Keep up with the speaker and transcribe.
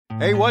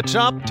Hey, what's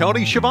up?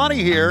 Tony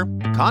Schiavone here.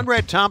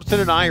 Conrad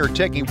Thompson and I are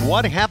taking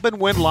What Happened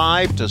When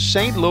live to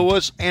St.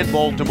 Louis and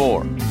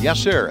Baltimore. Yes,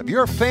 sir. If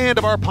you're a fan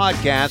of our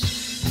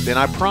podcast, then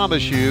I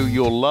promise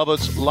you'll love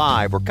us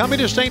live. We're coming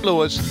to St.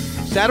 Louis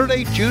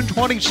Saturday, June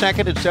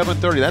 22nd at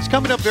 7:30. That's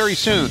coming up very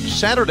soon.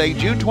 Saturday,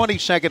 June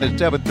 22nd at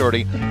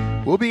 7:30.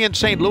 We'll be in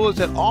St. Louis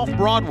at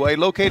Off-Broadway,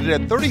 located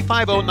at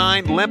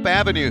 3509 Lemp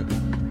Avenue.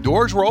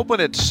 Doors will open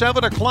at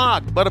 7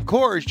 o'clock, but of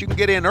course, you can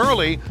get in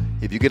early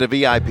if you get a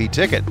VIP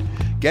ticket.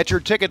 Get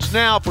your tickets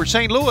now for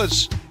St.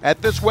 Louis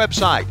at this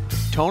website,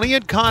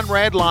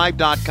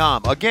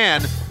 TonyandConradLive.com.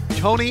 Again,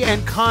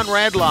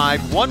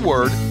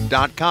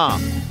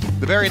 TonyandConradLive.com.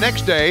 The very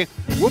next day,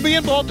 we'll be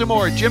in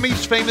Baltimore at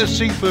Jimmy's Famous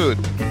Seafood.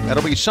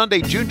 That'll be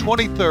Sunday, June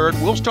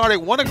 23rd. We'll start at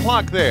 1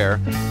 o'clock there.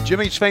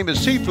 Jimmy's Famous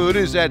Seafood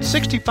is at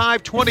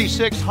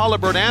 6526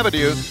 Hollyburn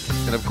Avenue.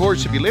 And of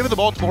course, if you live in the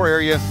Baltimore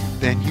area,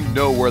 then you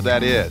know where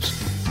that is.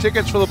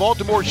 Tickets for the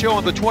Baltimore show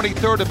on the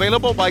 23rd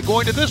available by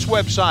going to this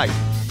website,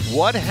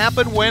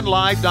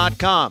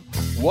 WhatHappenedWhenLive.com.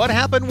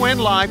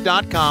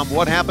 WhatHappenedWhenLive.com.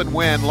 What Happened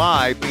When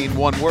Live being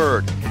one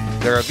word.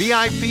 There are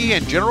VIP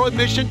and general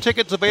admission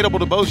tickets available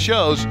to both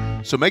shows,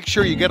 so make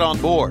sure you get on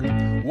board.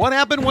 What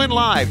Happened When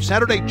Live,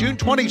 Saturday, June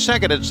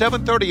 22nd at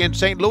 7:30 in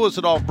St. Louis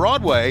at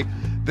Off-Broadway.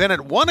 Then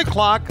at 1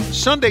 o'clock,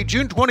 Sunday,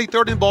 June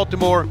 23rd in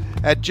Baltimore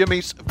at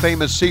Jimmy's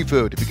Famous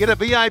Seafood. If you get a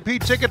VIP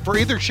ticket for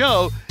either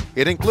show,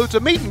 it includes a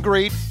meet and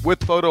greet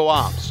with photo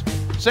ops.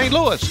 St.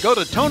 Louis, go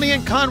to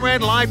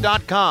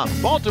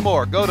TonyandConradLive.com.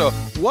 Baltimore, go to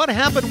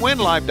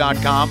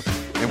WhatHappenedWhenLive.com.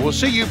 And we'll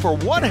see you for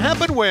What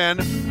Happened When.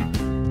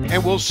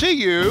 And we'll see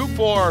you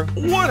for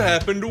What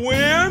Happened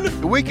When?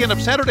 The weekend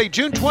of Saturday,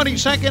 June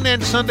 22nd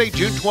and Sunday,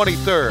 June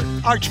 23rd.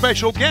 Our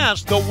special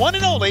guest, the one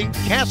and only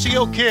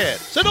Casio Kid.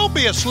 So don't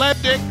be a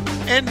slapdick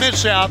and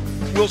miss out.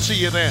 We'll see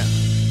you then.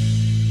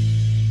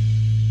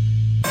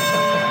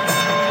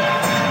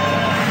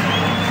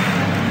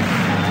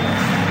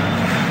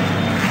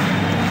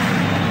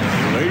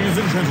 Ladies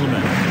and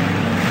gentlemen,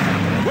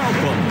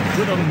 welcome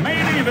to the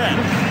main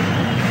event.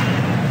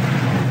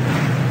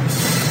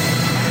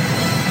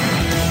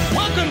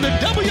 Welcome to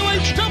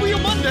WHW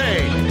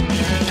Monday.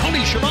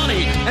 Tony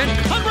Schiavone and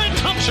Conrad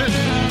Thompson.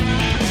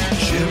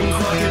 Jim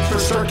Crockett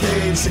First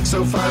Arcade,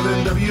 605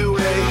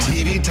 NWA.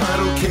 TV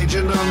title,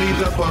 Cajun Omni,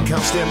 the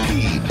Bunkhouse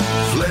Stampede.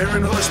 Flair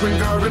and Horseman,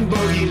 Garvin,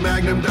 Bogey,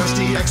 Magnum,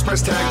 Dusty,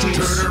 Express Tag Team.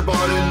 Turner,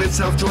 Barton,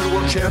 Mid-South Joy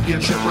World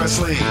Championship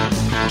Wrestling.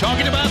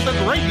 Talking about the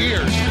great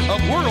years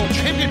of World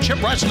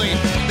Championship Wrestling,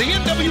 the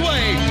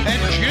NWA,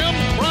 and Jim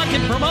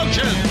Crockett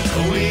Promotions.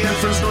 Tony and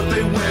Friends North,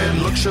 they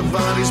win. Look,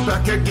 Shivani's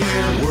back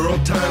again.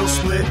 World title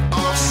split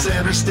off,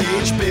 center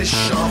stage,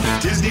 Bischoff.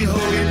 Disney,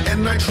 Hogan,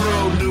 and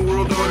Nitro. New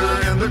World Order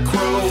and the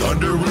Crow.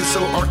 Thunder,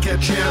 Russo,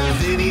 Arquette Champ,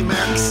 Vinnie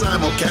Mac,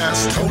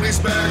 simulcast. Tony's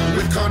back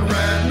with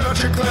Conrad,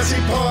 not your classy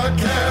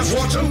podcast.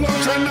 Watch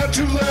along, try not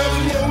to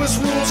laugh.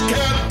 Lowest rules,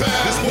 cat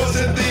back. This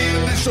wasn't the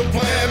initial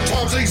plan.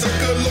 Thompson's a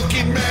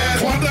good-looking man.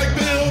 Klondike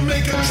Bill,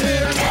 make him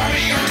chant.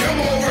 Tommy, you come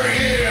over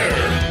here.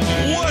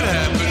 What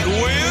happened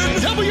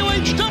when?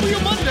 WHW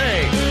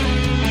Monday.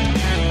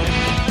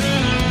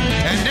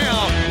 And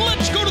now,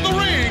 let's go to the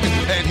ring.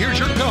 And here's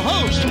your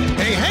co-host.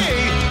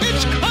 Hey,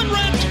 it's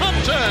Conrad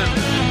Thompson.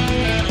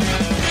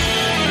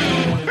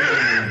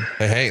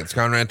 Hey, it's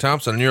Conrad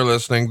Thompson, and you're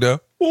listening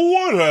to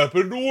What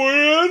Happened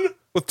When?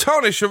 With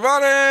Tony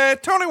Schiavone.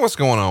 Tony, what's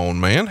going on,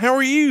 man? How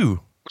are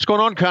you? What's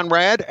going on,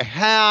 Conrad?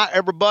 Hi,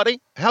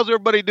 everybody. How's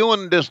everybody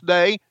doing this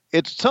day?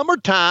 It's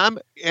summertime,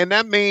 and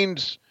that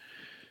means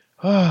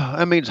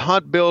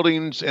hot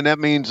buildings, and that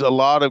means a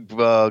lot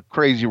of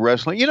crazy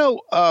wrestling. You know,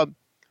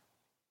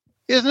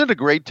 isn't it a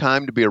great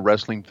time to be a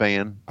wrestling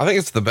fan? I think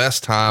it's the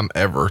best time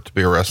ever to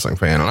be a wrestling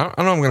fan. And I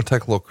know I'm going to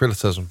take a little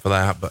criticism for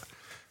that, but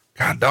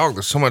God dog,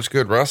 there's so much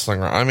good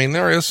wrestling. I mean,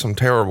 there is some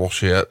terrible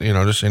shit,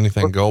 just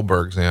anything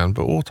Goldberg's in,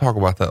 but we'll talk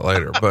about that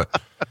later. But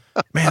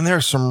man,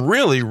 there's some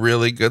really,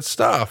 really good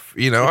stuff.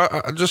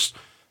 I just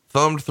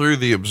thumbed through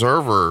the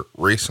Observer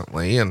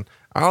recently, and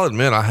I'll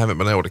admit I haven't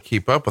been able to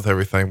keep up with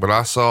everything, but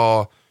I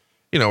saw,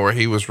 where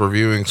he was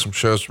reviewing some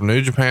shows from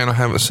New Japan I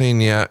haven't seen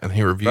yet. And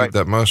he reviewed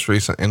that most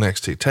recent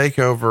NXT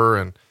takeover.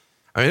 And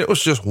I mean, it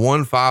was just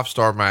one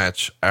 5-star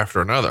match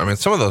after another. I mean,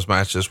 some of those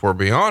matches were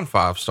beyond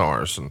 5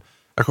 stars. And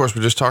of course,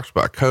 we just talked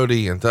about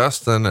Cody and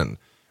Dustin. And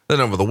then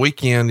over the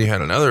weekend, you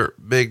had another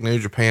big New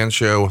Japan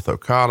show with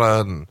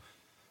Okada, and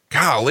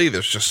golly,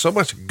 there's just so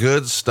much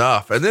good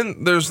stuff. And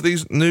then there's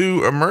these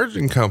new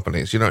emerging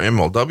companies,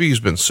 MLW's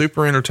been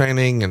super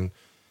entertaining, and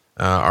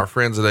our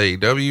friends at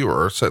AEW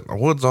are setting the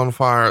woods on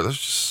fire. There's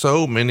just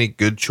so many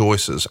good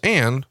choices.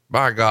 And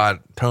by God,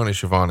 Tony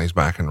Schiavone's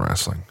back in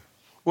wrestling.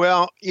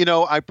 Well,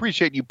 I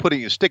appreciate you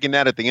sticking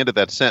that at the end of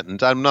that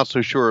sentence. I'm not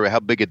so sure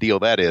how big a deal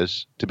that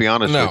is, to be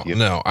honest with you.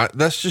 No,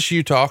 that's just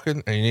you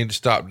talking, and you need to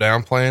stop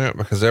downplaying it,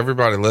 because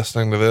everybody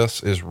listening to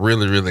this is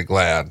really, really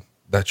glad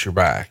that you're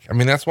back. I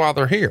mean, that's why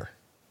they're here.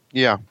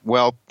 Yeah.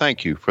 Well,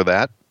 thank you for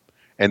that.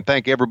 And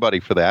thank everybody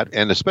for that.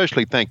 And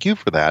especially thank you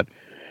for that.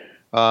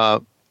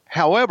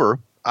 However,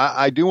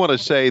 I do want to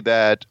say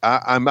that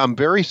I'm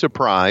very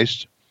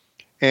surprised.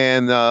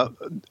 And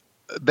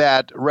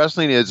that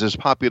wrestling is as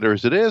popular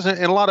as it is, and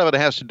a lot of it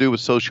has to do with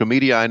social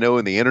media, I know,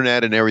 and the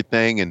internet and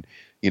everything, and,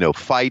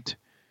 Fight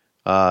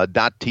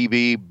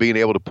 .tv being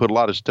able to put a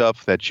lot of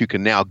stuff that you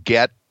can now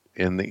get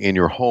in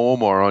your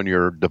home or on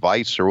your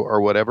device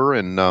or whatever.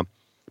 And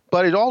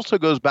but it also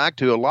goes back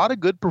to a lot of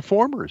good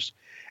performers.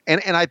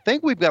 And I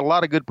think we've got a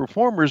lot of good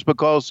performers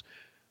because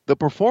the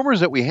performers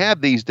that we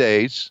have these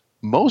days,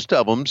 most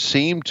of them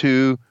seem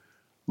to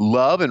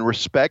love and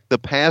respect the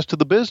past of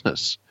the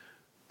business.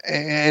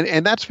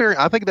 And I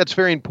think that's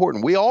very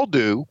important. We all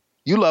do.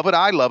 You love it.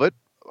 I love it.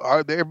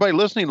 Everybody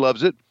listening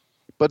loves it.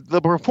 But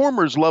the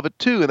performers love it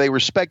too, and they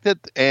respect it.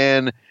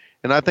 And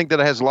I think that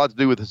it has a lot to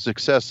do with the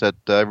success that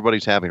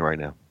everybody's having right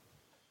now.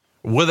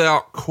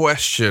 Without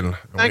question.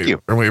 Thank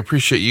you. And we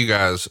appreciate you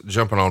guys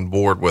jumping on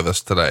board with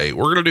us today.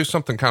 We're going to do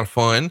something kind of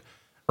fun.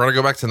 We're going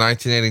to go back to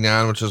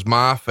 1989, which is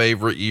my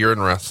favorite year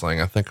in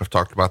wrestling. I think I've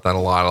talked about that a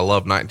lot. I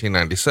love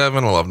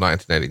 1997. I love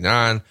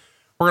 1989.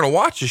 We're going to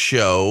watch a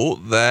show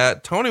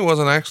that Tony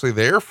wasn't actually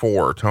there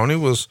for. Tony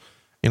was,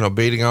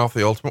 beating off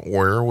the Ultimate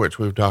Warrior, which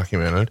we've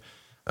documented.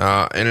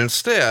 And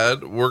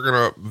instead, we're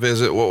going to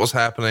visit what was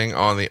happening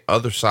on the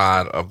other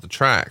side of the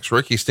tracks.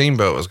 Ricky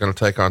Steamboat is going to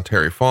take on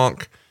Terry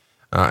Funk.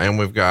 And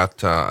we've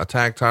got a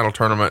tag title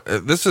tournament.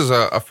 This is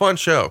a fun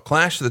show.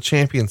 Clash of the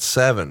Champions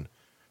 7,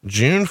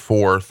 June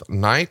 4th,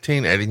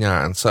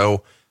 1989.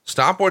 So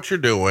stop what you're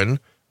doing.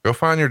 Go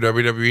find your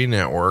WWE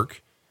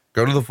network.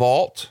 Go to the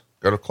vault.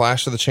 Go to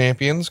Clash of the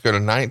Champions. Go to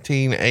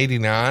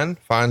 1989.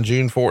 Find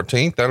June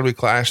 14th. That'll be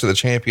Clash of the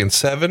Champions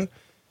 7.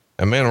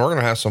 And man, we're going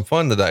to have some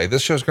fun today.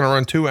 This show's going to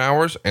run 2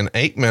 hours and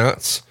 8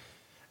 minutes.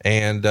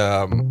 And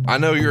I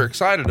know you're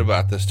excited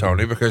about this,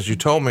 Tony, because you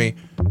told me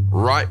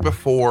right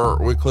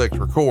before we clicked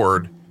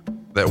record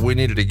that we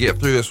needed to get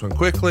through this one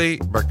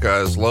quickly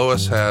because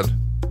Lois had,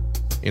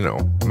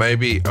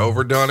 maybe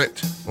overdone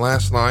it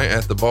last night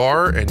at the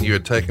bar, and you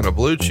had taken a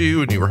Blue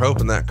Chew and you were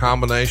hoping that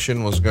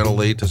combination was going to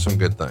lead to some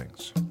good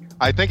things.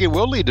 I think it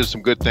will lead to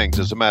some good things,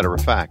 as a matter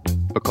of fact,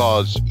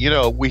 because,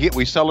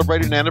 we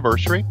celebrated an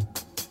anniversary,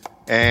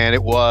 and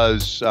it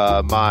was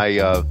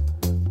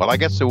I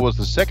guess it was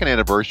the second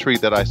anniversary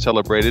that I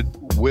celebrated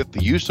with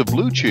the use of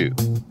Blue Chew.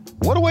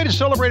 What a way to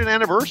celebrate an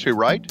anniversary,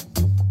 right?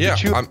 Yeah.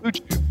 Blue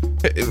Chew.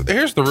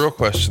 Here's the real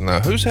question, though.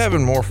 Who's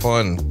having more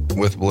fun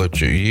with Blue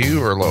Chew,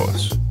 you or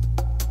Lois?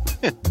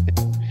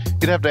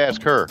 You'd have to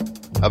ask her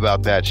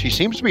about that. She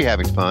seems to be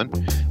having fun.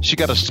 She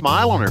got a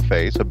smile on her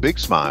face, a big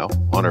smile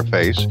on her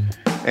face.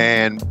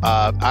 And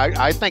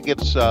I think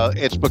it's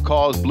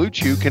because Blue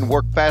Chew can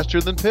work faster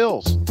than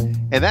pills.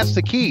 And that's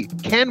the key.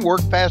 Can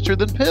work faster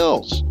than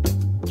pills.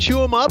 Chew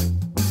them up,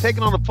 take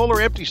it on a full or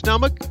empty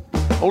stomach.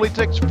 Only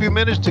takes a few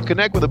minutes to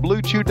connect with a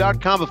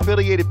BlueChew.com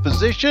affiliated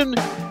physician,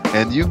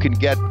 and you can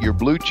get your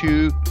Blue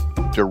Chew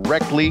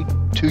directly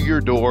to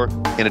your door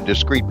in a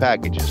discreet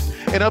package.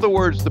 In other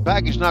words, the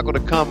package is not going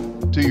to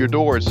come to your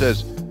door and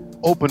says,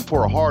 open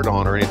for a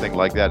hard-on or anything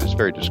like that. It's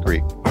very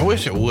discreet. I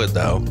wish it would,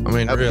 though. I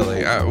mean,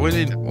 really, we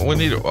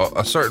need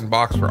a certain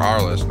box for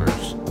our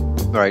listeners.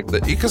 Right.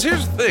 Because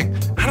here's the thing.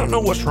 I don't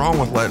know what's wrong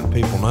with letting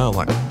people know.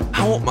 Like,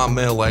 I want my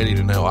mail lady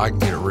to know I can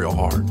get it real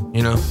hard,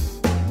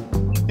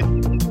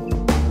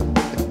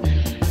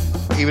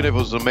 Even if it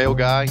was a male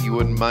guy, you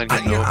wouldn't mind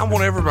getting I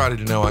want everybody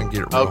to know I can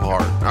get it real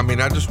hard. I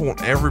mean, I just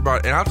want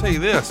everybody. And I'll tell you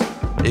this.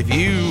 If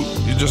you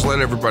just let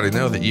everybody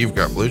know that you've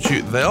got Blue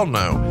Chew, they'll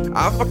know.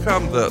 I've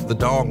become the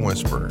dog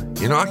whisperer.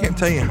 I can't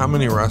tell you how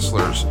many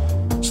wrestlers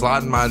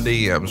slide in my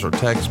DMs or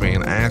text me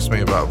and ask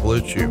me about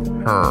Blue Chew.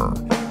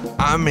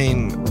 I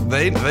mean,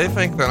 they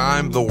think that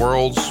I'm the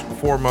world's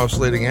foremost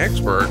leading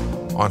expert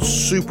on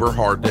super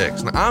hard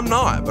dicks. Now, I'm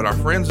not, but our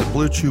friends at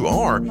Blue Chew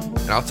are.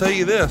 And I'll tell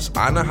you this,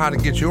 I know how to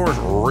get yours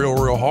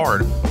real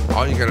hard.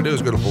 All you got to do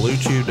is go to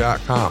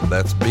BlueChew.com.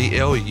 That's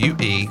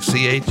BlueChew.com.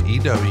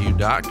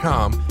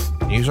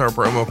 Use our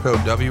promo code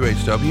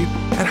WHW.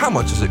 And how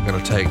much is it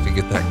going to take to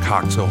get that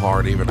cock so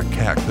hard even a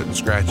cat couldn't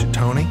scratch it,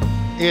 Tony?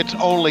 It's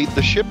only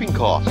the shipping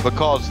cost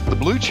because the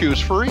Blue Chew is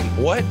free.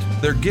 What?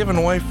 They're giving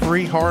away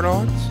free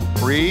hard-ons?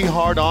 Free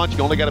hard-ons.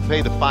 You only got to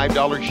pay the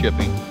 $5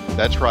 shipping.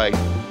 That's right.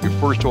 Your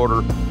first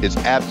order is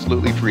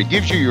absolutely free. It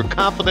gives you your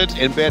confidence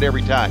in bed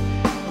every time.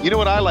 You know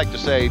what I like to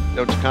say,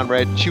 don't you,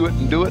 Conrad? Chew it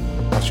and do it.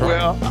 That's right.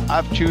 Well,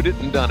 I've chewed it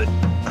and done it.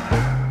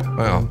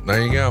 Well,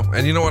 there you go.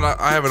 And you know what?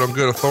 I have it on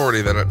good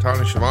authority that at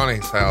Tony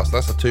Schiavone's house,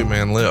 that's a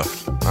 2-man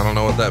lift. I don't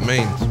know what that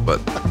means, but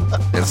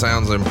it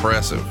sounds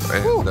impressive.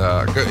 And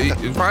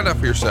you find out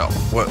for yourself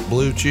what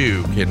Blue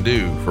Chew can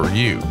do for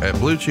you at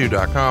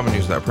BlueChew.com and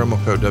use that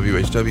promo code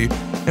WHW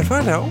and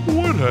find out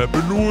what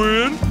happened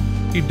when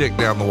you dick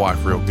down the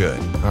wife real good.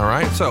 All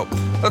right. So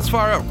let's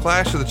fire up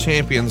Clash of the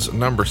Champions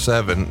number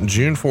 7,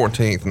 June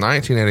 14th,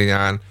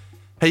 1989.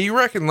 Hey, you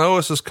reckon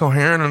Lois is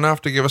coherent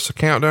enough to give us a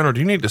countdown, or do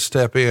you need to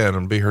step in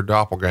and be her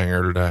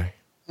doppelganger today?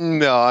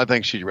 No, I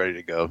think she's ready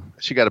to go.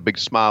 She got a big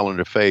smile on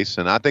her face,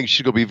 and I think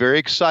she's going to be very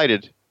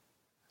excited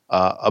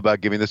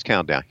about giving this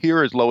countdown.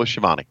 Here is Lois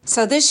Schiavone.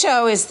 So this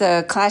show is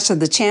the Clash of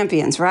the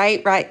Champions,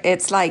 right? Right.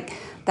 It's like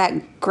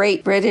that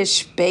great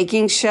British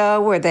baking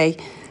show where they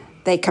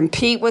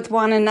compete with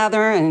one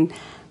another, and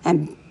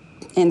And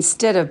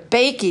instead of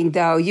baking,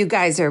 though, you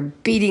guys are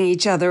beating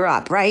each other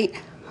up, right?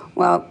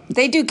 Well,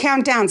 they do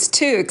countdowns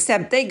too,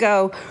 except they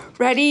go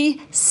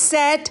ready,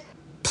 set,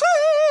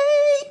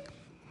 play.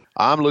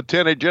 I'm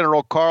Lieutenant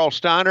General Carl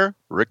Steiner.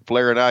 Ric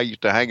Flair and I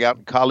used to hang out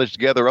in college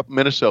together up in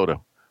Minnesota.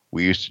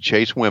 We used to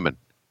chase women.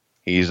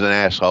 He's an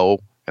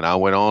asshole, and I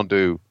went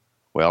into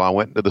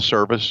the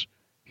service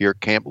here at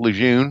Camp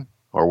Lejeune,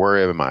 or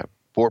wherever am I?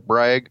 Fort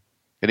Bragg.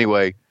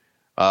 Anyway,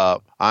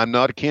 I'm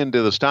not akin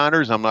to the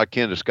Steiners. I'm not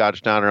akin to Scott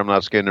Steiner. I'm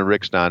not akin to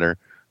Rick Steiner.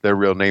 Their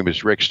real name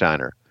is Rick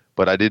Steiner.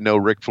 But I did know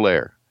Ric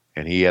Flair,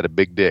 and he had a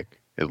big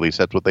dick. At least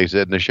that's what they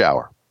said in the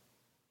shower.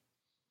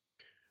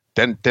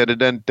 Dun, dun, dun,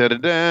 dun,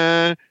 dun,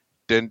 dun,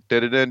 dun,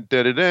 dun, dun,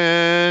 dun,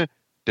 dun,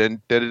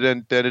 dun,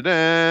 dun, dun,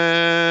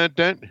 dun,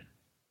 dun.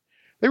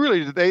 They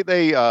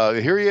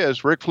here he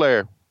is, Ric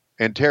Flair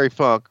and Terry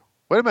Funk.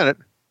 Wait a minute.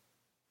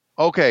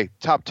 Okay,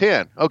 top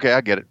 10. Okay,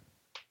 I get it.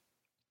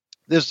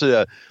 This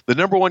the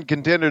number 1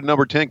 contender,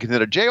 number 10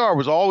 contender. JR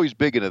was always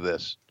big into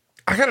this.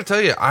 I got to tell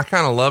you, I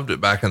kind of loved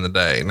it back in the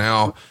day.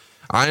 Now,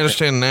 I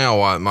understand now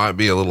why it might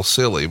be a little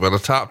silly, but a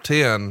top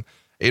 10,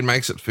 it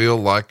makes it feel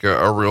like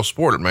a real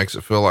sport. It makes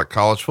it feel like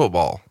college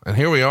football. And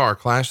here we are,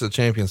 Clash of the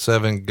Champions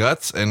 7,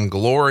 Guts and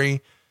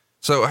Glory.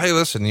 So, hey,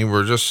 listen,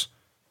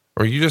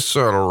 were you just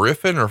sort of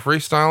riffing or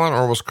freestyling,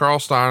 or was Carl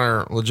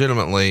Steiner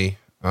legitimately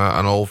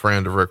an old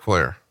friend of Ric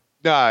Flair?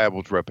 No, I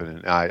was ripping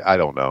it. I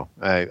don't know.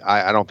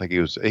 I don't think he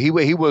was. He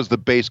was the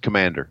base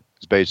commander.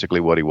 Is basically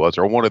what he was,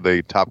 or one of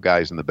the top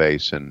guys in the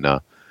base. And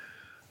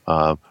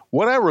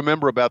what I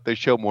remember about this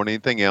show more than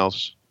anything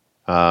else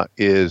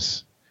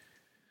is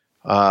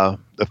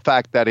the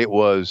fact that it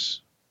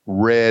was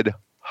red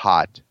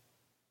hot.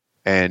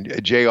 And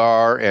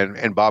JR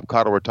and Bob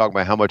Cottle were talking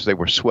about how much they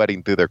were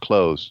sweating through their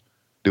clothes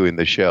doing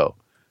the show.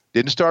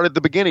 Didn't start at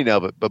the beginning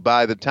of it, but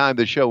by the time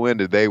the show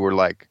ended, they were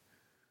like,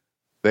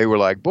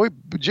 boy,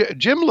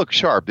 Jim looked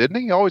sharp, didn't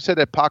he? He always had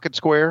that pocket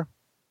square.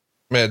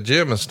 Man,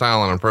 Jim is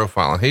styling and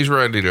profiling. He's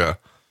ready to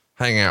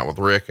hang out with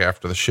Rick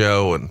after the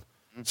show and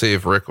see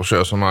if Rick will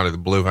show somebody the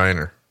blue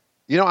hanger.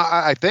 You know,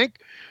 I think,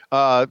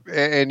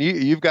 and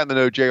you've gotten to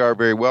know JR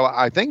very well.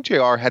 I think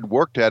JR had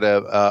worked at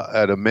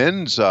a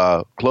men's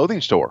clothing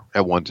store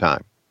at one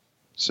time.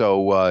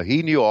 So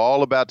he knew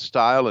all about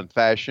style and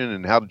fashion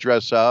and how to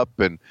dress up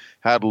and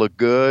how to look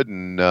good.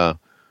 And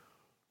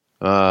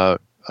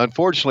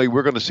unfortunately,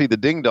 we're going to see the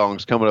Ding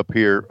Dongs coming up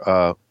here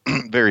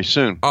very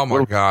soon. Oh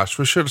my gosh,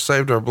 we should have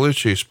saved our Blue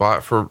Chew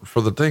spot for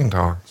the Ding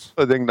Dongs.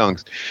 The Ding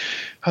Dongs.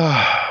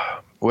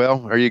 Well,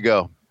 there you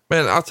go.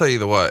 Man, I'll tell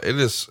you what, it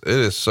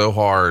is so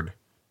hard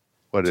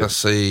to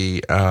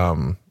see.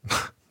 No,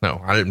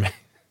 I didn't mean.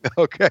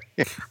 Okay.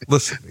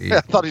 Listen, I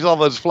thought he saw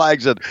those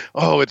flags and,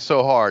 oh, it's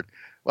so hard.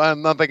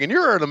 Well, I'm thinking,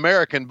 you're an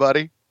American,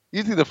 buddy.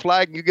 You see the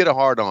flag and you get a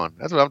hard on.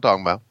 That's what I'm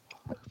talking about.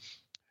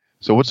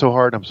 So what's so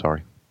hard? I'm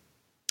sorry.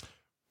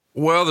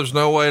 Well, there's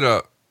no way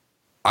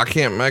I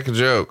can't make a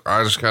joke.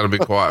 I just got to be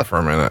quiet for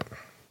a minute.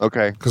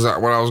 Okay. Cause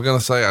what I was going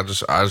to say, I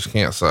just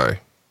can't say.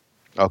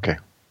 Okay.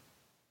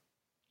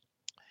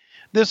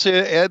 I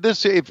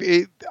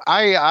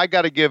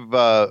got to give,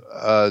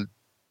 WCW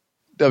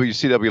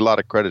a lot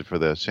of credit for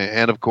this.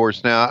 And of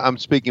course, now I'm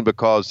speaking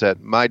because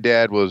that my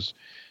dad was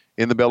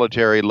in the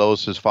military.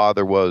 Lois's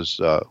father was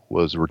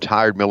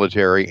retired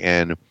military.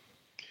 And,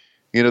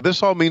 you know,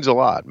 this all means a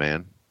lot,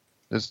 man.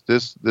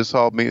 This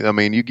all means, I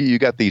mean, you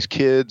got these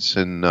kids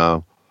and,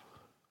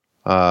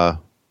 it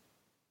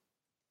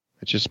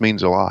just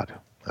means a lot.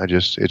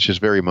 It's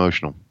just very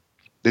emotional.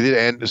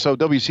 And so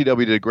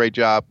WCW did a great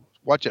job.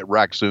 Watch that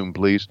rack zoom,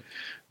 please.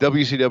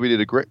 WCW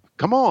did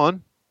come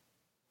on,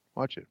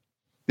 watch it.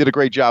 Did a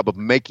great job of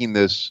making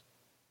this,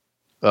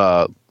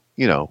 the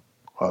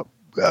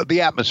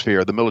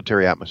atmosphere, the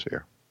military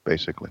atmosphere,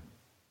 basically.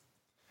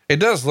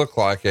 It does look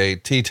like a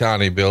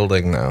Teton-y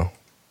building though.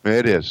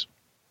 It is.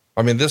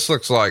 I mean, this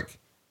looks like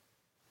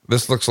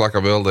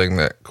a building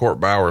that Court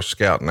Bauer's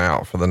scouting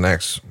out for the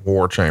next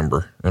War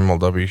Chamber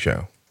MLW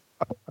show.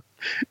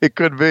 It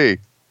could be.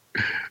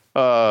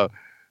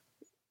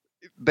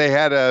 They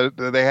had a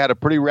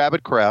pretty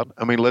rabid crowd.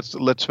 I mean,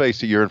 let's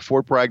face it. You're in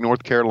Fort Bragg,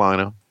 North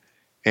Carolina,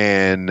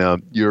 and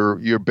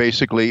you're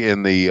basically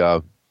in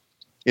the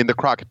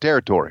Crockett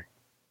territory.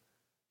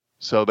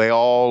 So they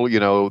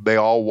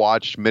all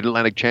watched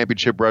Mid-Atlantic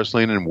Championship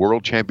Wrestling and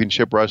World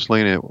Championship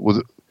Wrestling,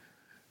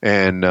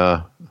 and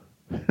the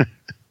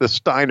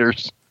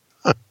Steiners.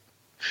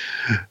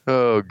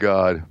 Oh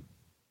God.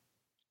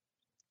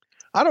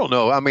 I don't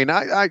know. I mean,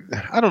 I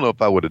don't know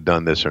if I would have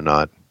done this or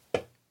not.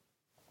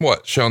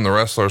 What, showing the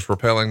wrestlers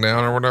rappelling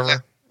down or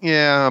whatever?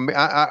 Yeah, I mean,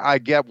 I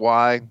get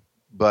why,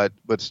 but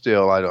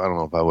still, I don't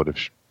know if I would have.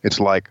 It's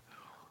like,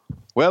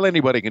 well,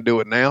 anybody can do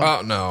it now.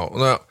 Oh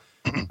no.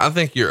 I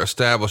think you're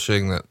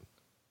establishing that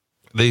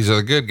these are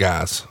the good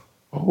guys.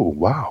 Oh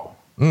wow.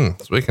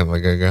 Speaking of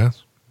the good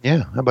guys,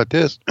 yeah. How about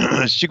this?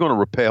 Is she going to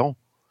rappel?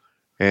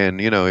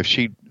 And if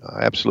she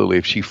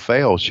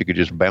fails, she could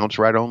just bounce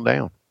right on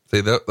down.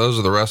 See, those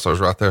are the wrestlers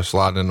right there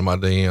sliding into my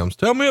DMs.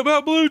 Tell me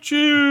about Blue Chew.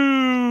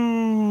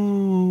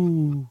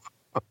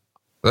 Is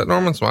that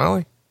Norman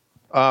Smiley?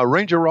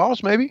 Ranger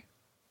Ross, maybe?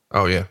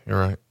 Oh yeah, you're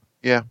right.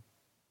 Yeah.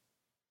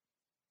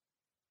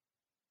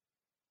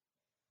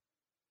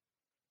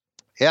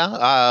 Yeah.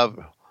 I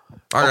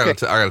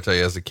gotta tell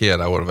you, as a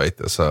kid, I would have ate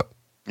this up.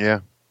 Yeah.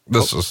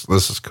 This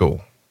is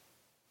cool.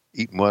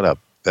 Eating what up?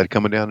 That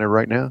coming down there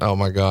right now? Oh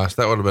my gosh,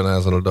 that would have been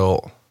as an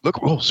adult. Look,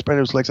 spread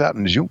those legs out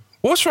and zoom.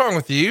 What's wrong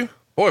with you?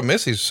 Boy,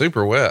 Missy's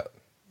super wet.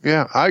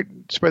 Yeah, I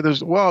spread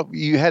those. Well,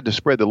 you had to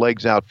spread the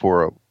legs out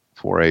for a.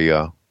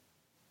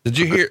 Did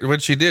you hear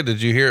what she did?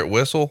 Did you hear it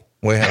whistle?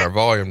 We had our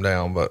volume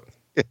down, but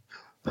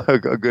a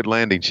good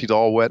landing. She's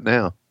all wet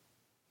now,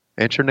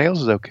 and her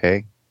nails is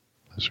okay.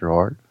 Bless her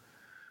heart.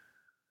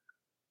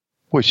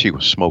 Boy, she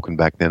was smoking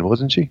back then,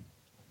 wasn't she?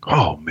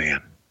 Oh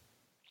man.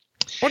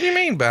 What do you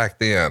mean back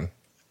then?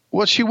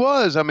 Well, she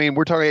was. I mean,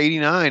 we're talking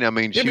 89. I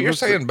mean, yeah, but you're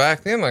saying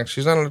back then like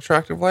she's not an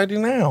attractive lady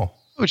now.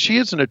 Well, she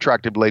is an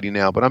attractive lady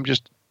now, but I'm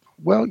just,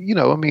 well,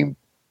 I mean,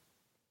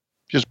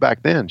 just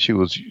back then she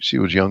was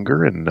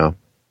younger and.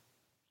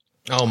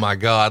 Oh my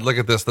God! Look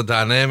at this, the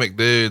dynamic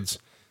dudes.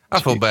 I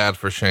feel bad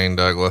for Shane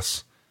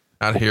Douglas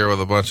out here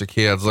with a bunch of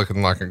kids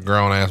looking like a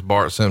grown ass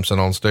Bart Simpson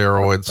on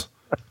steroids.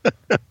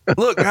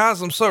 Look,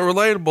 guys, I'm so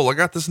relatable. I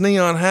got this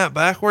neon hat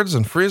backwards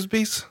and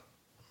frisbees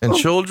and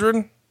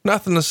children.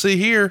 Nothing to see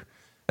here.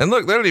 And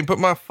look, they didn't even put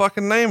my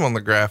fucking name on the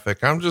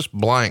graphic. I'm just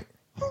blank.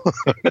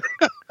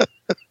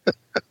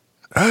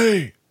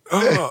 Hey,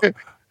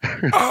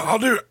 I'll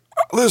do.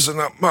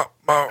 Listen,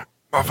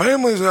 my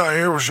family's out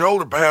here with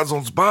shoulder pads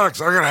on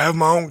spikes. I gotta have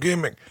my own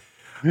gimmick.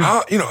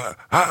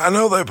 I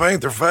know they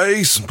paint their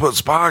face and put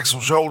spikes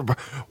on shoulder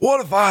pads.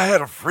 What if I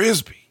had a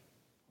frisbee?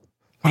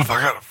 What if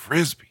I got a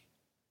frisbee?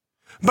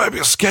 Maybe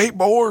a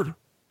skateboard.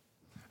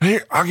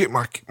 Here, I'll get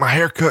my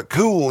haircut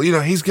cool.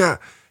 He's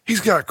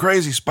got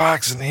crazy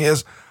spikes in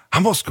his.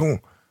 I'm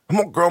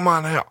gonna grow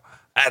mine out.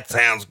 That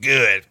sounds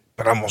good,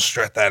 but I'm gonna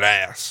strut that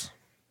ass.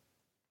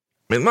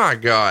 I mean, my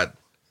God,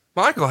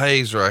 Michael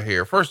Hayes right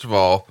here. First of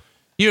all,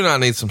 you and I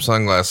need some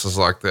sunglasses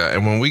like that.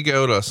 And when we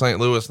go to St.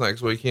 Louis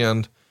next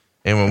weekend,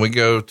 and when we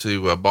go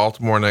to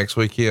Baltimore next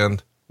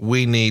weekend,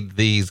 we need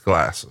these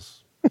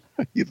glasses.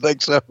 You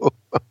think so?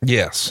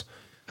 Yes.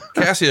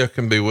 Cassio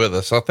can be with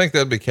us. I think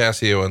that'd be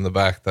Cassio in the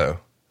back though.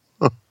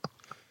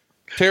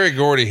 Terry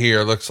Gordy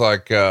here looks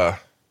like,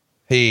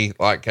 he,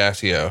 like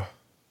Cassio,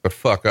 could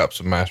fuck up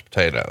some mashed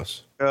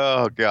potatoes.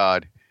 Oh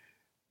God.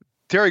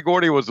 Terry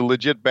Gordy was a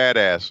legit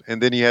badass.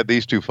 And then you had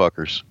these two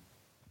fuckers.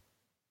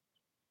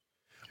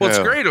 What's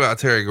great about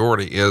Terry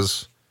Gordy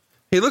is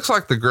he looks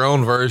like the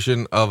grown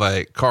version of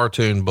a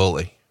cartoon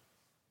bully.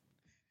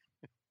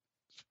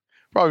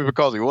 Probably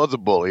because he was a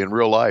bully in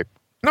real life.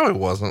 No, he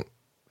wasn't.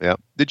 Yeah.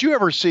 Did you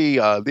ever see,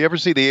 the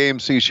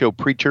AMC show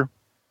Preacher?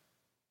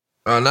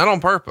 Not on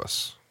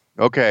purpose.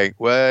 Okay.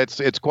 Well,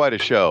 it's quite a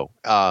show.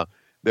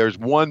 There's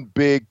one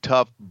big,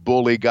 tough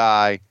bully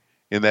guy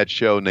in that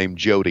show named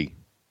Jody.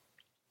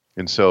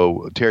 And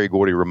so Terry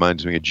Gordy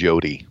reminds me of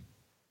Jody.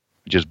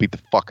 He just beat the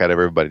fuck out of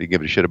everybody to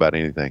give a shit about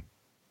anything.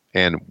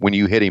 And when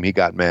you hit him, he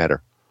got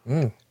madder.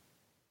 I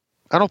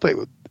don't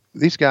think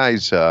these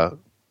guys, I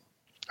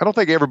don't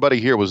think everybody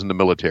here was in the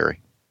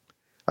military.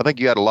 I think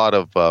you had a lot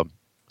of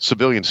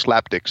civilian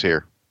slapdicks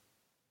here.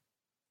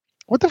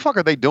 What the fuck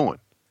are they doing?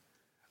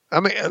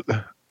 I mean,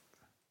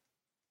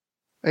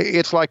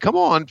 it's like, come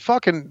on,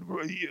 fucking,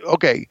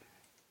 okay.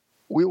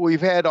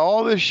 We've had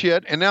all this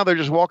shit, and now they're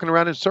just walking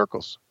around in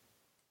circles.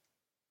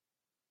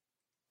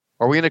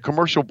 Are we in a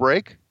commercial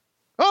break?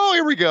 Oh,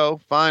 here we go.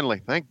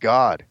 Finally. Thank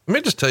God. Let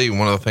me just tell you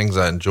one of the things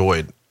I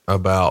enjoyed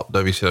about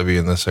WCW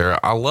in this era.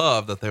 I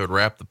love that they would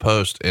wrap the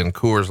post in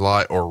Coors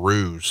Light or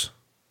Ruse.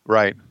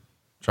 Right.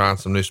 Trying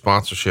some new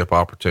sponsorship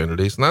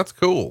opportunities. And that's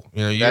cool.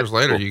 Years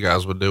later, cool. You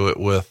guys would do it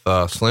with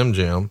Slim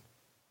Jim.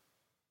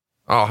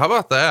 Oh, how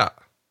about that?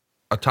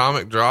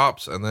 Atomic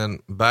drops and then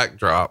back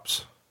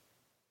drops.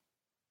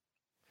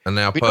 And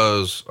now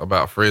pose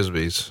about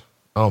Frisbees.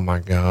 Oh my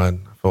God.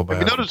 I feel bad.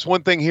 Have you notice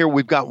one thing here?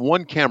 We've got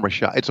one camera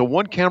shot. It's a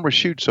one camera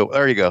shoot. So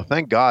there you go.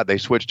 Thank God they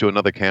switched to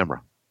another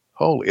camera.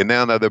 Holy, and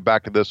now they're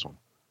back to this one.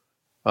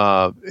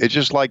 It's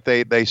just like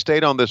they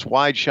stayed on this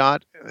wide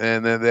shot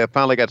and then they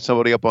finally got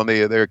somebody up on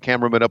their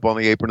cameraman up on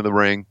the apron of the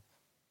ring.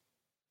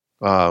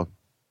 I'm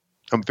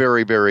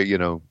very, very,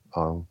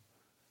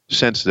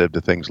 sensitive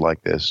to things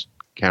like this,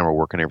 camera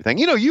work and everything.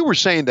 You were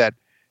saying that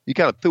you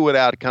kind of threw it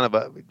out,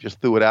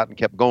 just threw it out and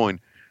kept going,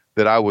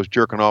 that I was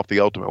jerking off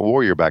the Ultimate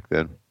Warrior back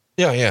then.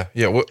 Yeah.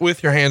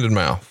 With your hand and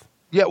mouth.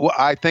 Yeah. Well,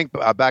 I think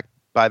back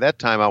by that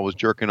time I was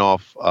jerking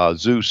off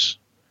Zeus.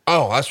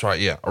 Oh, that's right.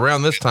 Yeah.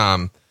 Around this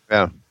time.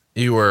 Yeah.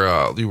 You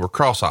were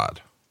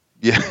cross-eyed.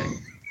 Yeah.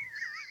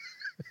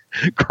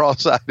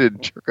 Cross-eyed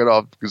and jerking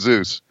off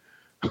Zeus.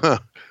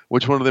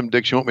 Which one of them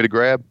dicks you want me to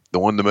grab? The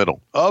one in the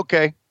middle.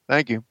 Okay.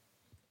 Thank you.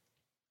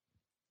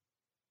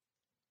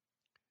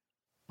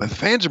 But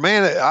fans are,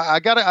 man, I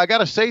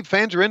gotta say,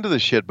 fans are into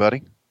this shit,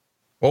 buddy.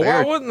 Well,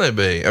 why wouldn't they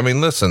be? I mean,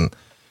 listen,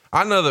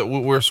 I know that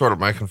we're sort of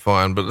making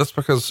fun, but that's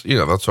because,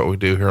 that's what we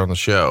do here on the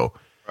show.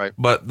 Right.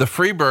 But the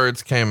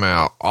Freebirds came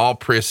out all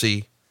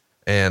prissy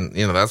And,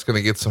 that's going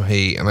to get some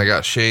heat, and they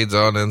got shades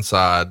on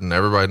inside, and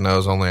everybody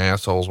knows only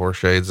assholes wear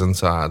shades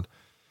inside.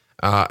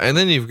 And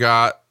then you've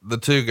got the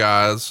two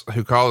guys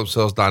who call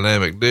themselves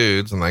dynamic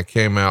dudes, and they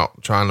came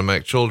out trying to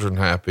make children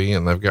happy,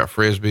 and they've got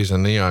Frisbees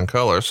and neon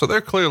colors. So they're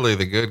clearly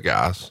the good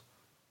guys.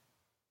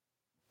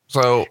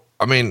 So,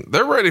 I mean,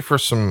 they're ready for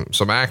some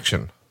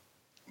action.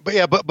 But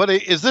yeah, but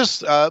is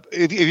this,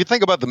 if you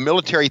think about the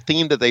military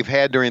theme that they've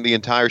had during the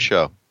entire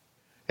show,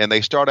 and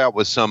they start out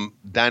with some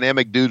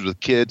dynamic dudes with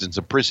kids and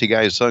some prissy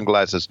guys with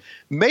sunglasses,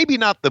 maybe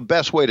not the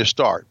best way to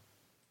start.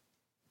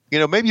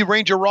 Maybe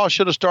Ranger Ross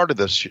should have started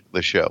this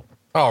show.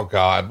 Oh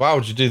God, why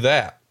would you do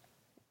that?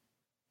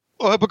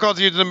 Well, because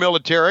he's in the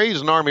military,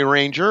 he's an Army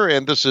Ranger,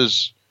 and this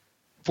is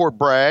Fort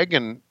Bragg,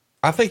 and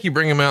I think you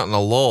bring him out in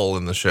a lull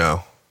in the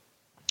show.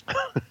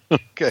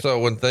 Okay. So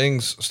when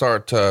things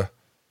start to,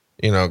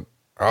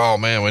 oh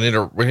man,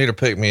 we need to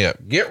pick me up.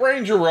 Get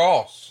Ranger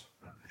Ross.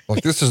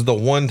 Like this is the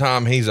one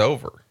time he's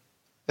over.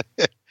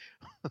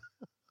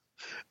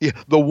 Yeah,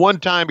 the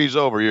one time he's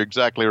over. You're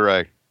exactly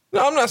right.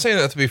 No, I'm not saying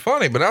that to be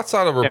funny, but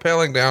outside of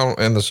rappelling down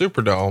in the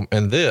Superdome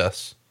and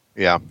this.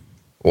 Yeah.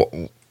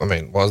 Well, I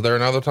mean, was there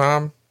another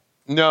time?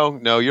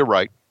 No, you're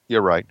right.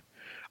 You're right.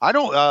 I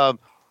don't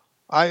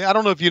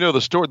know if you know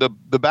the story, the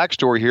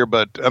backstory here,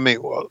 but I mean,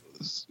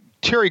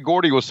 Terry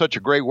Gordy was such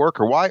a great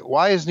worker.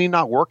 Why is he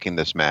not working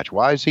this match?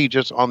 Why is he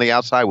just on the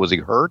outside? Was he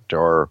hurt,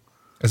 or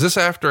is this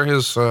after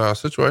his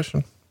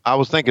situation? I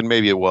was thinking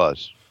maybe it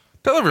was.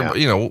 Tell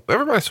everybody,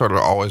 everybody sort of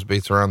always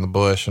beats around the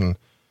bush, and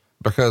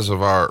because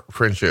of our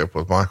friendship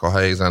with Michael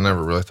Hayes, I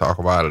never really talk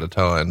about it a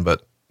ton,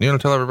 but you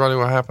want to tell everybody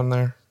what happened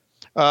there?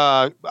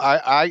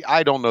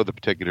 I don't know the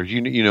particulars.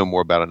 You know more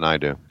about it than I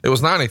do. It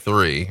was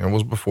 93 and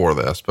was before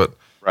this, but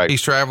right.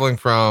 He's traveling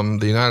from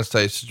the United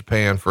States to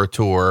Japan for a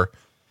tour,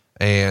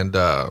 and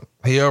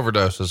he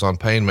overdoses on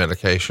pain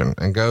medication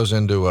and goes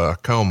into a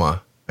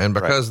coma. And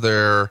because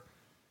they're,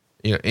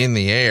 in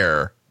the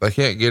air, they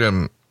can't get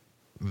him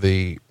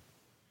the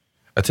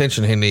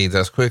attention he needs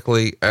as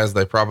quickly as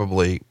they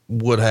probably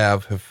would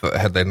have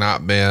had they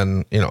not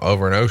been,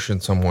 over an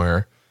ocean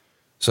somewhere.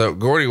 So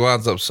Gordy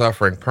winds up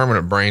suffering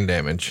permanent brain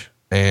damage,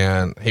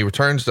 and he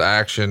returns to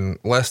action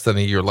less than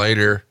a year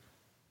later,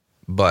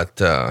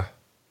 but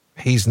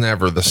he's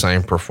never the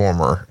same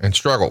performer and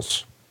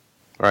struggles.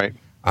 Right.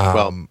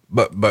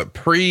 But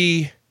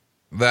pre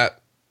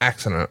that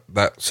accident,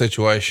 that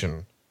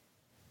situation,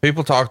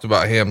 people talked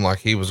about him like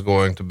he was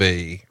going to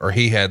be, or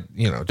he had,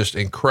 just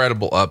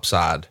incredible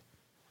upside.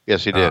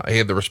 Yes, he did. He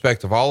had the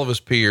respect of all of his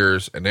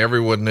peers, and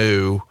everyone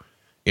knew,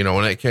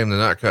 when it came to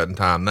nut cutting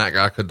time, that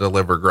guy could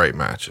deliver great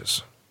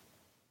matches.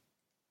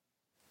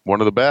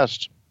 One of the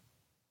best.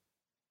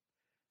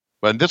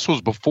 But this was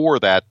before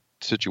that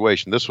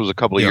situation. This was a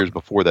couple of years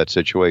before that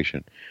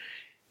situation.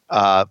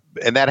 And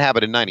that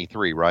happened in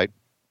 93, right?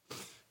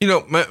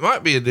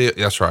 Might be a deal.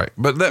 That's right.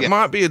 But that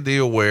might be a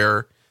deal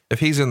where if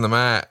he's in the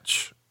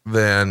match,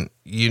 then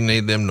you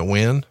need them to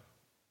win.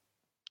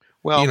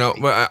 Well,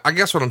 but I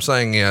guess what I'm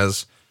saying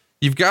is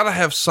you've got to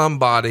have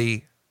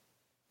somebody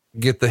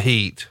get the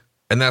heat,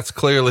 and that's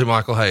clearly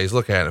Michael Hayes.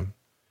 Look at him.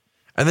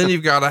 And then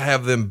you've got to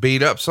have them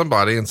beat up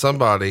somebody, and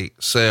somebody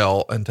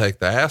sell and take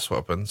the ass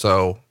whooping.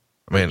 So,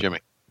 I mean, Jimmy.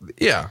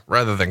 Yeah,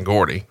 rather than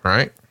Gordy,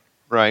 right?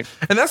 Right.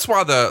 And that's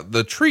why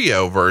the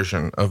trio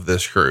version of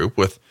this group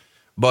with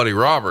Buddy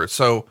Roberts.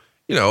 So,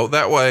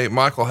 that way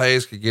Michael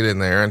Hayes could get in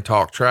there and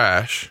talk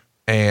trash,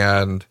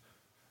 and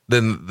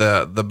then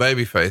the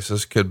baby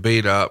faces could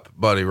beat up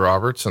Buddy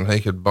Roberts, and he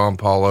could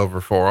bump all over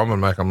for them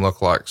and make them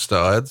look like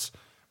studs.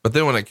 But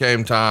then when it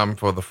came time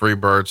for the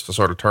Freebirds to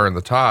sort of turn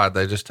the tide,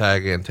 they just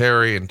tag in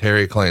Terry, and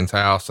Terry cleans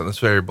house, and it's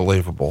very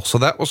believable. So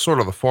that was sort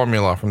of the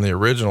formula from the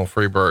original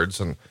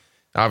Freebirds. And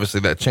obviously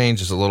that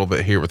changes a little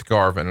bit here with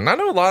Garvin. And I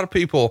know a lot of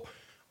people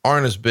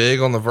aren't as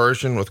big on the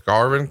version with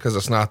Garvin because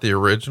it's not the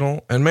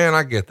original. And man,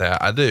 I get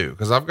that. I do.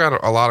 Because I've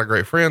got a lot of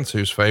great friends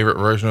whose favorite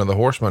version of the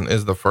Horseman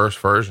is the first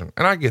version.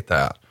 And I get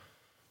that.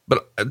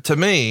 But to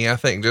me, I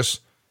think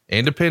just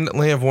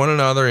independently of one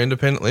another,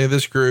 independently of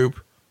this group,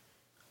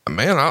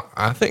 man,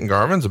 I think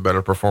Garvin's a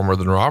better performer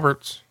than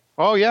Roberts.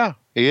 Oh yeah,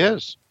 he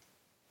is.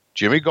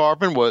 Jimmy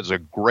Garvin was a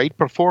great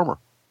performer.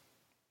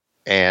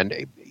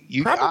 And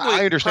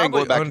I understand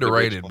going back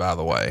underrated, by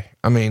the way.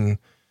 I mean,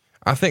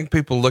 I think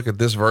people look at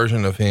this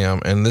version of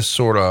him and this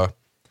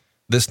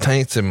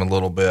taints him a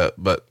little bit,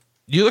 but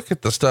you look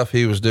at the stuff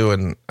he was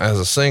doing as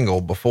a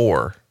single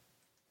before.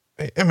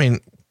 I mean,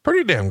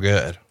 pretty damn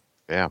good.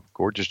 Yeah.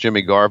 Gorgeous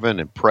Jimmy Garvin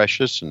and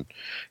Precious, and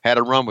had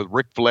a run with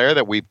Ric Flair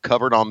that we've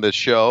covered on this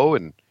show,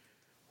 and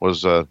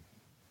was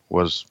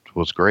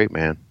great,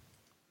 man.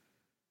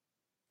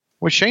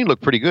 Well, Shane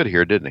looked pretty good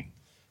here, didn't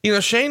he?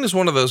 Shane is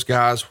one of those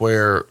guys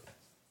where,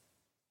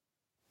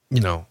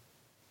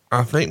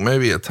 I think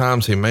maybe at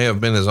times he may have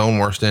been his own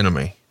worst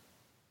enemy,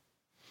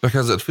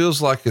 because it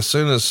feels like as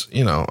soon as,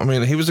 he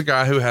was a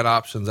guy who had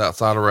options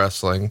outside of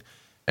wrestling,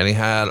 and he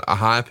had a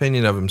high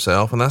opinion of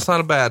himself, and that's not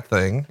a bad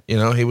thing.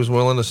 He was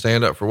willing to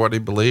stand up for what he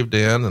believed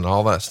in and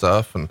all that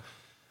stuff. And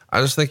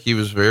I just think he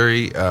was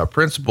very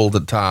principled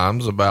at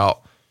times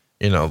about,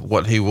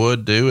 what he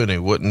would do and he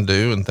wouldn't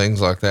do and things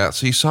like that.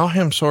 So you saw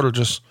him sort of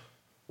just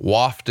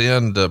waft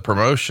into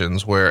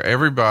promotions where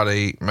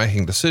everybody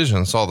making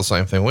decisions saw the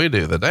same thing we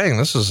do. That, dang,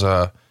 this is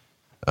a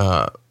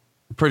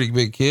pretty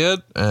big kid,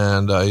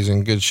 and he's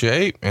in good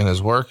shape, and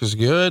his work is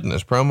good, and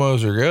his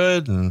promos are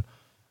good. And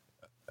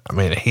I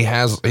mean, he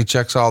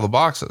checks all the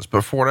boxes,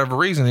 but for whatever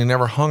reason, he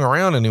never hung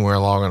around anywhere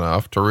long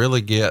enough to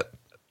really get,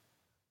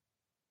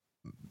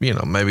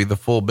 maybe the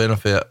full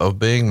benefit of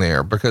being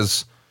there,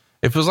 because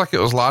it feels like it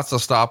was lots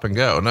of stop and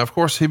go. Now, of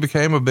course, he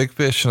became a big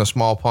fish in a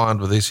small pond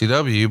with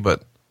ECW,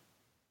 but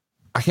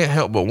I can't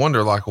help but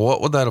wonder, like,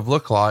 what would that have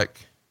looked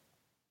like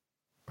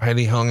had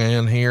he hung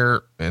in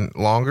here and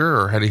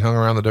longer, or had he hung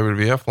around the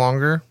WWF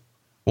longer?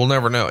 We'll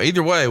never know.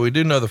 Either way, we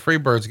do know the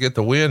Freebirds get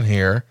the win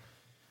here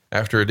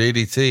after a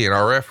DDT, and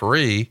our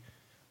referee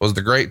was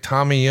the great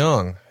Tommy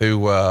Young,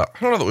 who, I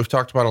don't know that we've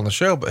talked about on the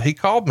show, but he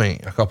called me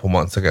a couple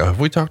months ago. Have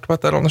we talked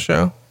about that on the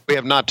show? We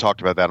have not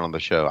talked about that on the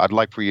show. I'd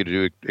like for you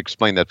to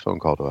explain that phone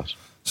call to us.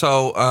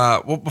 So,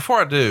 well,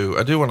 before I do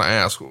want to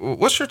ask,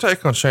 what's your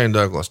take on Shane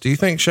Douglas? Do you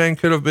think Shane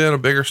could have been a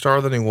bigger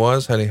star than he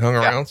was had he hung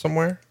around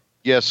somewhere?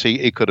 Yes,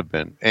 he could have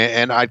been.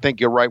 And I think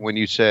you're right when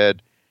you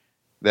said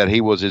that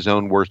he was his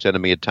own worst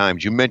enemy at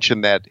times. You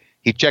mentioned that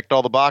he checked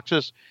all the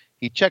boxes.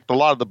 He checked a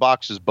lot of the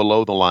boxes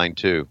below the line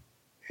too.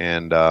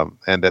 And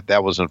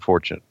that was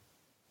unfortunate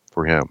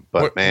for him.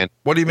 But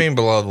what do you mean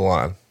below the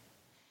line?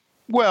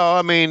 Well,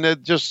 I mean,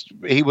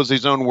 he was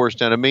his own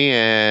worst enemy,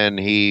 and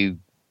he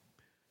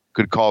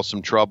could cause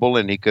some trouble,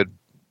 and he could,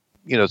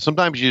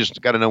 sometimes you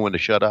just got to know when to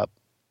shut up.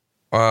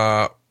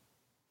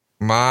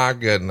 My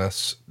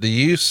goodness. Do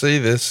you see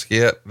this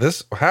skit?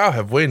 How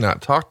have we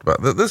not talked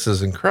about this? This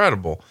is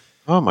incredible.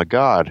 Oh my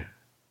God.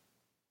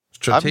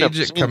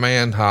 Strategic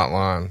Command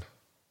Hotline.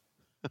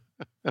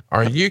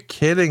 Are you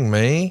kidding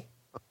me?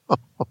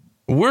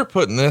 We're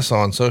putting this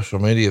on social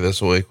media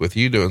this week with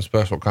you doing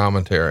special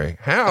commentary.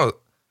 How?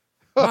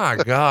 My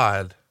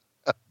God.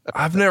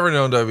 I've never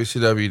known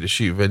WCW to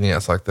shoot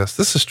vignettes like this.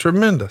 This is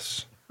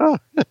tremendous. And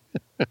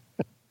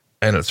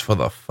it's for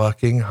the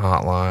fucking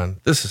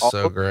hotline. This is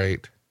so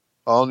great.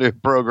 All new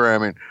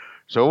programming.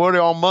 So what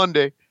on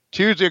Monday?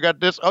 Tuesday, I got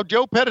this. Oh,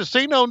 Joe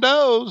Pedicino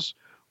knows.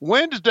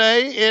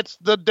 Wednesday, it's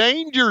the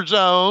Danger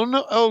Zone.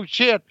 Oh,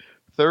 shit.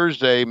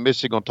 Thursday,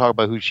 Missy going to talk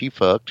about who she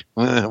fucked.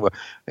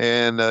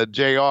 And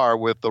JR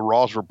with the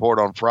Ross Report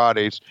on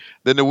Fridays.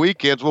 Then the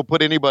weekends, we'll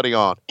put anybody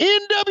on.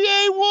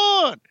 NWA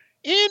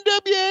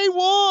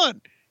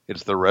 1.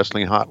 It's the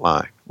Wrestling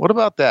Hotline. What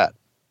about that?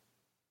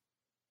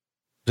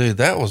 Dude,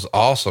 that was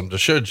awesome to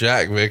show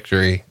Jack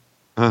Victory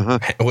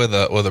with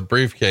a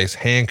briefcase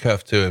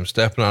handcuffed to him,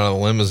 stepping out of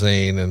the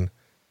limousine. And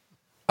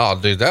oh,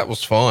 dude, that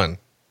was fun.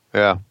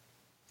 Yeah.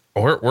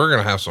 We're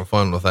going to have some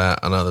fun with that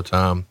another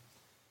time.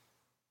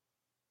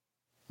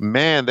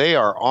 Man, they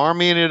are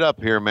arming it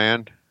up here,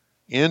 man.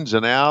 Ins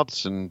and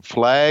outs and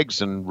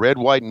flags and red,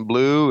 white, and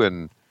blue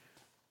and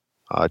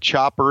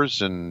choppers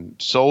and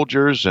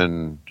soldiers.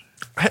 And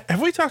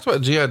have we talked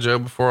about G.I. Joe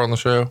before on the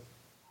show?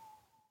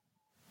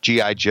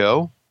 G.I.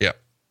 Joe? Yeah.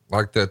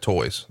 Like the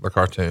toys, the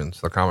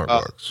cartoons, the comic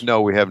books.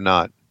 No, we have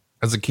not.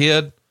 As a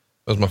kid, it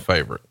was my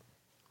favorite.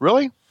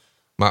 Really?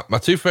 My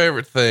two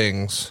favorite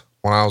things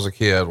when I was a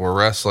kid were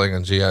wrestling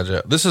and G.I.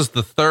 Joe. This is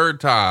the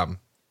third time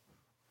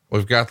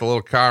we've got the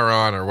little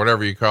chyron or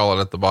whatever you call it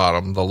at the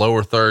bottom, the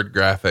lower third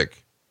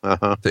graphic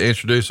to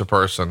introduce a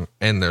person,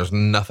 and there's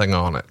nothing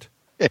on it.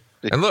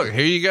 And look,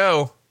 here you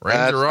go.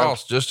 Ranger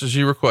Ross, just as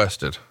you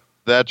requested.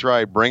 That's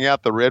right. Bring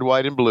out the red,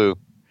 white, and blue.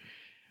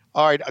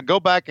 All right.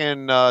 Go back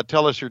and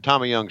tell us your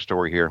Tommy Young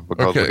story here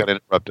because we got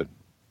interrupted.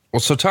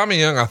 Well, so Tommy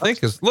Young, I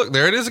think look,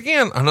 there it is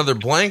again. Another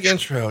blank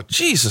intro.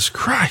 Jesus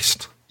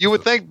Christ. You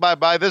would think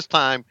by this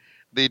time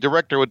the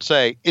director would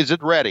say, "Is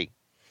it ready?"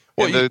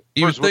 Well,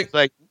 you would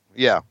say,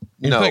 yeah.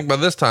 You think by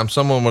this time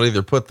someone would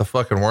either put the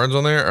fucking words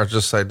on there or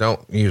just say,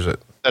 don't use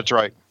it. That's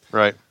right.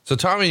 Right. So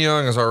Tommy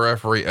Young is our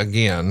referee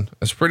again.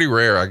 It's pretty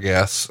rare, I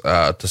guess,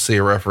 to see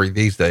a referee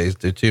these days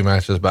do two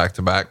matches back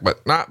to back,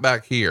 but not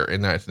back here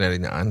in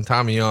 1989.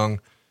 Tommy Young,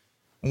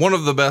 one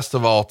of the best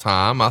of all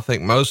time. I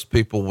think most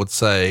people would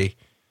say,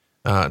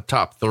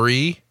 top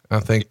three. I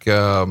think,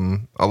 a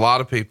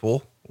lot of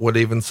people would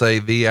even say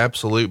the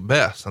absolute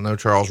best. I know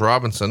Charles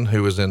Robinson,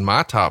 who is in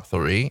my top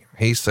three,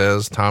 he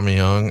says Tommy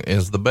Young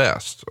is the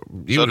best.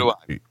 So do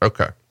I.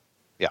 Okay.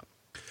 Yeah.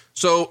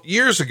 So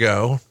years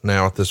ago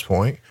now at this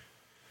point,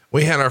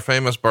 we had our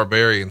famous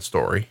Barbarian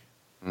story.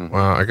 Mm-hmm.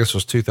 I guess it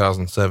was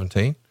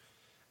 2017.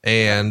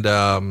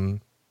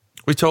 And,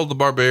 we told the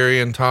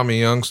Barbarian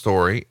Tommy Young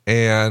story,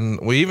 and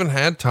we even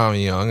had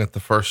Tommy Young at the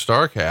first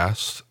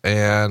Starcast,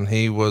 and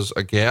he was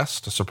a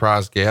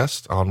surprise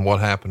guest on What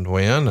Happened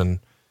When. And,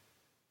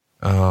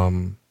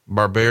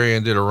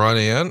 Barbarian did a run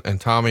in and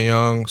Tommy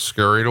Young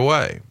scurried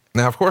away.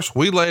 Now, of course,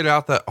 we laid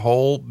out that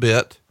whole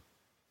bit,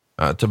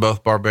 to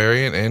both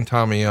Barbarian and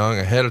Tommy Young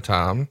ahead of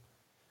time.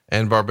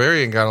 And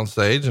Barbarian got on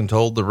stage and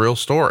told the real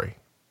story.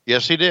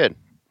 Yes, he did.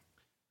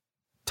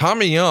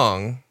 Tommy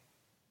Young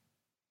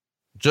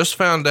just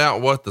found out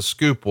what the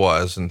scoop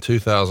was in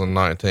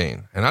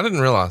 2019. And I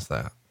didn't realize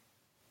that.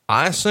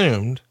 I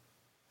assumed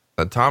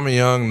that Tommy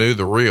Young knew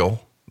the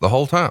real the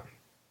whole time.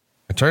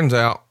 It turns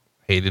out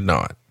he did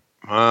not.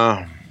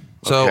 Okay.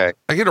 So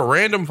I get a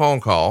random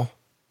phone call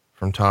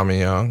from Tommy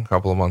Young a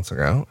couple of months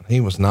ago, and he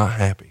was not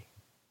happy.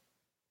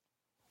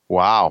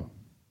 Wow.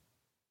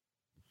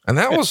 And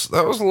that was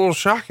a little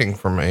shocking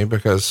for me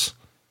because,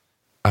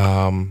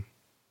 when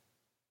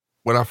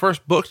I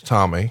first booked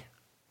Tommy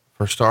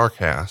for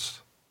StarCast,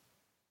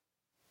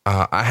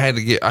 I had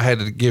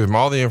to give him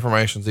all the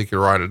information so he could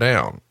write it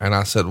down. And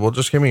I said, well,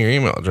 just give me your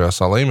email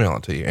address. I'll email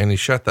it to you. And he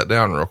shut that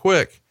down real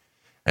quick.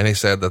 And he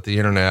said that the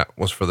internet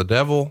was for the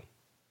devil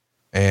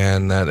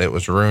and that it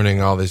was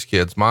ruining all these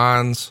kids'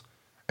 minds.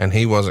 And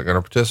he wasn't going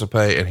to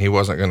participate, and he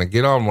wasn't going to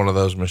get on one of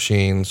those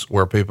machines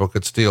where people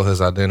could steal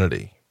his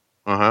identity.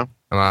 Uh-huh.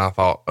 And I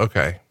thought,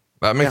 okay,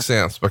 that makes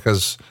sense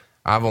because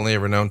I've only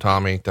ever known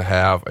Tommy to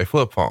have a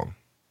flip phone.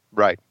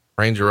 Right.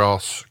 Ranger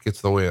Ross gets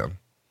the win.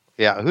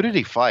 Yeah. Who did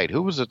he fight?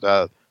 Who was it?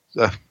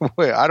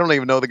 Wait, I don't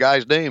even know the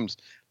guys' names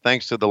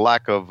thanks to the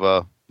lack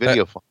of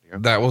video footage.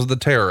 That was the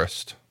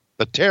terrorist.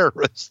 The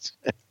terrorist.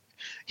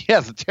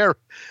 Yeah,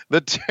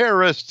 the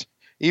terrorist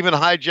even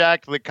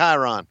hijacked the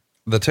Chiron.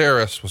 The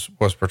terrorist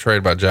was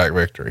portrayed by Jack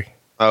Victory.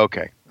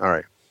 Okay. All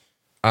right.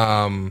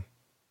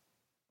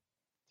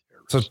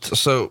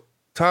 So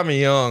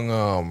Tommy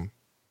Young,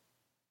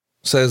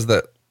 says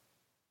that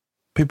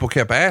people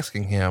kept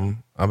asking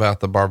him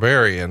about the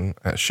Barbarian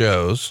at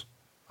shows.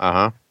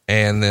 Uh-huh.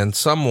 And then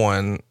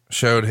someone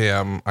showed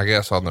him, I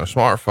guess, on their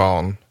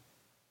smartphone.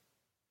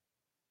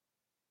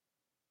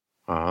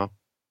 Uh-huh.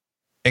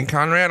 And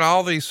Conrad,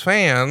 all these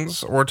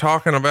fans were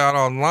talking about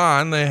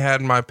online. They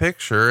had my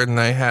picture and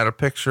they had a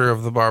picture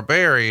of the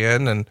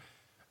Barbarian. And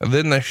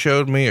then they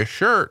showed me a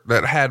shirt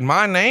that had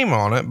my name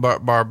on it,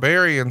 but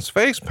Barbarian's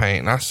face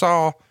paint. And I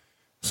saw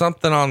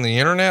something on the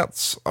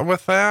internet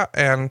with that.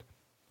 And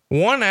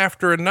one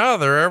after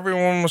another,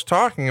 everyone was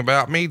talking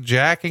about me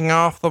jacking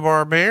off the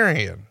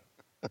Barbarian.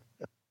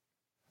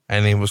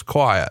 And he was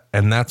quiet.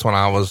 And that's when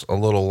I was a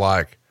little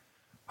like,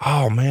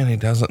 oh man, he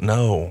doesn't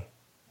know.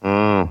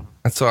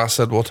 And so I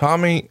said, well,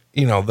 Tommy,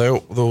 there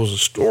was a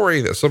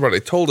story that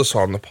somebody told us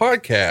on the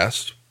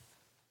podcast.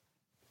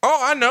 Oh,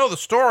 I know the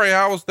story.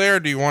 I was there.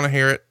 Do you want to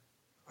hear it?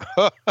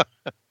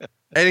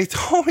 And he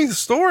told me the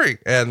story.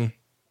 And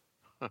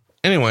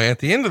anyway, at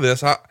the end of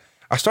this, I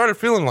started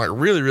feeling like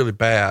really, really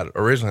bad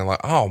originally.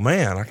 Like, oh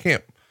man, I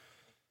can't.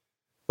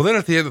 Well, then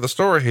at the end of the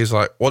story, he's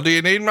like, well, do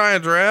you need my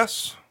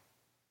address?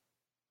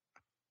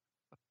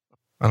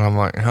 And I'm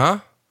like, huh?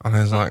 And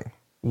he's like,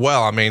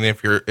 well, I mean,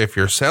 if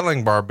you're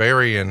selling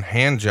Barbarian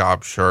hand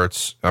job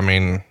shirts, I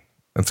mean,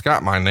 it's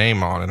got my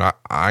name on it.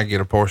 I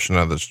get a portion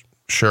of the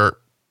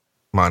shirt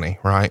money,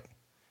 right?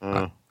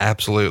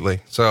 Absolutely.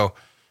 So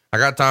I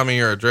got Tommy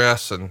your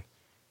address and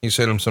you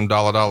sent him some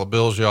dollar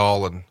bills,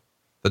 y'all, and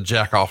the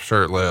jack off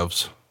shirt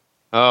lives.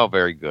 Oh,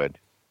 very good.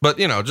 But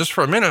just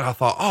for a minute, I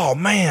thought, oh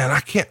man,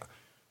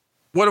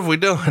 what have we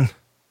done?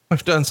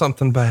 We've done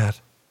something bad.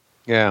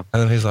 Yeah.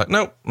 And then he's like,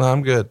 nope, no,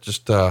 I'm good.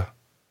 Just, send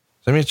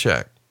me a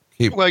check.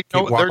 There's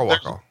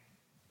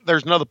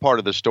another part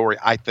of the story.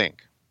 I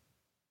think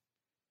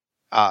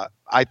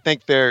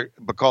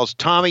because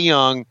Tommy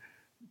Young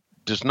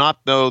does not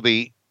know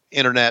the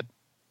internet,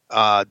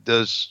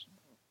 does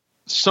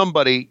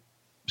somebody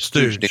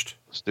stooged.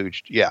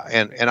 Yeah.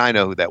 And I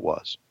know who that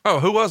was. Oh,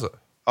 who was it?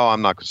 Oh,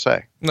 I'm not going to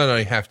say. No,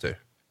 you have to.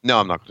 No,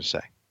 I'm not going to say.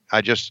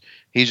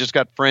 He's just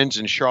got friends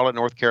in Charlotte,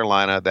 North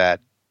Carolina that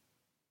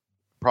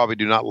probably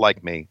do not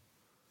like me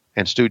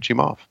and stooge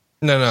him off.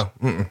 No.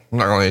 I'm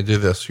not going to do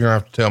this. You're going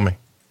to have to tell me.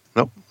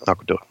 Nope. Not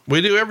going to do it.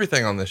 We do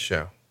everything on this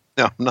show.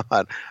 No,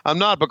 I'm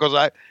not because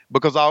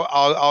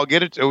I'll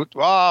get it to,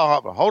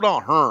 hold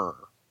on.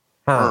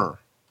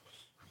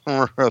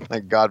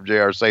 Thank God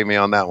JR saved me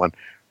on that one.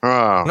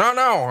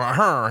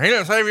 No, he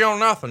didn't save you on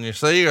nothing, you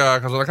see,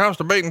 because when it comes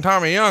to beating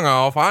Tommy Young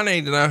off, I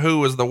need to know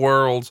who is the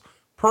world's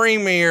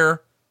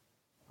premier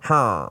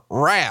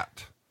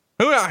rat.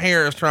 Who out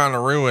here is trying to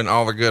ruin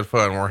all the good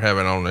fun we're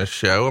having on this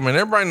show? I mean,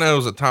 everybody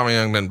knows that Tommy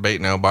Young didn't beat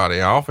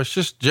nobody off. It's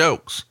just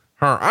jokes.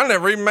 I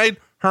never even made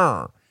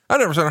I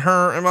never said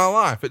in my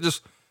life. It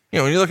just,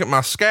 when you look at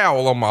my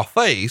scowl on my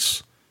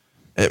face,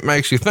 it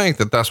makes you think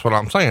that that's what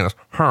I'm saying is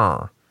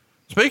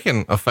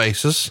Speaking of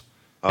faces,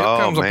 here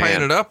comes a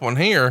painted up one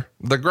here.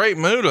 The Great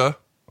Muda.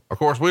 Of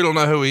course, we don't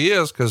know who he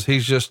is because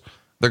he's just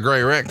the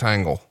gray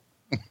rectangle.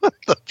 What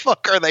the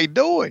fuck are they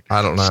doing?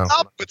 I don't know.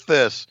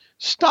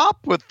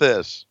 Stop with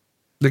this.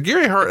 Did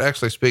Gary Hart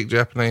actually speak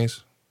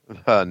Japanese?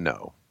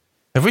 No.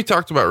 Have we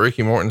talked about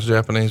Ricky Morton's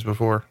Japanese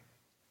before?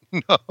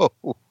 No.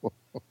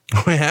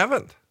 We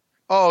haven't.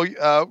 Oh,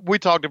 we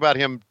talked about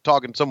him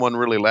talking to someone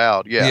really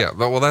loud. Yeah. Yeah.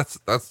 Well, that's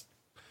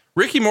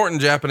Ricky Morton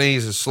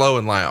Japanese is slow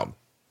and loud.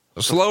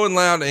 Slow and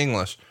loud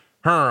English.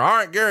 All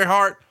right, Gary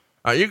Hart,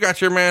 you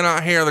got your man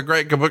out here, the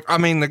Great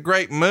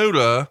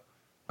Muda.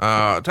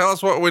 Tell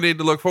us what we need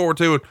to look forward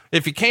to.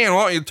 If you can,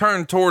 why don't you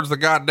turn towards the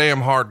goddamn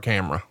hard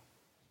camera?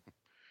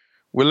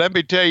 Well, let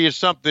me tell you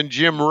something,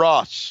 Jim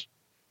Ross.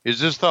 Is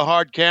this the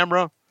hard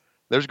camera?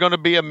 There's going to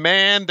be a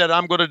man that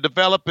I'm going to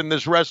develop in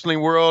this wrestling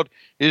world.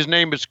 His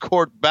name is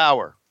Court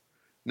Bauer.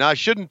 Now, I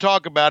shouldn't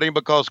talk about him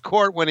because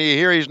Court, when he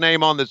hear his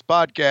name on this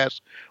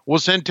podcast, will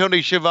send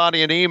Tony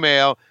Schiavone an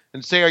email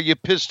and say, "Are you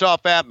pissed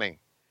off at me?"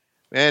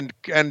 And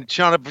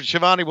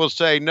Schiavone will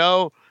say,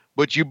 "No,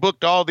 but you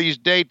booked all these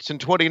dates in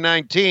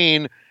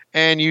 2019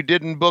 and you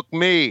didn't book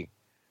me."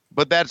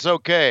 But that's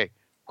okay.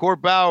 Court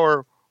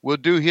Bauer will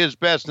do his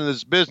best in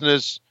this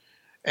business,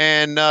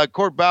 and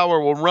Court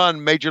Bauer will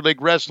run Major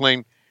League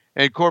Wrestling,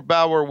 and Court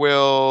Bauer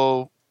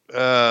will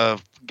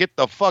get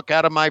the fuck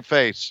out of my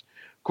face.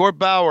 Court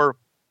Bauer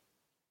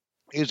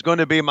is going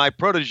to be my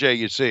protege,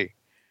 you see.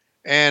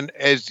 And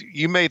as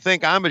you may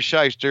think I'm a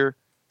shyster,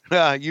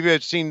 you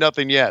have seen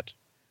nothing yet.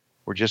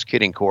 We're just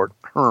kidding, Court.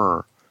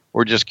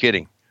 We're just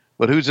kidding.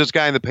 But who's this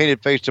guy in the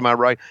painted face to my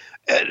right?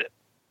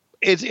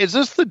 Is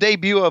this the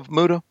debut of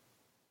Muta?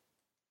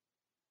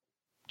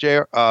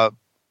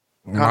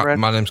 Conrad?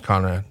 My name's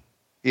Conrad.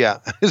 Yeah.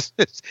 Is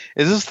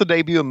this the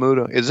debut of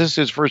Muta? Is this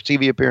his first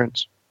TV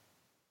appearance?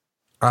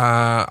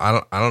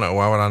 I don't know.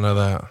 Why would I know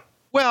that?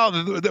 Well,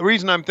 the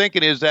reason I'm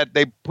thinking is that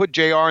they put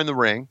JR in the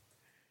ring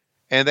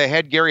and they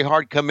had Gary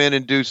Hart come in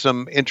and do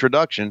some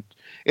introduction.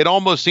 It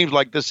almost seems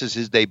like this is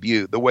his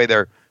debut, the way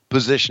they're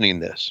positioning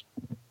this.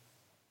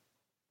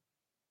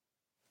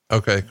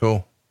 Okay,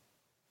 cool.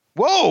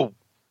 Whoa.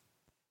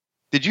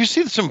 Did you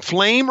see some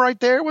flame right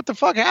there? What the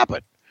fuck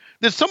happened?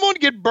 Did someone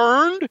get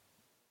burned?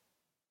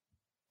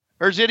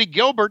 Or is Eddie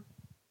Gilbert?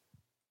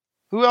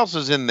 Who else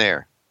is in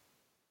there?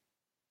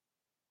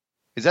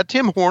 Is that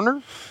Tim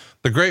Horner?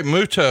 The Great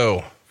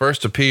Muto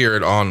first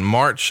appeared on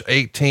March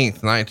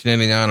 18th,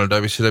 1989 on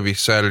WCW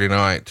Saturday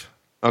Night.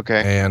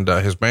 Okay. And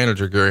his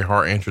manager, Gary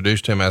Hart,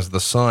 introduced him as the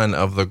son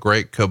of the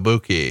Great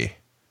Kabuki.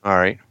 All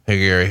right. Who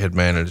Gary had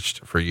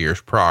managed for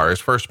years prior. His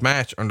first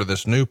match under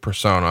this new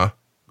persona,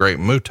 Great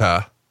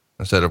Muta,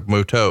 instead of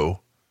Muto,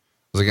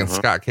 was against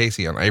Scott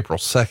Casey on April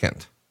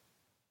 2nd.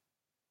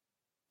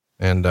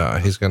 And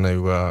he's going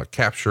to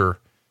capture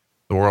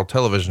the World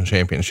Television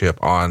Championship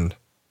on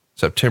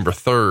September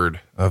 3rd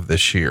of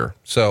this year.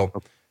 So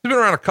he's been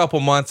around a couple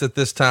months at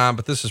this time,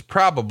 but this is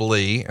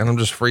probably, and I'm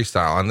just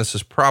freestyling, this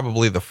is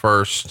probably the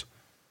first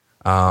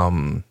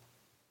Clash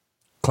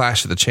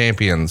of the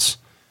Champions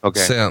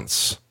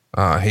since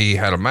he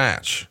had a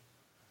match.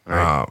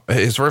 Right.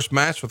 His first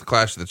match with the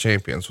Clash of the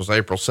Champions was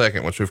April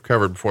 2nd, which we've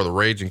covered before, the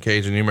Raging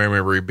Cajun. You may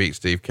remember he beat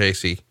Steve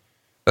Casey.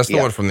 That's the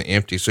one from the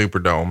empty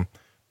Superdome.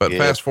 But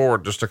fast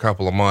forward just a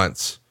couple of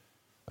months,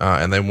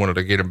 and they wanted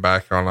to get him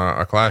back on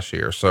a Clash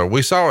here. So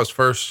we saw his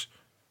first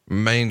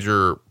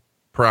major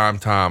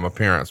primetime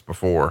appearance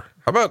before.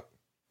 How about,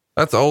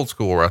 that's old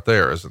school right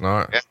there, is it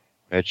not? Yeah,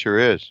 it sure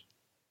is.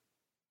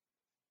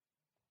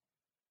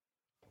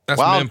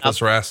 That's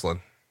Memphis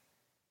wrestling.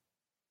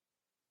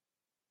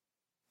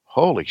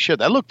 Holy shit,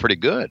 that looked pretty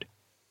good.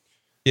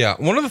 Yeah,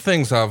 one of the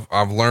things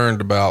I've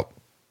learned about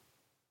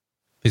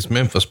these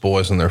Memphis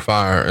boys and their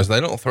fire is they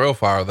don't throw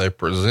fire, they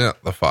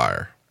present the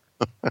fire.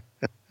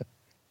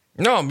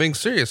 No, I'm being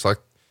serious. Like,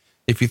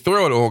 if you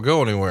throw it, it won't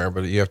go anywhere,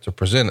 but you have to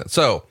present it.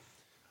 So,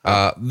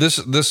 these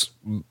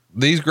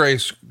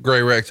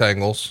gray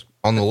rectangles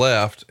on the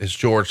left is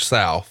George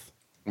South.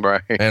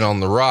 Right. And on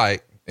the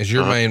right is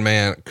your main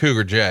man,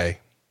 Cougar J.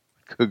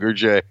 Cougar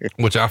J.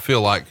 Which I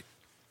feel like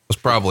was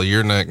probably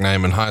your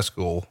nickname in high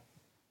school.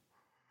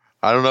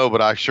 I don't know,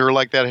 but I sure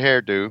like that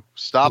hairdo.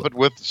 Stop it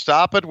with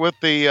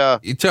the,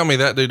 you tell me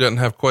that dude doesn't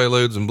have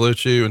Quaaludes and Blue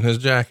Chew in his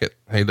jacket.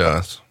 He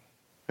does.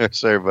 Yes,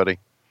 sir, buddy.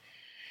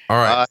 All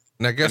right.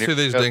 Now guess who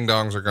these ding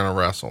dongs are going to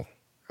wrestle?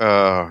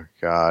 Oh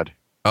God.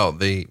 Oh,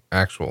 the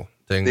actual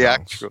ding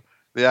dongs.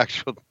 The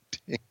actual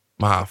ding.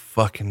 My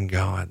fucking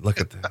God.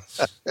 Look at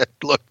this.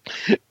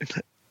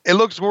 It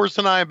looks worse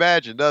than I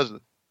imagined,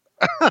 doesn't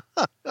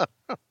it?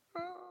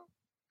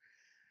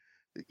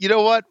 You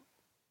know what?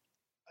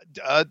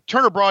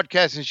 Turner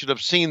Broadcasting should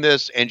have seen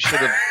this and should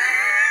have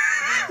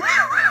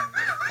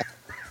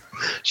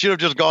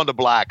just gone to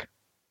black.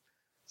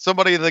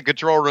 Somebody in the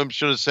control room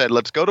should have said,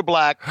 "Let's go to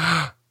black."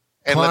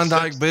 And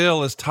Klondike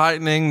Bill is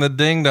tightening the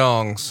ding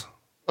dongs.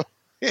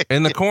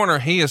 In the corner,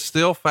 he is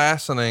still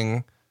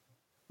fastening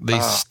the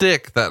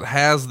stick that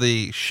has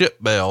the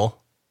ship bell,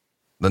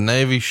 the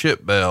Navy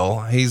ship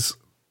bell. He's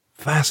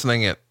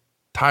fastening it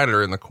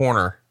tighter in the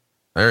corner.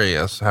 There he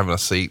is, having a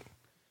seat,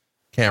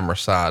 camera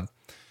side.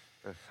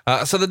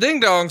 So the ding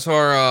dongs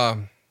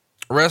are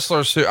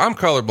wrestlers who, I'm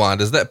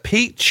colorblind. Is that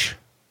peach?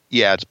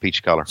 Yeah, it's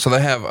peach color. So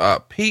they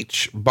have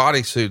peach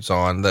bodysuits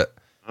on that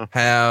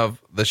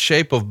have the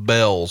shape of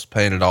bells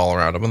painted all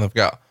around them. And they've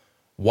got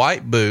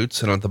white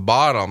boots. And at the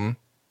bottom,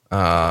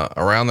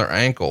 around their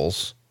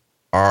ankles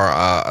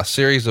are a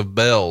series of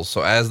bells.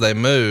 So as they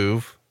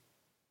move,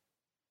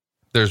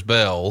 there's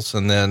bells.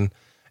 And then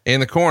in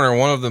the corner,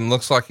 one of them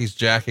looks like he's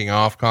jacking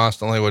off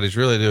constantly. What he's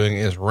really doing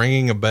is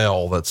ringing a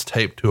bell that's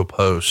taped to a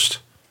post.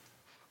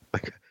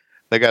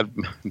 They got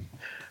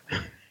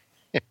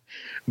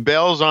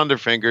bells on their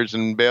fingers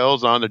and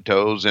bells on their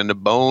toes and a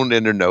bone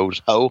in their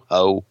nose. Ho,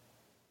 ho.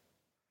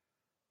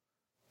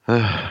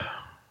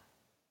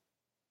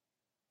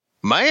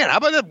 Man, how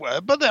about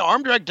that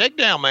arm drag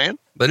takedown, man?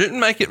 They didn't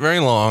make it very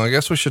long. I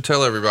guess we should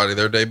tell everybody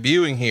they're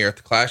debuting here at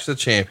the Clash of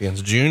the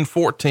Champions, June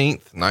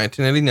 14th,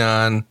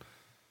 1989.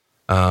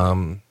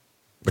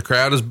 The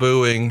crowd is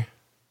booing.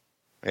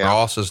 Yeah.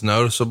 Ross is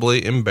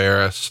noticeably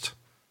embarrassed.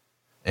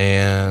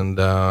 And,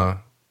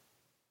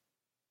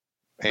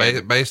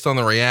 based on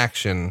the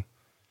reaction,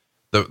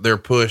 their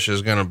push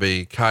is going to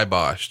be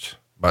kiboshed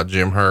by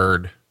Jim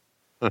Herd.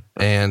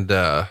 And,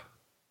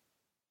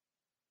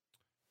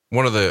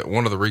 one of the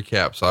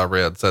recaps I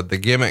read said the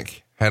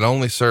gimmick had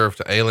only served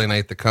to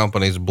alienate the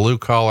company's blue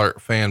collar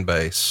fan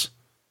base.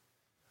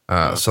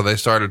 So they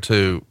started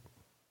to,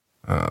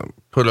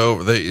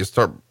 they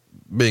start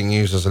being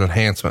used as an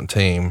enhancement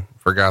team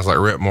for guys like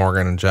Rip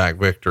Morgan and Jack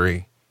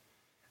Victory.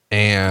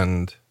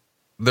 And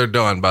they're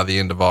done by the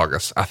end of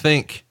August. I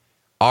think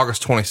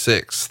August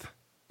 26th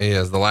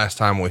is the last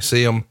time we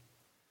see them.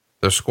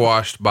 They're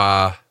squashed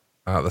by,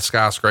 the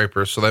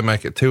Skyscrapers. So they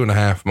make it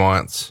 2.5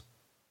 months.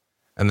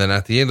 And then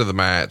at the end of the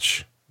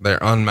match, they're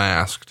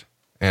unmasked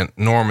and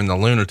Norman the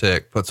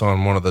Lunatic puts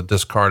on one of the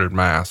discarded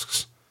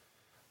masks.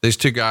 These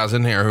two guys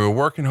in here who are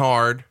working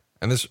hard,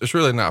 and it's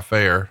really not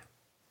fair.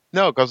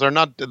 No, because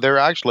they're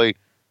actually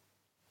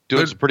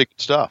doing some pretty good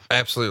stuff.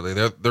 Absolutely.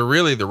 They're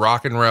really the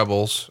Rockin'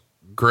 Rebels,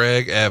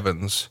 Greg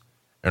Evans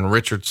and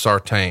Richard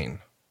Sartain.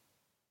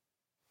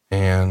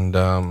 And,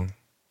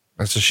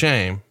 it's a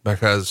shame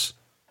because,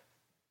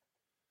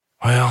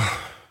 well,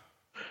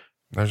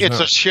 it's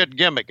a shit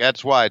gimmick.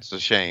 That's why it's a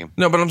shame.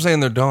 No, but I'm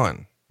saying they're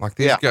done. Like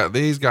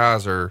these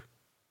guys are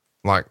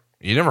like,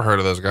 you never heard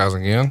of those guys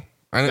again.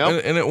 And,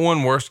 Nope. and it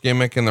won worst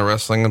gimmick in the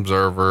Wrestling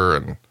Observer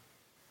and,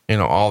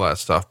 all that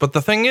stuff. But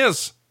the thing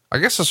is, I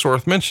guess it's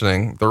worth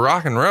mentioning the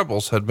Rockin'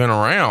 Rebels had been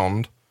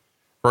around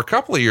for a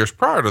couple of years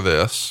prior to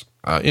this,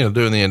 doing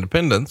the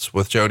independents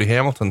with Jody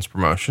Hamilton's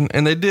promotion.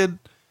 And they did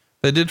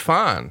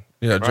fine.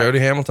 Right. Jody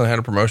Hamilton had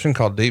a promotion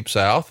called Deep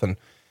South and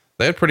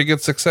they had pretty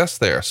good success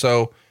there.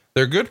 So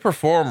they're good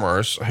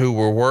performers who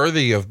were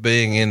worthy of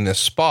being in this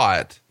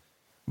spot,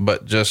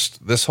 but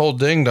just this whole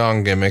ding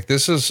dong gimmick,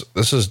 this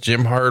is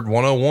Jim Herd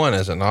 101,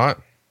 is it not?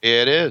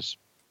 It is.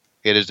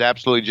 It is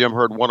absolutely Jim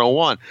Herd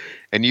 101.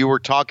 And you were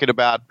talking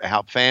about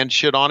how fans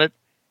shit on it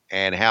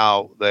and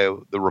how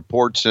the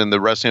reports in the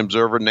Wrestling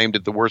Observer named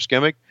it the worst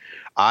gimmick.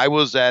 I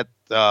was at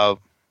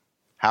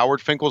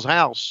Howard Finkel's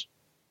house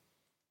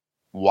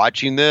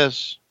watching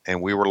this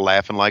and we were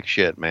laughing like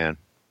shit, man.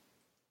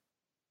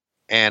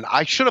 And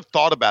I should have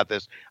thought about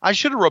this. I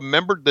should have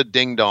remembered the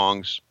ding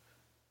dongs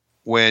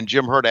when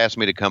Jim Herd asked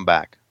me to come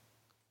back,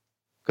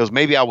 because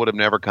maybe I would have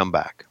never come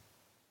back.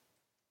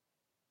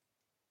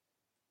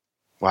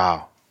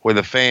 Wow. With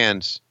the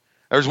fans,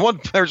 there's one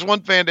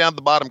fan down at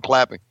the bottom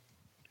clapping.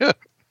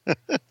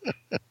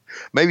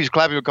 Maybe he's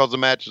clapping because the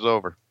match is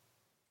over.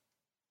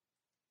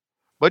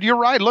 But you're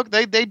right. Look,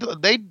 they did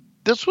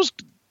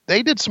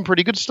some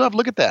pretty good stuff.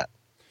 Look at that.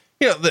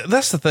 Yeah,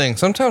 that's the thing.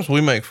 Sometimes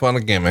we make fun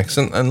of gimmicks,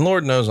 and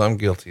Lord knows I'm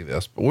guilty of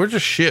this, but we're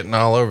just shitting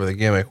all over the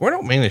gimmick. We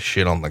don't mean to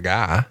shit on the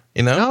guy,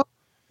 No,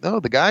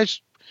 the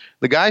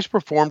guys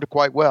performed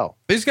quite well.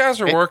 These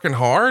guys are working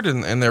hard,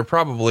 and they're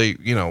probably,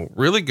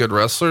 really good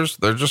wrestlers.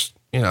 They're just,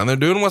 and they're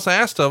doing what's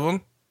asked of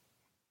them.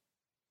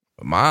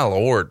 But my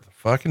Lord,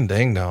 fucking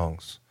ding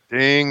dongs.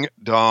 Ding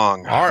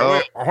dong. All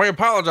right. We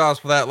apologize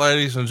for that,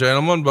 ladies and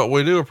gentlemen, but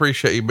we do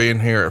appreciate you being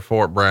here at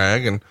Fort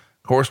Bragg. And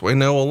of course, we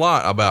know a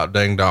lot about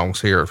ding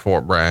dongs here at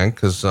Fort Bragg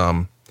because,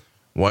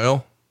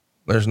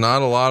 there's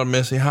not a lot of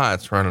Missy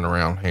Heights running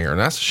around here, and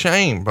that's a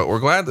shame, but we're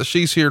glad that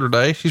she's here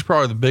today. She's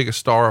probably the biggest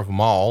star of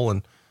them all.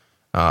 And,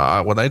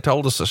 when they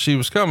told us that she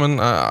was coming,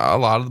 a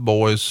lot of the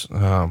boys,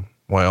 they're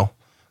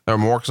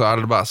more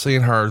excited about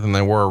seeing her than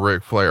they were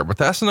Ric Flair, but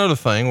that's another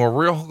thing. We're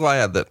real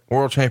glad that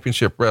World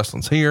Championship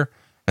Wrestling's here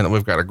and that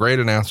we've got a great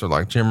announcer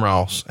like Jim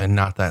Ross and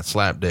not that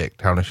slapdick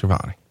Tony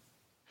Schiavone.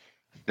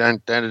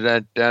 Dun, dun,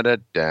 dun, dun,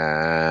 dun,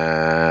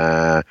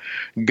 dun.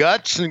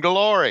 Guts and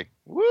glory.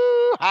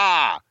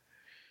 Woo-ha!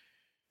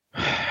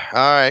 All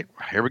right,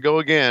 here we go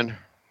again.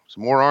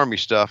 Some more Army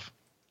stuff.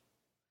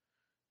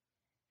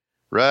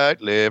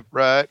 Right, left,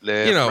 right,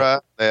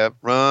 left,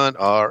 run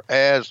our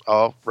ass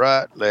off.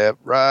 Right, left,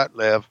 right,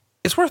 left.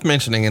 It's worth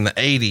mentioning in the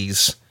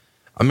 80s,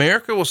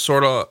 America was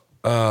sort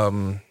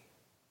of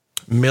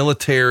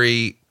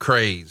military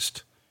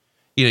crazed.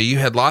 You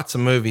had lots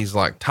of movies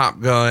like Top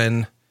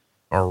Gun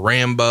or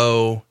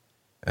Rambo.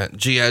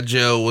 G.I.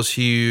 Joe was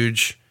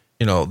huge.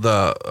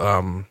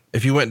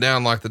 If you went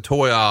down like the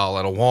toy aisle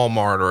at a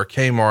Walmart or a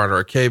Kmart or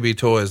a KB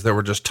Toys, there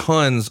were just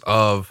tons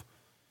of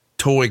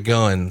toy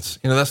guns.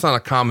 That's not a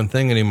common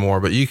thing anymore,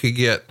 but you could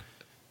get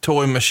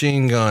toy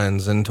machine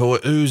guns and toy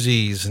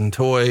Uzis and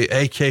toy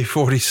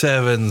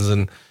AK-47s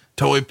and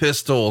toy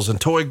pistols and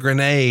toy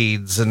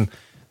grenades. And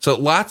so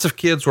lots of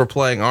kids were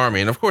playing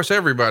Army. And of course,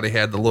 everybody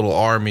had the little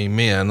Army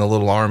men, the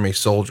little Army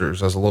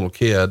soldiers as a little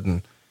kid.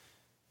 And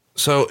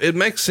so it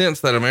makes sense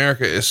that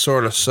America is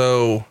sort of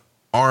so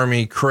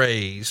Army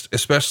crazed,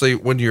 especially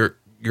when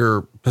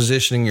you're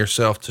positioning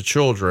yourself to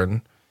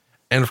children.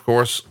 And of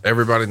course,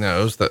 everybody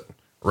knows that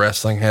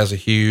wrestling has a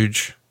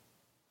huge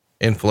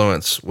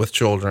influence with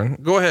children.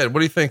 Go ahead.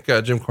 What do you think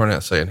Jim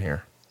Cornette's saying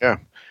here? Yeah.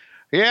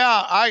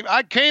 Yeah,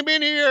 I came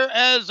in here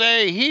as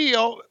a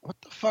heel. What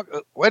the fuck?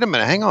 Wait a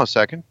minute. Hang on a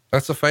second.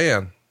 That's a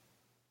fan.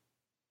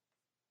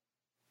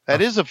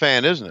 That is a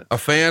fan, isn't it? A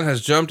fan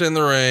has jumped in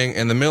the ring,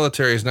 and the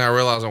military is now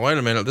realizing, wait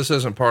a minute, this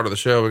isn't part of the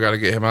show. We got to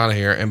get him out of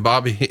here. And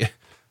Bobby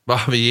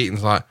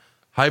Eaton's like,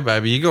 hey,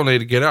 baby, you're going to need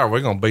to get out.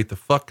 We're going to beat the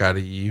fuck out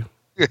of you.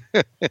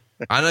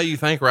 I know you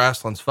think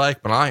wrestling's fake,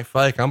 but I ain't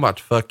fake. I'm about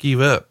to fuck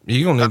you up.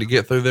 You're going to need to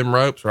get through them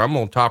ropes, or I'm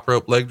going to top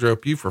rope, leg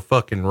rope you for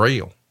fucking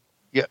real.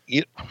 Yeah.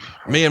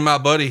 Me and my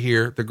buddy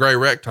here, the gray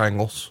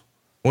rectangles,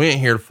 we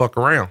ain't here to fuck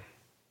around.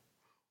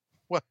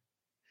 What?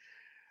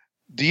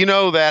 Do you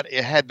know that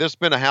had this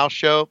been a house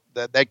show,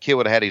 that kid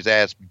would have had his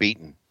ass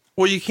beaten?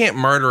 Well, you can't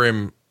murder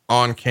him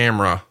on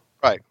camera.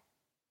 Right.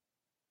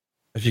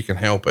 If you can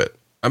help it.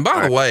 And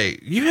by the way,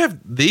 you have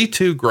the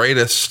two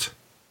greatest,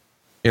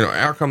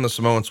 out come the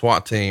Samoan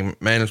SWAT team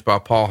managed by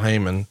Paul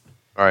Heyman.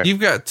 All right. You've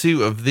got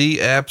two of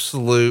the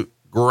absolute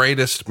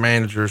greatest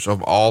managers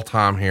of all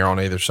time here on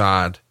either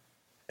side.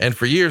 And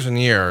for years and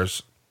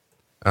years,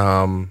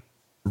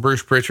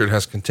 Bruce Pritchard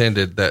has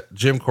contended that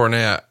Jim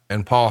Cornette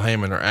and Paul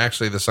Heyman are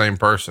actually the same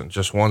person.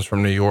 Just one's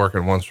from New York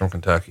and one's from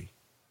Kentucky.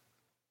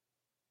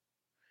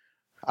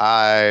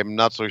 I'm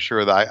not so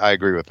sure that I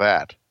agree with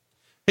that.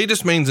 He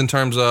just means in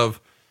terms of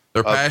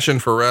their passion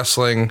for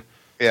wrestling,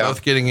 yeah.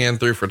 Both getting in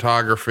through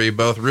photography,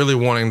 both really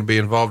wanting to be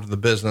involved in the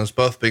business,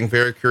 both being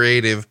very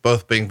creative,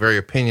 both being very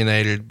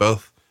opinionated,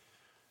 both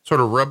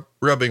sort of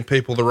rubbing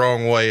people the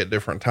wrong way at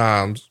different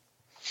times.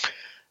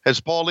 Is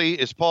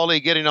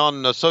Paulie getting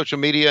on social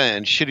media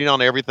and shitting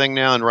on everything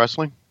now in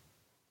wrestling?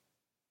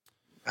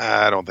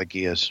 I don't think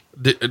he is.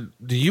 Do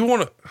you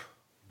want to,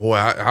 boy,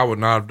 I would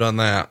not have done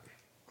that.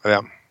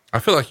 Yeah. I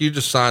feel like you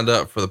just signed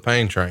up for the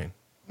pain train.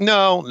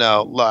 No,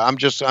 I'm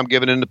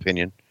giving an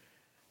opinion.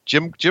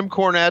 Jim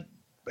Cornette,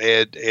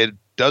 it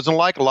doesn't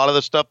like a lot of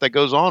the stuff that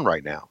goes on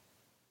right now.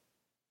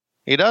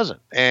 He doesn't.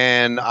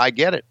 And I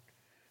get it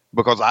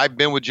because I've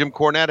been with Jim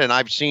Cornette and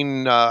I've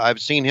seen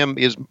him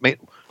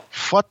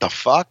what the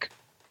fuck?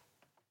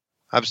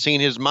 I've seen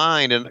his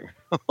mind and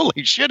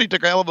holy shit, he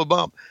took a hell of a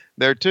bump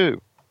there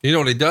too. You know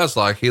what he does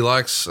like? He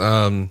likes,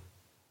 MLW,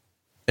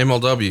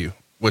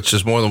 which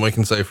is more than we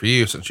can say for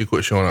you since you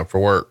quit showing up for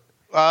work.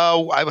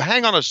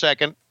 Hang on a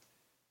second.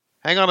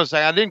 I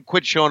didn't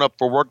quit showing up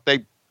for work.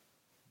 They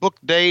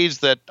booked days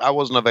that I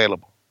wasn't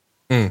available.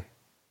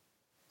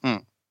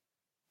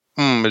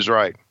 Is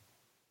right.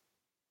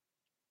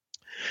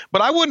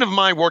 But I wouldn't have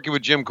mind working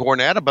with Jim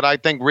Cornette, but I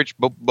think Rich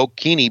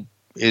Bocchini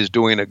is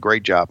doing a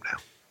great job now.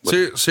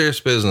 Serious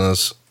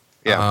business.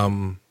 Yeah.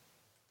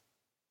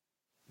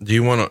 Do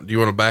you want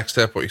to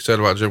backstep what you said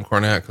about Jim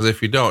Cornette? Cause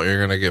if you don't, you're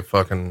going to get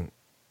fucking.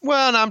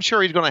 Well, and I'm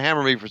sure he's going to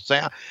hammer me for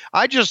saying,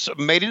 I just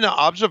made an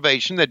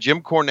observation that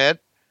Jim Cornette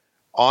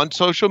on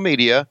social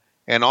media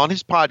and on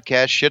his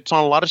podcast shits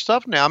on a lot of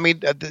stuff now. I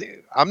mean,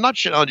 I'm not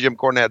shitting on Jim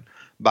Cornette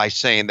by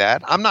saying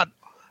that. I'm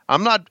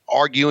not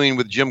arguing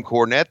with Jim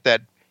Cornette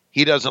that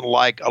he doesn't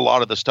like a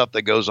lot of the stuff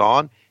that goes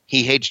on.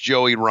 He hates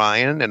Joey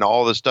Ryan and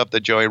all the stuff that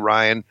Joey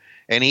Ryan,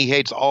 and he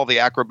hates all the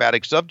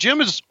acrobatic stuff.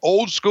 Jim is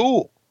old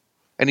school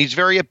and he's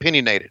very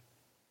opinionated.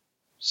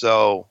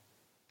 So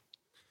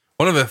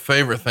one of the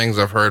favorite things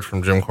I've heard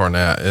from Jim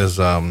Cornette is,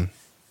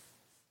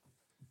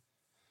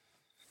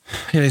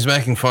 he's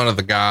making fun of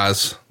the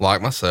guys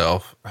like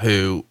myself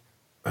who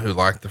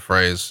like the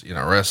phrase,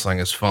 wrestling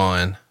is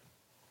fun.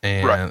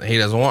 And right. He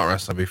doesn't want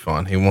wrestling to be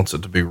fun. He wants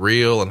it to be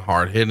real and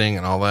hard hitting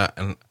and all that.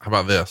 And how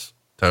about this?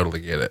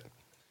 Totally get it.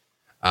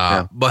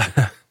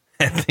 But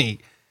at the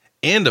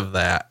end of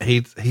that,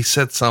 he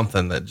said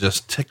something that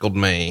just tickled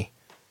me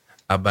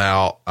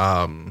about,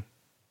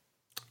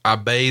 I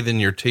bathe in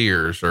your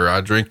tears or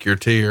I drink your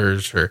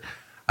tears or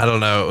I don't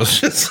know. It was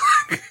just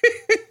like,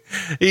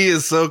 he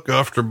is so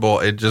comfortable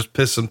and just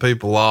pissing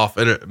people off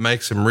and it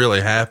makes him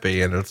really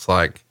happy. And it's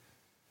like,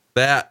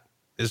 that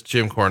is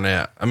Jim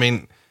Cornette. I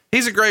mean,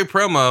 he's a great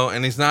promo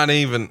and he's not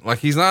even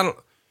like, there's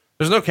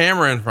no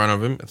camera in front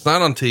of him. It's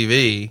not on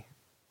TV,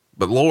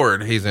 but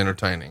Lord, he's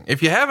entertaining.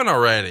 If you haven't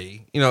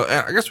already,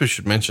 I guess we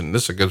should mention,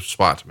 this is a good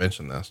spot to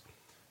mention this.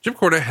 Jim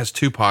Cornette has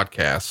two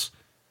podcasts.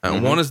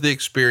 One is The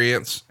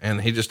Experience, and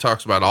he just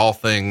talks about all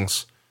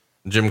things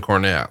Jim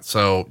Cornette.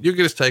 So you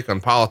get his take on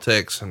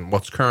politics and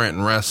what's current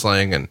in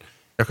wrestling. And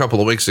a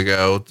couple of weeks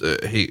ago,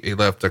 he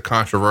left a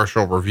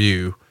controversial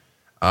review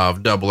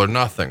of Double or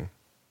Nothing.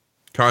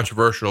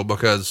 Controversial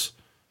because,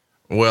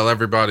 well,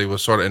 everybody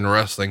was sort of in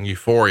wrestling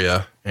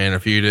euphoria. And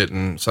if you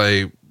didn't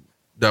say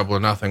Double or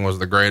Nothing was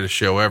the greatest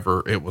show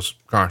ever, it was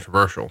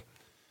controversial.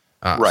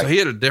 Right. So he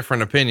had a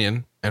different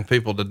opinion and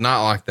people did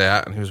not like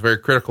that. And he was very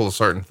critical of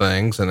certain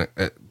things and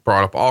it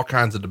brought up all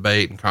kinds of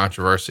debate and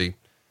controversy.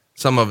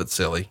 Some of it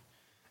silly.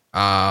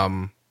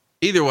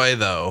 Either way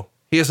though,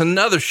 he has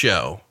another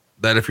show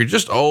that if you're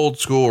just old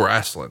school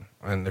wrestling,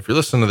 and if you're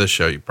listening to this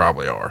show, you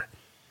probably are,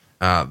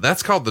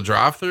 that's called The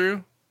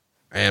Drive-Thru.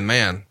 And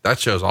man, that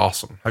show's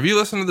awesome. Have you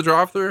listened to The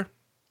Drive-Thru?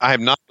 I have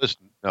not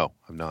listened. No,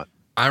 I'm not.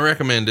 I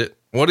recommend it.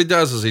 What he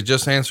does is he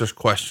just answers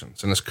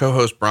questions, and his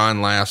co-host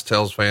Brian Last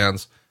tells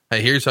fans,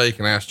 "Hey, here's how you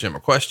can ask Jim a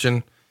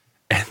question."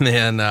 And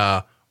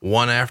then,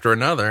 one after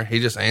another, he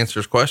just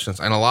answers questions.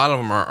 And a lot of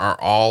them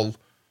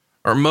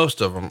or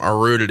most of them are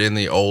rooted in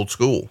the old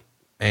school,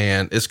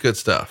 and it's good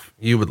stuff.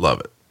 You would love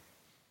it.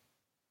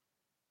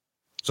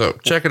 So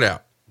check it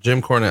out.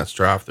 Jim Cornette's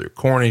Drive-Thru,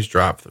 Corny's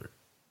Drive-Thru.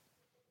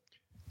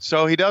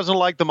 So he doesn't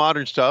like the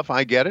modern stuff.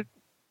 I get it.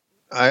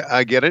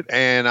 I get it.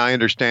 And I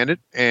understand it.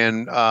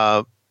 And,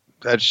 with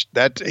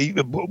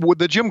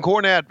the Jim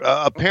Cornette,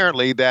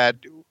 apparently that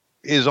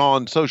is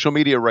on social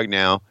media right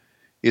now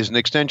is an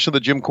extension of the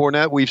Jim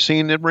Cornette we've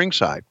seen at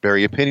ringside.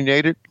 Very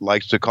opinionated,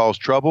 likes to cause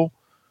trouble,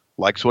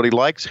 likes what he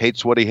likes,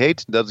 hates what he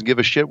hates, doesn't give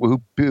a shit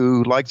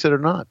who likes it or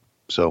not.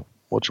 So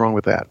what's wrong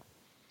with that?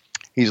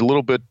 He's a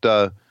little bit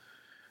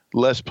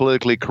less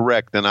politically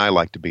correct than I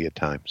like to be at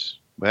times.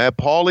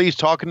 Paulie's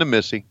talking to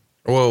Missy.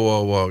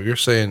 Whoa. You're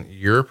saying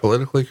you're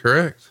politically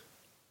correct?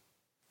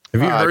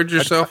 Have you heard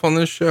yourself on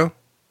this show?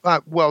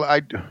 Well,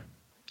 I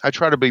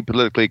try to be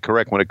politically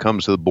correct when it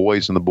comes to the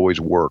boys and the boys'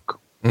 work.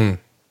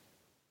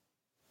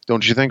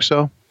 Don't you think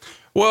so?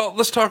 Well,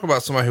 let's talk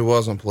about somebody who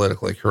wasn't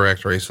politically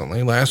correct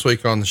recently. Last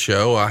week on the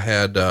show, I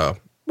had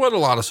what a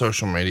lot of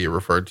social media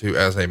referred to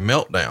as a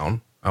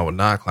meltdown. I would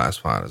not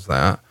classify it as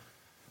that.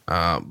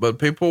 But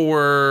people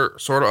were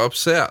sort of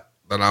upset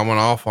that I went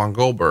off on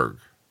Goldberg.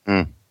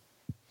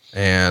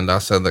 And I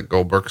said that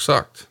Goldberg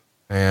sucked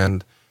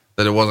and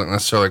that it wasn't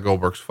necessarily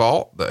Goldberg's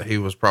fault, that he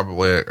was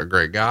probably a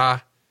great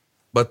guy,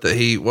 but that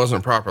he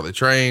wasn't properly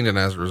trained. And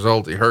as a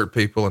result, he hurt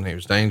people and he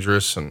was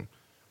dangerous and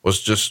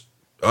was just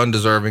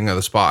undeserving of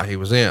the spot he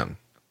was in.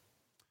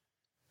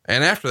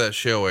 And after that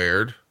show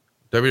aired,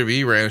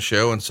 WWE ran a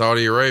show in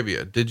Saudi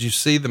Arabia. Did you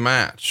see the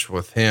match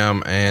with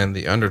him and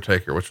The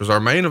Undertaker, which was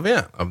our main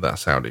event of that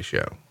Saudi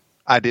show?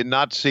 I did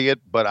not see it,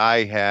 but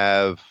I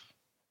have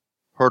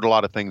heard a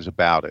lot of things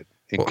about it,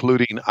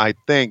 including, I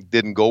think,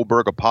 didn't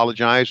Goldberg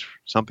apologize?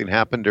 Something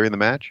happened during the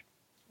match?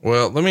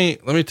 Well, let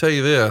me tell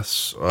you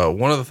this.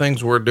 One of the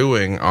things we're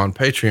doing on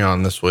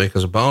Patreon this week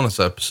as a bonus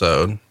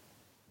episode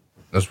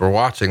is we're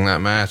watching that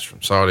match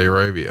from Saudi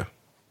Arabia.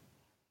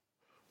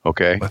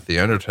 Okay. With The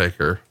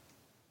Undertaker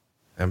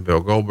and Bill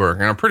Goldberg.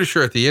 And I'm pretty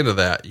sure at the end of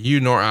that, you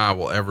nor I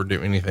will ever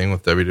do anything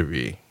with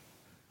WWE.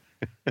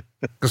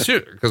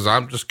 Cause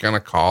I'm just going to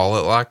call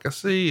it like I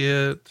see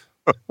it.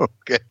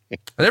 Okay. And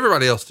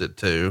everybody else did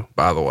too,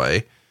 by the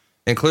way,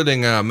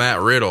 including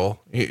Matt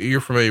Riddle.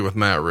 You're familiar with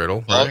Matt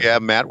Riddle, right? Oh yeah.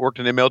 Matt worked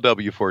in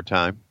MLW for a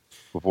time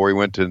before he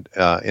went to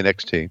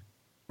NXT.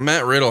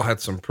 Matt Riddle had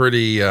some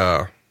pretty,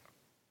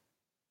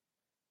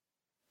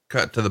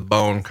 cut to the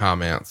bone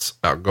comments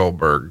about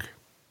Goldberg.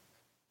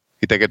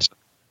 You think it's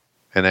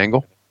an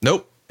angle?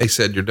 Nope. He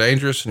said, "You're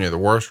dangerous and you're the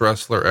worst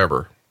wrestler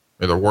ever.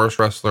 You're the worst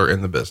wrestler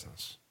in the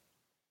business.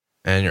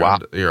 And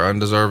you're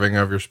undeserving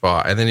of your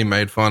spot." And then he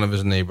made fun of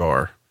his knee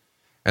bar.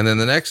 And then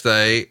the next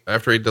day,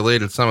 after he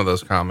deleted some of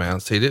those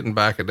comments, he didn't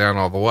back it down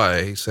all the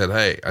way. He said,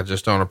 "Hey, I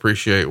just don't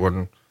appreciate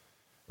when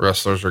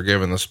wrestlers are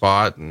given the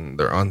spot and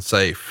they're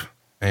unsafe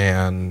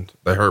and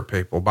they hurt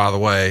people. By the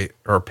way,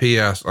 or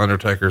P.S.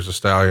 Undertaker's a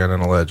stallion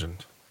and a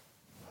legend."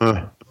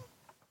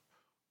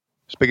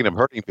 Speaking of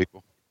hurting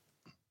people,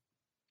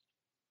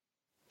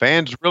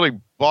 fans really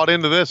bought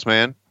into this,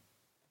 man.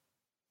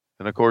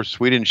 And of course,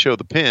 we didn't show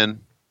the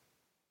pin.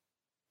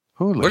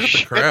 Holy Look at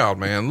shit. the crowd,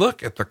 man.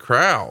 Look at the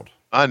crowd.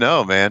 I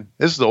know, man.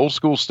 This is the old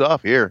school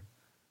stuff here.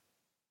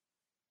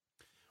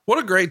 What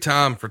a great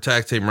time for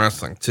tag team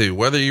wrestling too.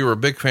 Whether you were a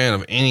big fan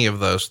of any of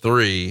those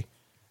three,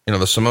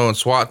 the Samoan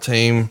SWAT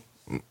team,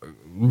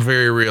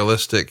 very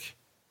realistic.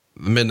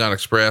 The Midnight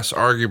Express,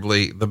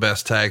 arguably the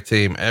best tag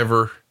team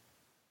ever.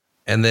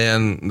 And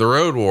then the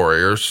Road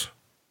Warriors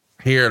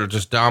here to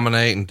just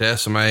dominate and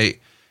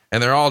decimate.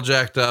 And they're all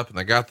jacked up and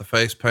they got the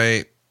face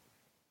paint.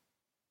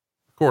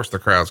 Of course, the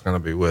crowd's going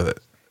to be with it.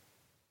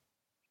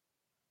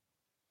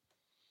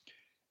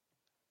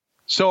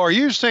 So are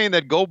you saying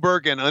that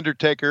Goldberg and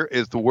Undertaker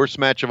is the worst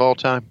match of all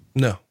time?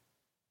 No.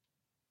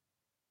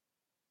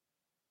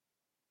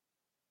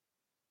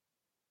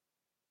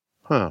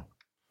 Huh.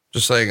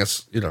 Just saying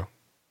it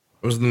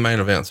was the main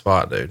event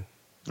spot, dude.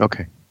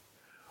 Okay.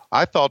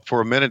 I thought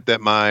for a minute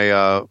that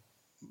my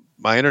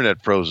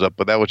internet froze up,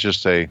 but that was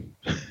just a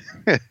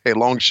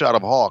long shot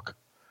of Hawk.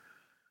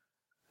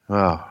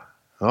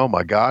 Oh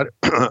my God.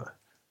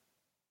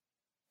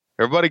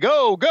 Everybody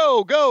go,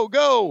 go, go,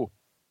 go.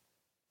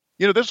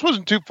 This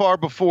wasn't too far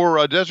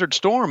before Desert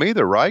Storm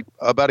either, right?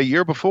 About a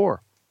year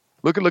before.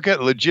 Look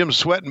at Jim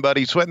sweating,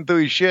 buddy. He's sweating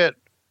through his shit.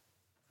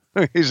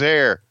 His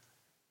hair.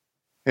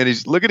 And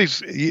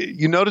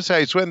you notice how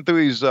he's sweating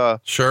through his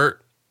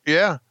shirt?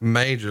 Yeah.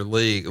 Major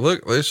league.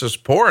 Look, it's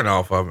just pouring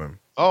off of him.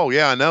 Oh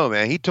yeah, I know,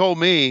 man. He told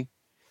me,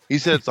 he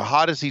said it's the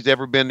hottest he's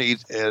ever been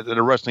at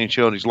a wrestling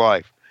show in his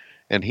life.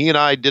 And he and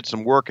I did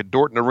some work at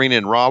Dorton Arena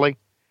in Raleigh,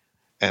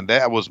 and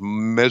that was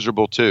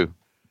miserable too.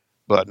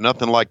 But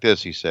nothing like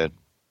this, he said.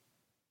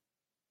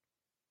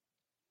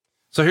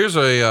 So here's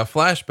a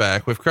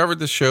flashback. We've covered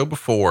this show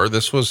before.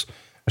 This was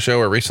a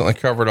show I recently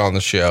covered on the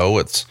show.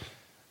 It's,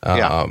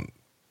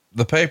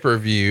 the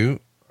pay-per-view,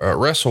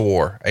 Wrestle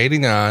War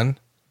 89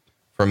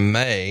 from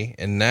May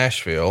in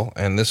Nashville.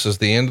 And this is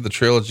the end of the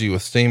trilogy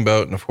with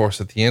Steamboat. And of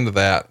course, at the end of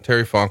that,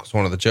 Terry Funk was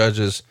one of the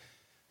judges.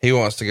 He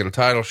wants to get a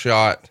title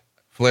shot.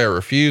 Flair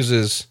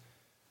refuses.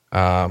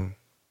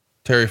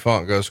 Terry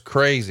Funk goes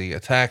crazy,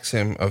 attacks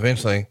him,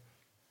 eventually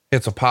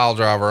hits a pile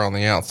driver on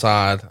the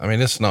outside. I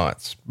mean, it's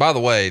nuts. By the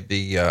way,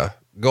 the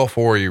Gulf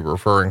War you're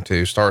referring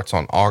to starts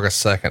on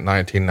August 2nd,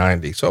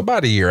 1990. So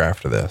about a year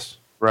after this.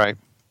 Right.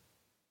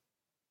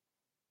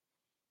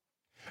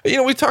 You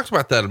know, we talked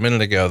about that a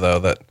minute ago, though,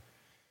 that,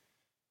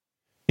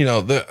 you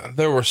know,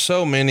 there were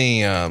so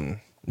many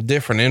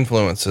different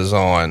influences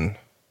on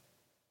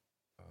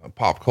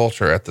pop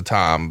culture at the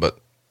time, but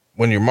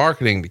when you're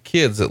marketing to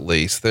kids, at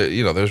least,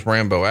 you know, there's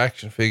Rambo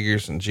action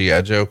figures and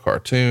G.I. Joe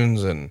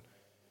cartoons and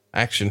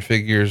action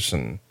figures.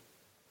 And,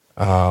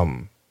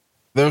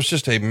 there was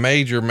just a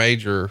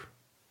major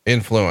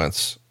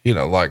influence, you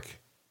know, like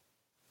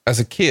as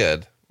a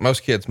kid,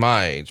 most kids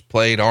my age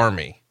played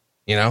Army,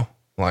 you know,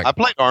 like I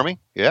played Army.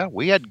 Yeah.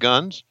 We had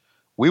guns.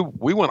 We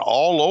went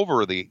all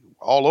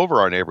over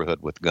our neighborhood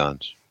with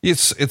guns.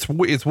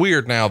 it's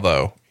weird now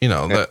though, you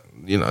know, that,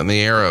 you know, in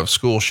the era of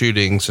school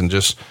shootings and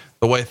just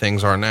the way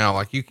things are now,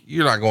 like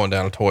you're not going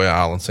down a toy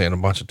aisle and seeing a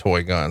bunch of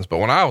toy guns. But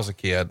when I was a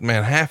kid,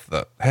 man, half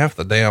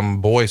the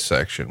damn boys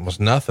section was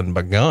nothing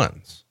but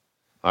guns.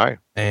 All right.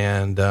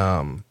 And,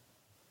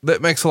 that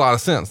makes a lot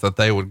of sense that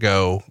they would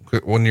go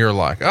when you're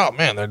like, oh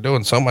man, they're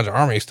doing so much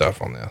Army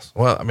stuff on this.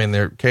 Well, I mean,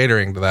 they're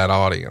catering to that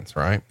audience,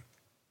 right?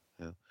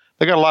 Yeah.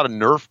 They got a lot of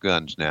Nerf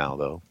guns now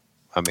though.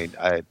 I mean,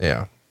 I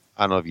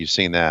don't know if you've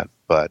seen that,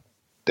 but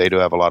they do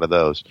have a lot of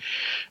those.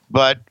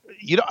 But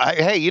you know,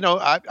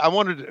 I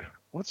wanted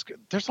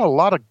there's a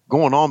lot of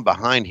going on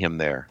behind him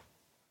there.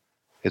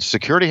 Is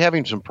security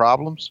having some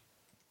problems?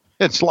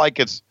 It's like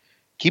it's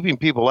keeping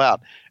people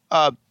out.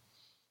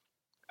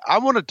 I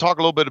want to talk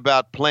a little bit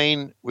about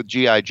playing with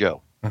G.I.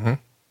 Joe. Mm-hmm.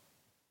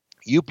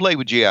 You played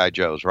with G.I.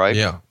 Joes, right?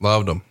 Yeah.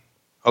 Loved them.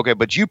 Okay.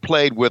 But you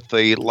played with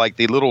the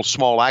little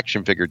small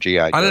action figure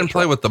G.I. Joes. I didn't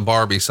play with the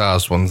Barbie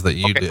sized ones that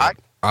you did.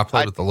 I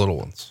played with the little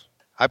ones.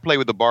 I played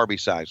with the Barbie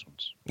size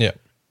ones. Yeah.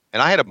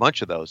 And I had a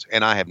bunch of those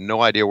and I have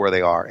no idea where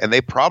they are. And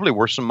they probably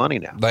worth some money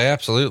now. They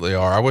absolutely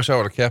are. I wish I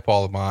would have kept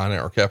all of mine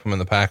or kept them in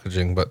the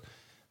packaging, but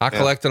I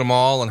collected them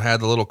all and had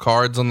the little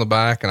cards on the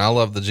back. And I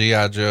love the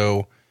G.I.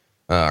 Joe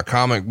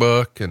comic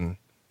book, and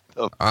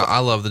I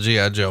love the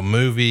G.I. Joe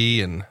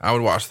movie, and I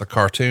would watch the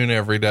cartoon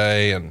every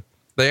day. And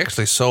they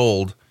actually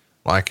sold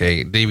like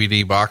a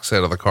DVD box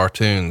set of the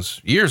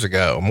cartoons years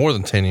ago, more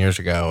than 10 years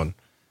ago. And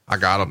I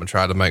got them and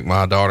tried to make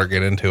my daughter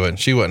get into it, and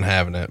she wasn't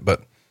having it.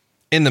 But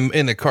in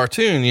the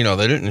cartoon, you know,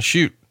 they didn't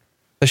shoot,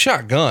 they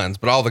shot guns,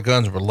 but all the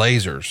guns were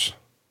lasers.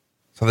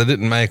 So they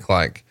didn't make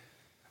like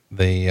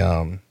the,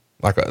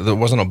 there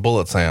wasn't a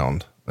bullet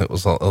sound. It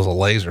was a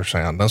laser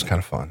sound. That was kind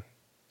of fun.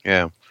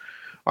 Yeah.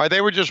 All right,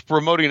 they were just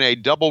promoting a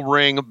double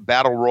ring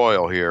battle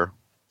royal here.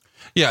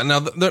 Yeah,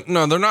 no,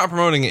 they're not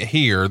promoting it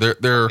here.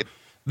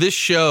 This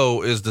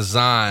show is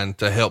designed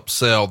to help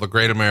sell the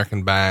Great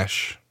American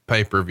Bash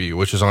pay-per-view,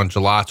 which is on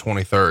July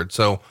 23rd.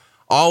 So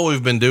all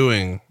we've been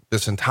doing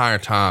this entire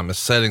time is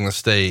setting the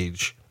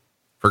stage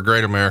for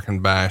Great American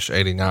Bash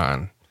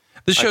 89.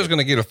 This show's going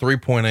to get a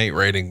 3.8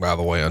 rating, by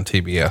the way, on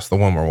TBS, the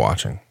one we're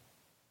watching.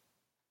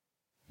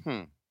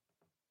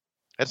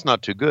 That's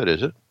not too good,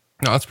 is it?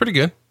 No, that's pretty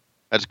good.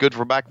 That's good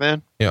for back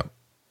then? Yeah.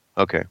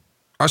 Okay.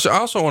 I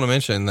also want to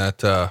mention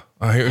that,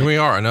 here we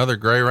are, another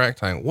gray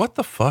rectangle. What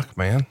the fuck,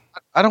 man?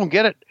 I don't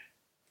get it.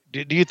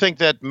 Do you think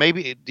that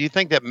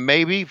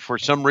maybe for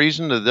some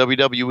reason the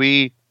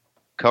WWE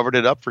covered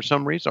it up for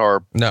some reason,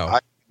 or no?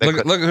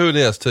 Look at who it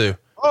is too.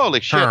 Holy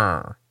shit.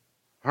 All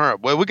right.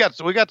 Well, we got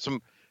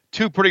some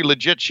two pretty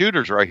legit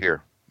shooters right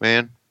here,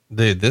 man.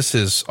 Dude, this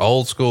is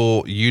old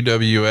school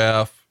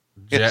UWF,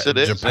 Yes, it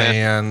is, Japan.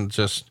 man.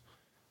 Just,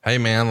 hey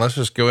man, let's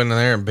just go in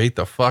there and beat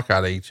the fuck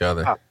out of each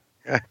other.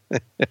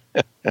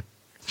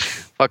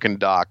 Fucking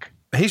Doc.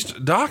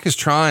 Doc is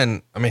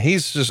trying. I mean,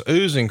 he's just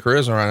oozing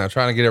charisma right now,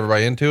 trying to get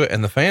everybody into it,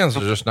 and the fans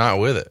are just not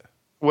with it.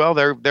 Well,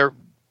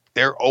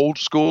 they're old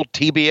school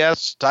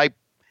TBS type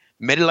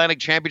Mid-Atlantic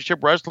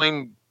Championship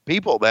Wrestling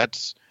people.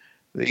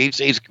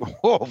 He's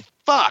oh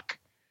fuck.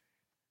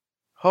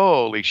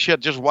 Holy shit,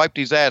 just wiped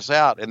his ass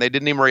out and they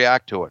didn't even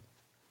react to it.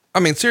 I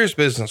mean, serious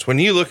business. When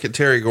you look at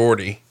Terry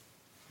Gordy,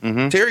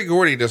 Terry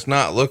Gordy does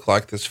not look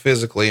like this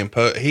physically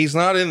imposed. He's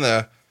not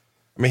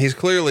he's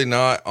clearly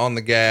not on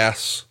the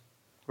gas.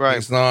 Right.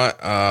 He's not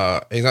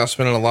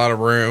spending a lot of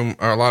room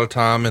or a lot of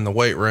time in the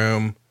weight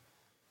room.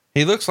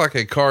 He looks like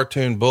a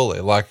cartoon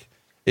bully. Like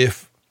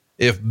if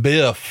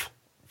Biff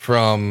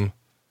from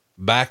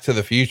Back to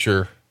the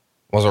Future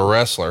was a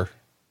wrestler,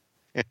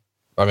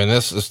 I mean,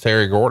 this is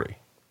Terry Gordy.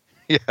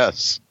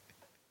 Yes.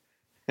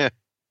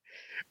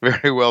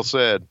 Very well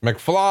said.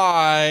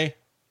 McFly.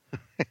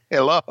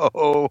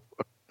 Hello.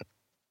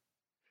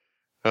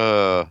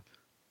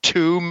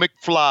 Two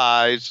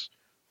McFlies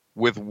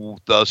with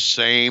the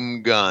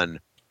same gun.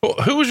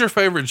 Who was your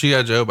favorite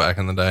G.I. Joe back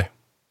in the day?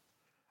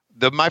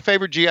 My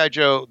favorite G.I.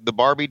 Joe, the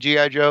Barbie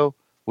G.I. Joe,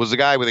 was the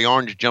guy with the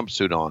orange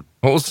jumpsuit on.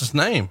 What was his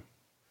name?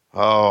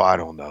 Oh, I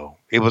don't know.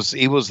 It was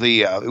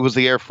the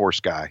Air Force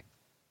guy.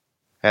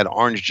 Had an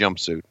orange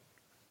jumpsuit.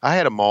 I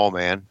had them all,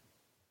 man.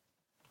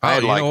 Oh,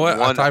 you know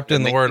what? I typed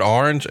in the word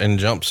orange and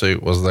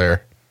jumpsuit was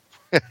there.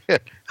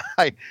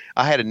 I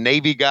had a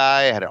Navy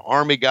guy, I had an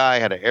Army guy, I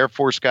had an Air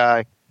Force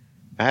guy.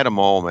 I had them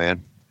all,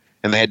 man.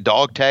 And they had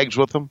dog tags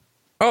with them.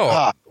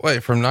 Oh,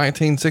 wait, from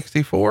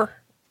 1964?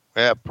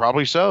 Yeah,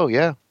 probably so.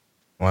 Yeah.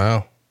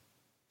 Wow.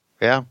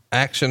 Yeah.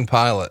 Action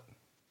pilot.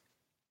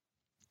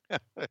 Is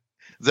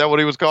that what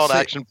he was called?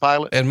 Action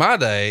pilot? In my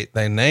day,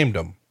 they named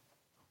them.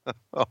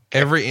 Okay.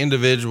 Every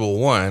individual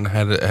one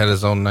had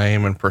his own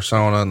name and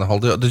persona and the whole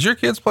deal. Did your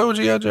kids play with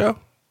G.I. Joe?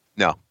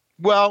 No.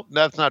 Well,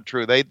 that's not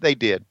true. They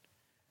did.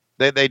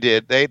 They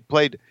did. They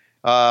played.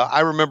 I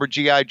remember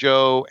G.I.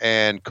 Joe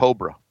and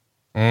Cobra.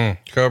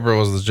 Cobra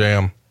was the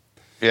jam.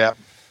 Yeah.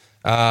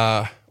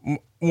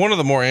 One of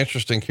the more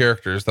interesting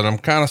characters that I'm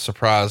kind of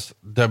surprised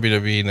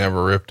WWE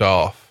never ripped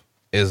off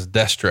is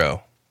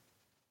Destro.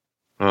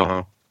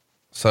 Uh-huh.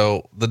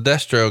 So the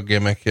Destro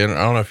gimmick, and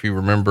I don't know if you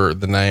remember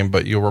the name,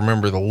 but you'll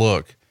remember the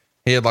look.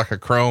 He had like a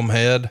chrome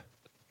head.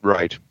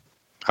 Right.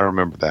 I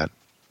remember that.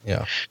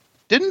 Yeah.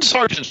 Didn't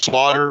Sergeant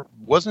Slaughter,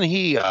 wasn't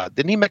he,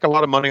 didn't he make a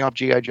lot of money off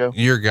G.I. Joe?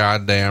 You're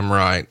goddamn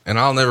right. And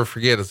I'll never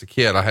forget, as a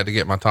kid, I had to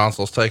get my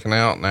tonsils taken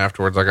out. And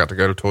afterwards I got to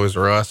go to Toys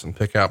R Us and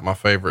pick out my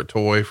favorite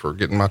toy for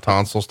getting my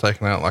tonsils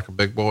taken out like a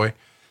big boy.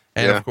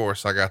 And of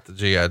course I got the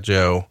G.I.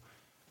 Joe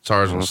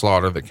Sergeant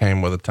Slaughter that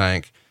came with a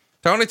tank.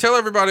 Tony, tell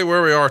everybody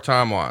where we are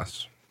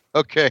time-wise.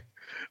 Okay.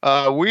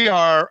 We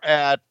are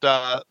at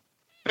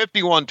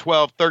 51,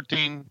 12,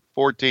 13,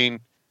 14,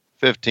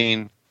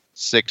 15,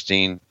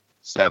 16,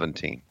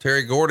 17.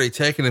 Terry Gordy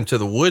taking him to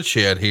the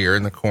woodshed here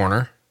in the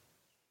corner.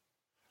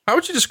 How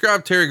would you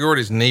describe Terry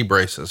Gordy's knee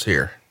braces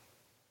here?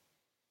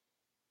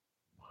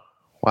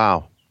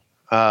 Wow.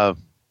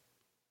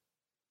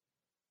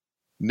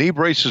 Knee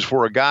braces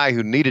for a guy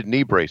who needed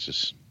knee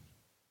braces.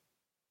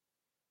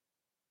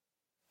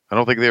 I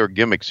don't think they were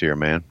gimmicks here,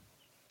 man.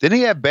 Didn't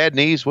he have bad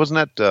knees? Wasn't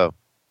that,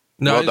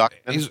 no,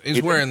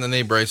 he's wearing the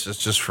knee braces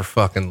just for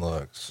fucking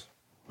looks.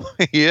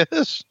 He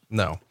is?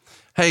 No.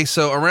 Hey,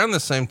 so around the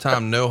same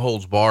time, No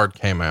Holds Barred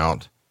came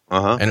out,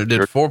 and it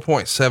did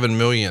 4.7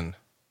 million,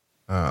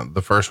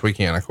 the first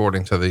weekend,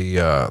 according to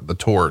the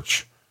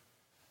Torch.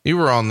 You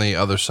were on the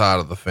other side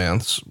of the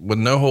fence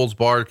when No Holds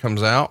Barred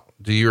comes out.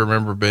 Do you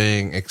remember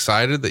being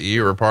excited that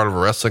you were part of a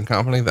wrestling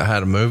company that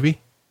had a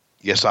movie?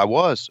 Yes, I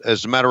was.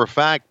 As a matter of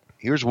fact,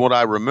 here's what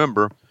I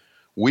remember.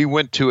 We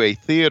went to a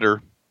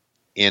theater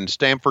in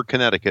Stamford,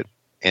 Connecticut,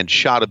 and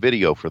shot a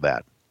video for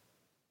that.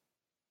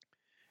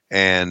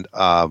 And,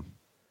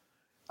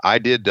 I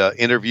did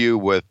interview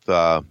with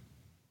the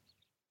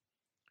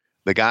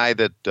guy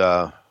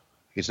that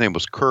his name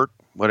was Kurt,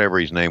 whatever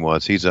his name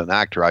was. He's an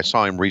actor. I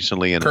saw him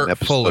recently in an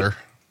episode. Fuller.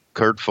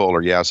 Kurt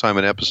Fuller. Yeah, I saw him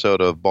in an episode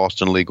of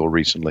Boston Legal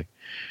recently.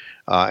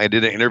 I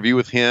did an interview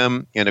with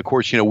him, and of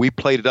course, we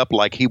played it up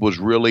like he was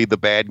really the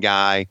bad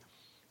guy.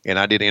 And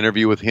I did an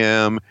interview with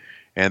him,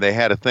 and they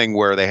had a thing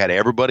where they had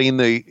everybody in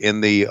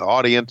the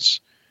audience.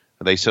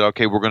 And they said,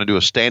 "Okay, we're going to do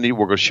a standing.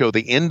 We're going to show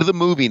the end of the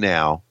movie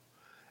now."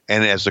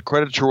 And as the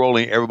credits are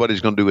rolling,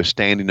 everybody's going to do a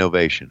standing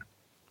ovation.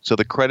 So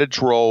the credits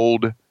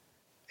rolled,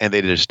 and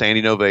they did a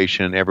standing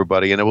ovation,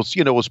 everybody. And it was,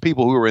 it was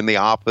people who were in the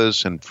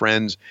office and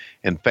friends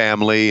and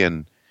family.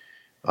 And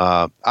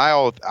I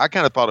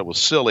kind of thought it was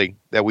silly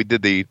that we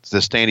did the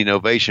standing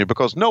ovation,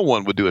 because no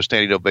one would do a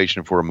standing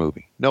ovation for a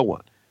movie. No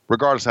one,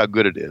 regardless how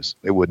good it is,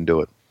 they wouldn't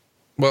do it.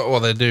 Well,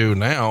 they do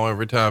now.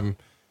 Every time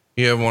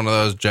you have one of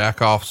those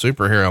jack off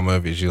superhero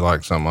movies you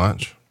like so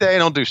much. They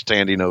don't do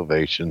standing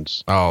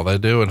ovations. Oh, they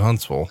do in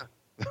Huntsville.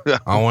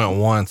 I went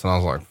once and I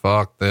was like,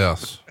 fuck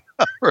this.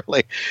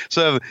 Really?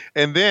 So,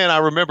 and then I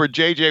remember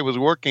JJ was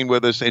working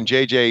with us, and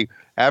JJ,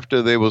 after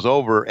it was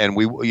over, and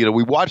we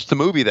watched the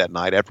movie that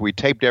night after we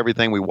taped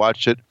everything, we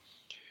watched it.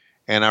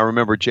 And I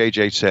remember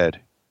JJ said,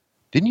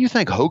 "Didn't you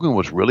think Hogan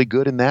was really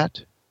good in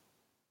that?"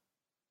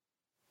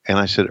 And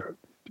I said,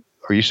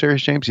 "Are you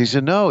serious, James?" He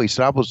said, "No." He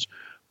said, "I was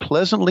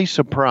pleasantly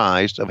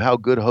surprised of how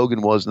good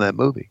Hogan was in that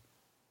movie."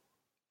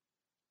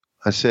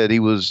 I said, "He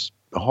was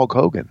Hulk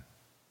Hogan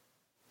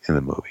in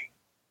the movie."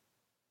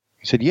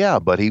 He said, "Yeah,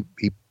 but he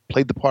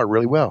played the part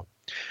really well."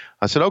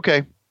 I said,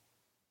 "Okay."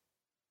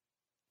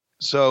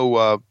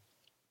 So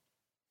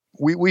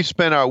we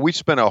spent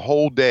a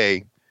whole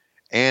day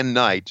and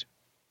night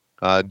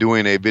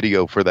doing a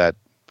video for that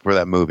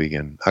movie,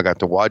 and I got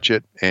to watch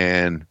it,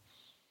 and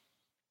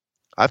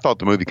I thought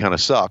the movie kind of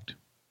sucked,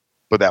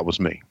 but that was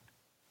me.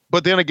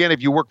 But then again,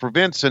 if you work for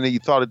Vince and you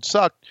thought it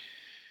sucked,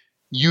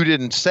 you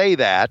didn't say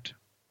that.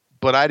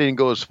 But I didn't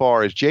go as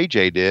far as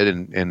JJ did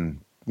and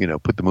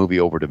put the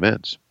movie over to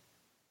Vince.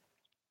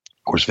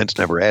 Of course, Vince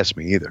never asked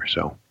me either.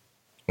 So,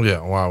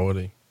 yeah, why would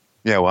he?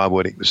 Yeah, why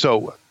would he?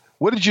 So,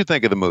 what did you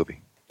think of the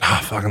movie? Oh,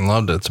 I fucking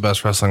loved it. It's the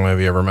best wrestling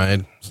movie ever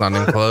made. It's not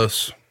even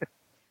close.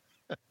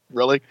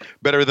 Really?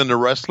 Better than The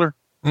Wrestler?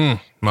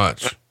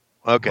 Much.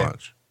 Okay.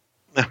 Much.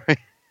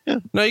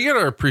 No, you got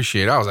to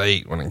appreciate. I was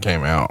 8 when it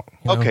came out.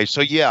 Okay, so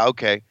yeah,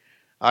 okay.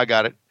 I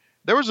got it.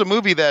 There was a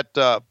movie that,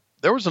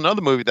 there was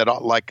another movie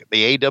that like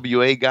the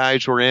AWA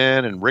guys were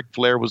in and Ric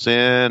Flair was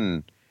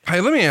in. Hey,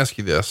 let me ask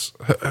you this.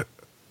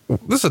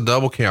 This is a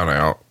double count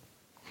out.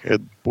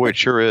 Boy, it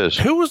sure is.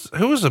 Who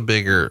was a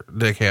bigger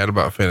dickhead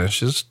about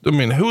finishes? I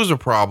mean, who was a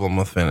problem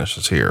with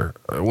finishes here?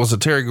 Was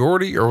it Terry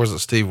Gordy or was it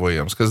Steve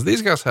Williams? Because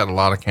these guys had a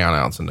lot of count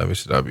outs in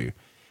WCW.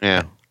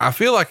 Yeah. I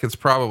feel like it's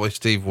probably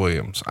Steve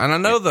Williams. And I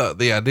know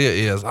the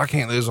idea is I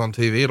can't lose on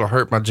TV. It'll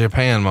hurt my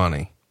Japan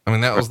money. I mean,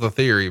 that was the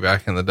theory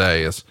back in the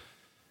day is,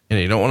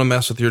 you don't want to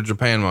mess with your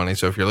Japan money.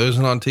 So if you're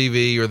losing on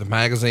TV or the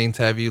magazines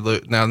have you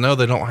now, no,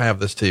 they don't have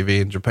this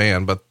TV in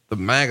Japan, but the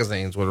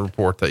magazines would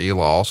report that you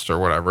lost or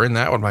whatever. And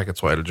that would make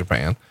its way to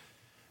Japan.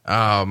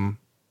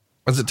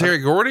 Is it Terry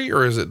Gordy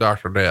or is it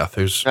Dr. Death?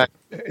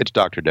 It's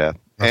Dr. Death.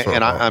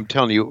 And I'm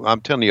telling you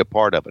a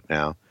part of it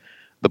now.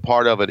 The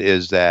part of it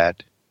is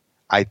that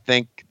I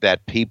think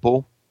that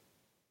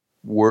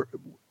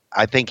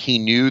I think he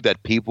knew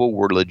that people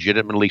were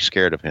legitimately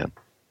scared of him.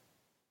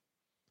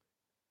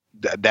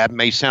 That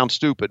may sound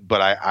stupid,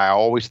 but I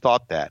always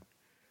thought that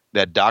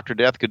Dr.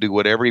 Death could do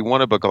whatever he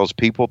wanted because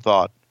people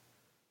thought,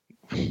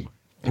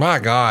 my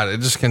God, it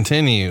just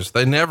continues.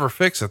 They never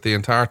fix it the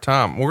entire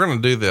time. We're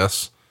going to do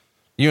this.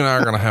 You and I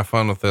are going to have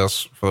fun with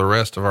this for the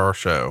rest of our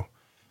show.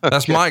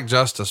 That's okay. Mike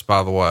Justice,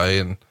 by the way.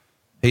 And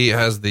he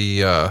has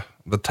the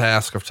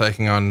task of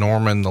taking on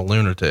Norman the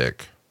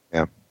Lunatic.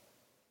 Yeah.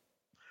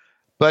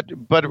 But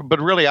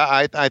really,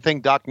 I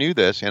think Doc knew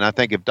this. And I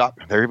think if Doc,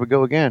 there we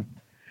go again.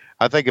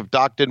 I think if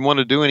Doc didn't want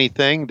to do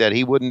anything, that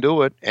he wouldn't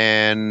do it,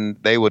 and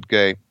they would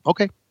go,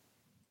 okay.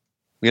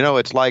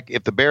 It's like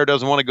if the bear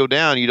doesn't want to go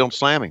down, you don't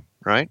slam him,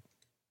 right?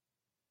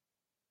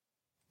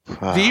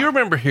 Do you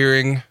remember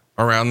hearing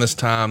around this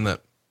time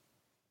that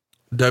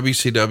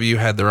WCW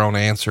had their own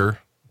answer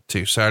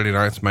to Saturday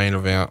night's main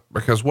event?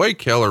 Because Wade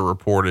Keller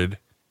reported,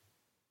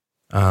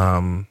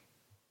 the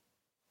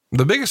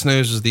biggest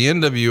news is the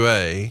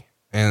NWA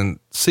and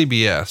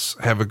CBS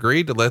have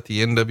agreed to let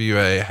the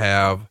NWA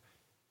have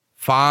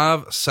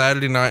 5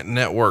 Saturday Night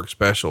Network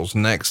specials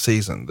next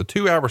season. The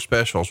 2-hour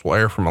specials will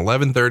air from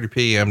 11:30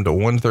 p.m. to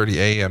 1:30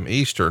 a.m.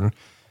 Eastern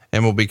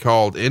and will be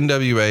called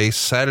NWA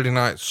Saturday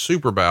Night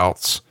Super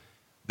Bouts.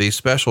 These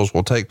specials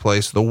will take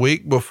place the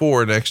week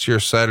before next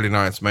year's Saturday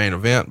night's main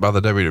event by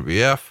the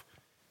WWF.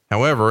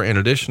 However, in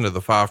addition to the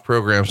 5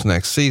 programs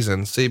next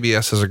season,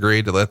 CBS has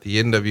agreed to let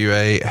the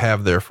NWA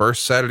have their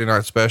first Saturday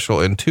night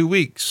special in 2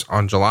 weeks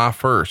on July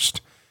 1st.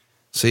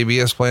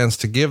 CBS plans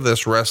to give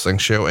this wrestling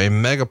show a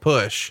mega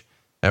push.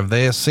 Have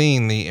they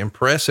seen the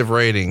impressive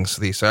ratings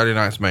the Saturday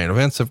night's main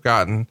events have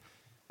gotten?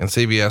 And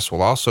CBS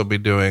will also be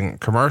doing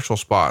commercial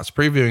spots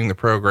previewing the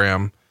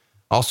program.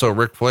 Also,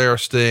 Ric Flair,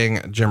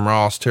 Sting, Jim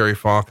Ross, Terry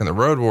Funk, and the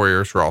Road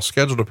Warriors are all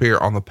scheduled to appear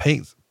on the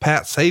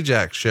Pat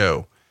Sajak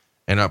show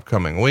in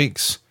upcoming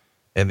weeks.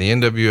 And the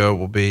NWO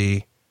will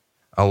be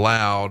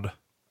allowed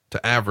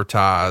to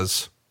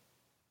advertise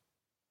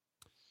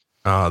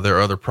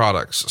their other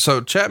products. So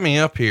chat me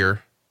up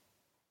here.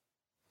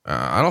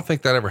 I don't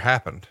think that ever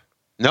happened.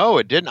 No,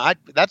 it didn't.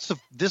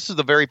 This is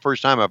the very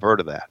first time I've heard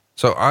of that.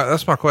 So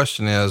that's my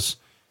question is,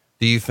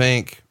 do you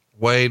think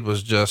Wade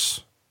was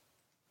just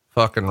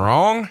fucking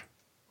wrong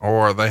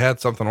or they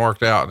had something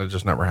worked out and it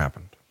just never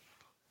happened?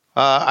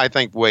 I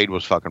think Wade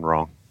was fucking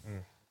wrong.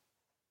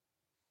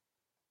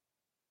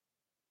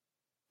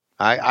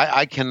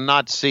 I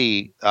cannot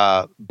see,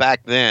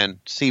 back then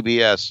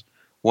CBS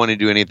wanting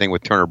to do anything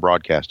with Turner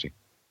Broadcasting.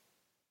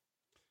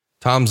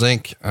 Tom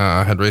Zink,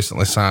 had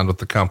recently signed with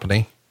the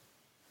company.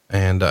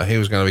 And he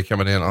was going to be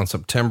coming in on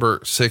September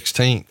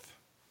 16th.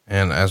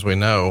 And as we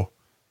know,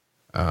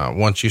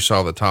 once you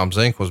saw that Tom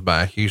Zink was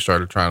back, you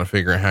started trying to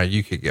figure out how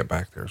you could get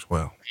back there as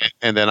well.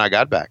 And then I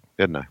got back,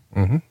 didn't I?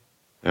 Mm-hmm.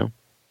 Yeah.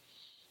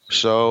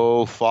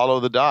 So follow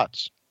the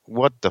dots.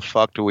 What the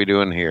fuck are we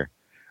doing here?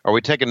 Are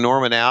we taking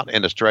Norman out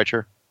in a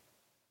stretcher?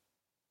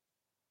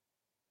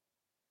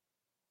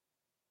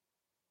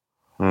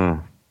 I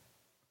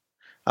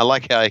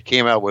like how he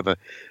came out with an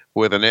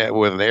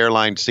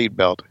airplane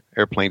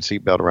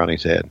seatbelt around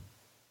his head.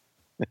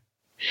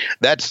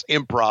 That's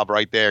improv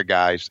right there,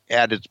 guys,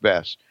 at its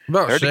best.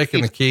 About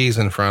shaking the keys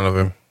in front of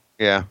him.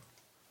 Yeah.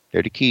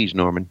 They're the keys,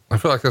 Norman. I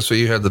feel like that's what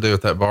you had to do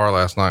at that bar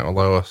last night with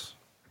Lois.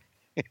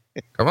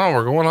 Come on,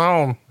 we're going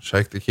on.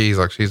 Shake the keys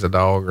like she's a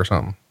dog or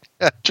something.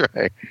 That's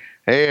right.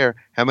 Hey,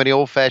 how many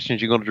old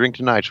fashions you going to drink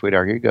tonight,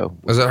 sweetheart? Here you go.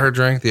 Is that her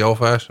drink, the old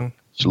fashioned?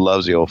 She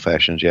loves the old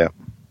fashions, yeah.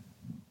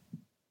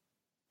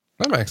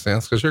 That makes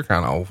sense because you're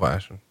kind of old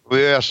fashioned. Well,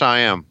 yes, I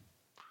am.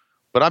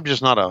 But I'm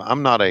just not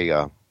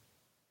a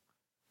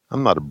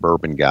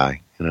bourbon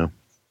guy, you know.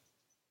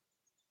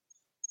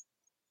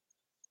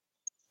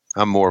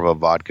 I'm more of a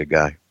vodka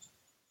guy.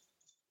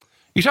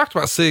 You talked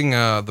about seeing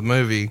the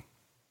movie.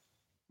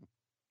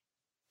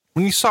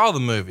 When you saw the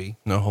movie,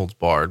 No Holds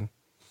Barred,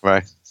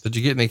 right? Did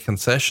you get any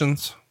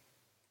concessions?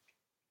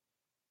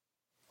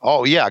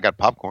 Oh yeah, I got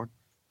popcorn.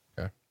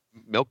 Okay.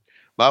 Milk.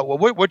 But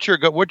what's your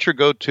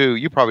go-to?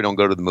 You probably don't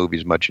go to the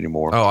movies much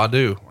anymore. Oh, I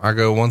do. I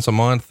go once a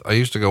month. I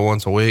used to go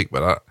once a week,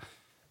 but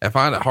I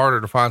find it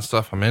harder to find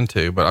stuff I'm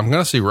into, but I'm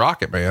going to see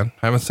Rocket Man.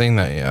 Haven't seen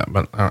that yet,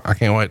 but I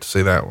can't wait to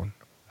see that one.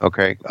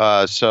 Okay.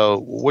 So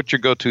what's your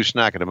go-to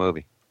snack at a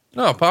movie?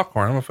 No,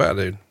 popcorn. I'm a fat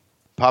dude.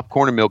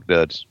 Popcorn and Milk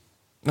Duds.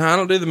 No, I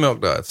don't do the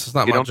Milk Duds. It's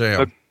not my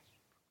jam.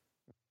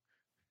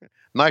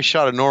 Nice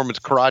shot of Norman's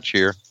crotch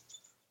here.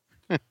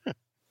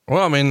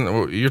 Well, I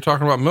mean, you're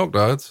talking about Milk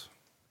Duds.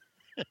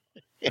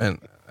 and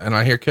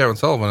I hear Kevin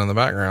Sullivan in the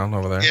background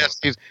over there. Yes,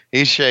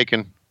 he's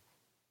shaking.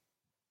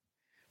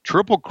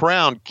 Triple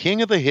Crown,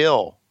 King of the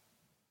Hill.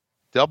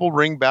 Double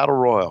Ring Battle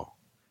Royal.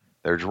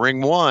 There's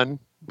Ring 1.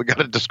 We got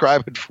to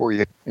describe it for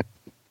you.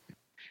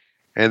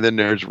 And then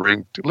there's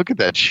Ring 2. Look at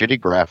that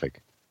shitty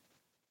graphic.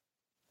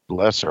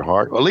 Bless her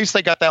heart. Well, at least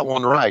they got that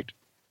one right.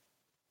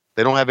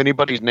 They don't have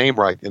anybody's name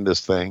right in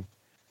this thing,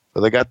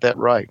 but they got that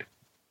right.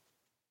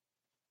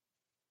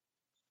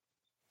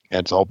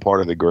 And it's all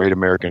part of the Great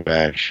American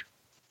Bash.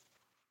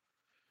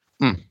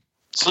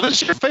 So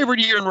this is your favorite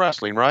year in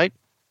wrestling, right?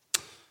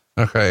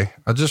 Okay.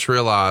 I just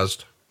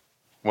realized.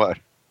 What?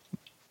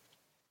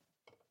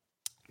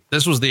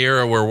 This was the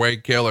era where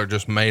Wade Keller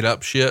just made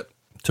up shit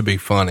to be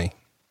funny.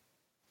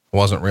 It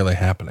wasn't really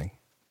happening.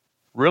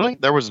 Really?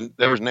 There was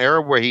an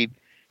era where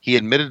he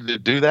admitted to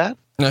do that?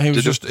 No, he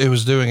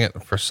was doing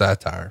it for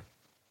satire.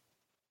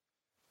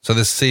 So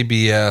this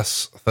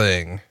CBS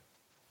thing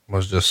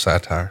was just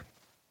satire.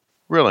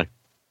 Really?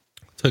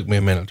 Took me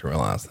a minute to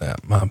realize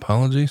that. My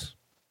apologies.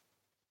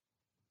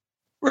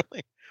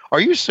 Really? Are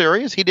you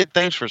serious? He did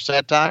things for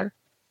satire?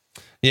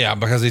 Yeah,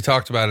 because he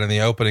talked about it in the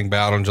opening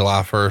bout on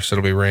July 1st.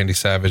 It'll be Randy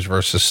Savage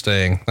versus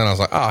Sting. Then I was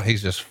like, oh,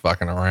 he's just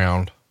fucking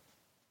around.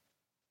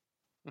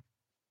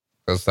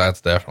 Because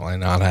that's definitely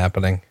not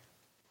happening.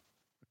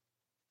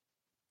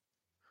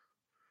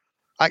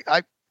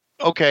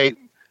 Okay.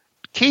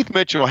 Keith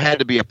Mitchell had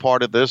to be a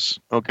part of this.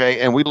 Okay.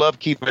 And we love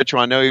Keith Mitchell.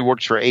 I know he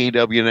works for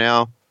AEW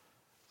now.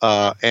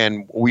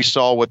 And we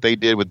saw what they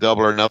did with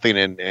Double or Nothing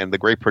and the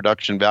great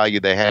production value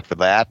they had for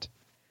that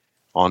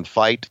on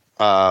Fight.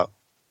 I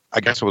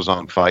guess it was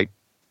on Fight.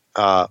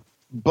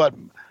 But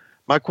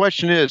my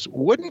question is,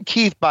 wouldn't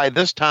Keith by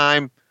this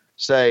time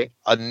say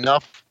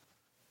enough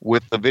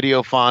with the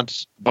video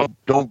fonts?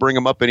 Don't bring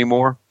them up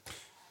anymore.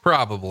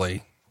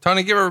 Probably.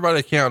 Tony, give everybody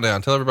a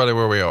countdown. Tell everybody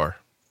where we are.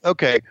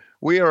 Okay.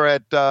 We are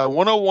at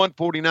 101,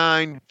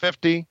 49,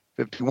 50,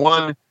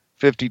 51,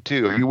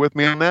 52. Are you with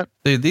me on that?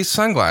 Dude, these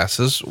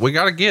sunglasses we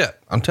got to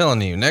get. I'm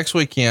telling you, next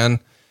weekend,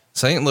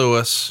 St.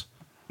 Louis,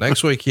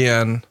 next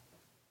weekend,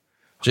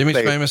 Jimmy's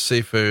Famous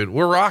Seafood.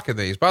 We're rocking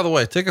these. By the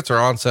way, tickets are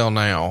on sale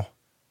now.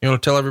 You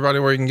want to tell everybody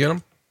where you can get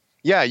them?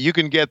 Yeah, you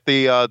can get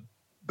the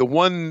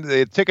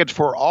tickets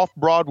for Off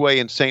Broadway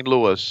in St.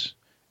 Louis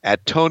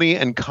at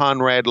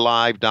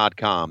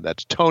TonyandConradLive.com.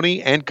 That's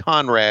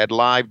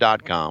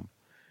TonyandConradLive.com.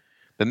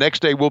 The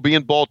next day we'll be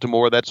in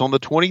Baltimore. That's on the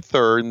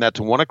 23rd, and that's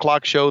a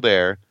 1:00 show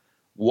there.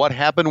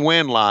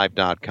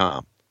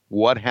 WhatHappenedWhenLive.com.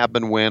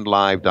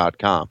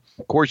 WhatHappenedWhenLive.com.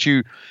 Of course,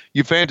 you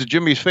fans of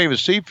Jimmy's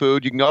Famous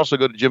Seafood, you can also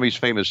go to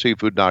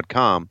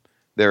Jimmy'sFamousSeafood.com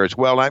there as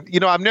well.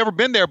 I've never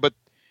been there, but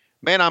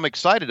man, I'm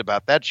excited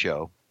about that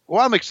show.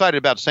 Well, I'm excited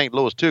about St.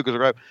 Louis too,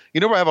 because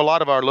we have a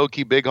lot of our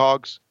low-key big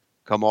hogs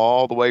come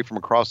all the way from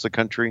across the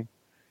country.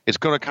 It's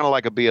going to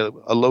kind of be a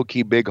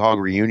low-key big hog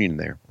reunion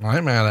there. I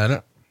ain't mad at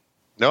it.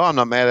 No, I'm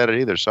not mad at it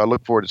either. So I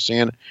look forward to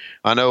seeing it.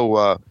 I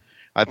know,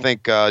 I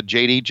think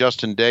JD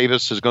Justin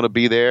Davis is going to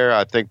be there.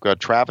 I think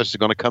Travis is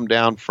going to come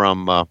down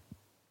from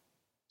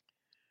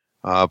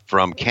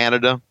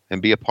Canada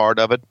and be a part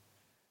of it.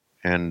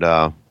 And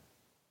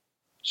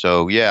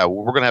so, yeah,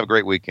 we're going to have a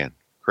great weekend.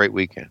 Great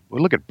weekend.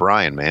 Well, look at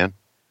Brian, man.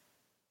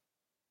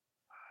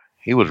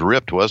 He was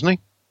ripped, wasn't he?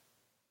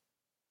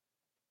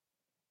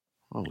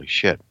 Holy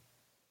shit.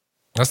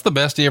 That's the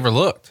best he ever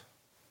looked.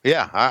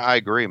 Yeah, I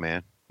agree,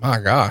 man. My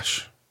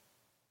gosh.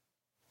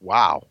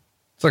 Wow.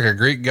 It's like a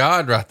Greek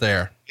god right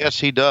there. Yes,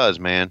 he does,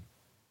 man.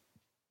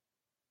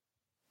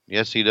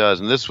 Yes, he does.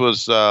 And this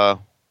was, I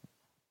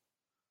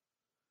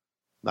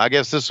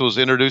guess this was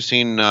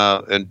introducing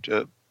Brian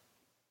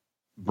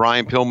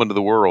Pillman to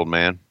the world,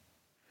 man.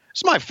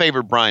 It's my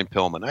favorite Brian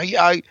Pillman.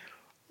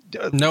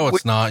 No,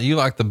 it's not. You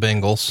like the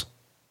Bengals.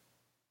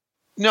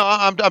 No,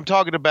 I'm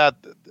talking about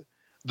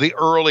the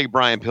early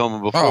Brian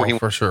Pillman before he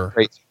for sure.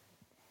 Crazy.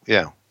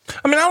 Yeah.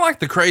 I mean, I like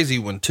the crazy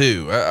one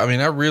too. I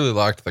mean, I really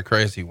liked the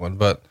crazy one,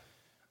 but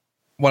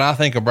when I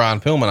think of Brian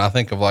Pillman, I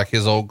think of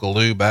his old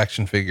Galoob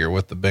action figure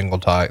with the Bengal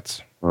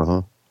tights.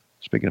 Uh-huh.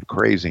 Speaking of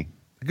crazy.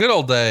 The good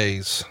old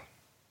days.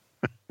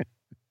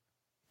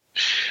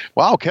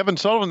 Wow. Kevin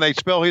Sullivan, they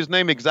spell his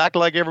name exactly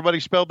like everybody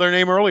spelled their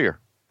name earlier.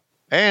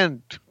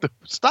 And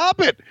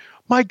stop it.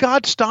 My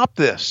God, stop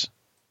this.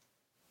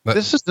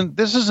 This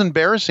is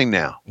embarrassing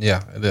now.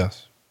 Yeah, it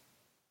is.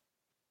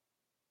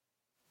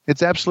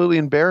 It's absolutely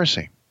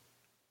embarrassing.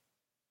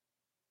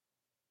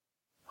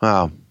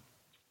 Wow.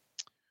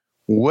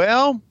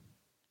 Well,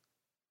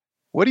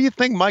 what do you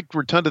think Mike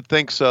Rotunda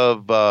thinks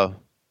of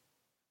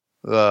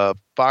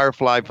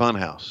Firefly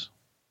Funhouse?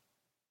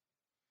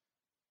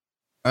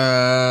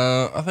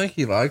 I think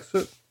he likes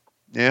it.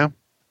 Yeah.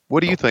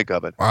 What do you think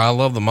of it? I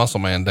love the Muscle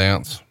Man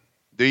dance.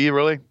 Do you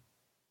really?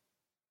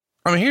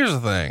 I mean, here's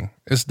the thing.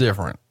 It's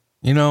different.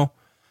 You know,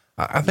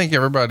 I think I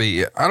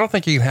don't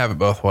think you can have it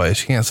both ways.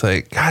 You can't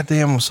say, God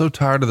damn, I'm so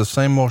tired of the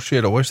same old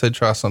shit. I wish they'd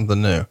try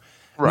something new. Right.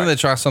 And then they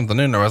try something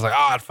new and I was like,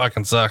 oh, it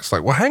fucking sucks.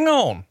 Like, well, hang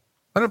on.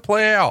 Let it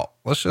play out.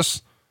 Let's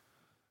just.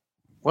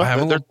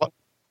 Well, a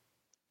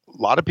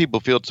lot of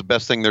people feel it's the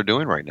best thing they're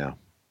doing right now.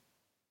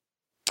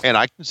 And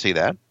I can see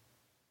that.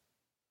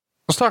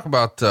 Let's talk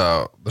about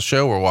the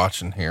show we're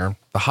watching here.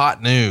 The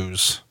hot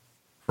news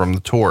from The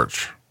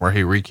Torch, where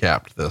he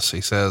recapped this.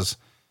 He says,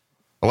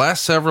 the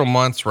last several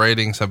months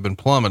ratings have been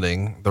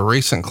plummeting. The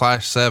recent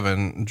Clash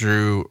 7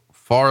 drew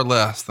far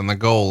less than the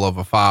goal of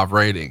a 5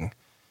 rating.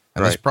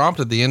 And this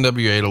prompted the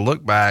NWA to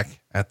look back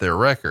at their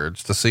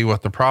records to see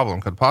what the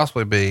problem could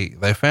possibly be.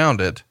 They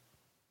found it.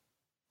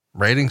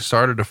 Ratings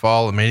started to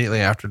fall immediately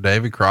after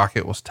Davy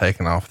Crockett was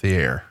taken off the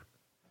air.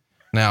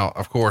 Now,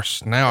 of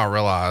course, now I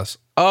realize,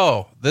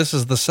 oh, this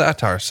is the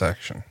satire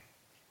section.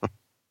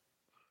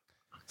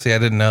 See, I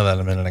didn't know that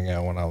a minute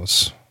ago when I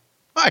was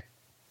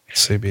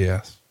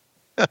CBS.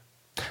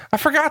 I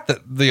forgot that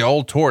the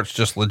old Torch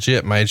just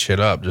legit made shit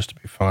up just to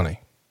be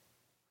funny.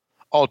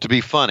 Oh, to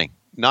be funny,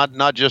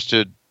 not just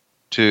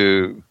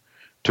to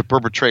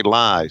perpetrate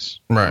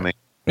lies. Right. I mean,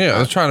 yeah,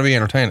 they're trying to be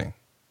entertaining.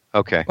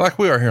 Okay. Like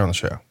we are here on the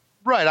show.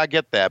 Right. I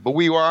get that, but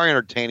we are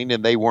entertaining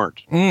and they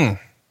weren't.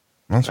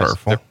 That's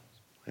hurtful.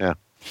 Yeah.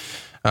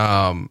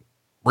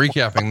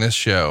 Recapping this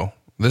show.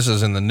 This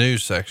is in the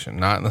news section,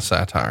 not in the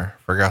satire.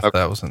 Forgot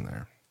that was in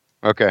there.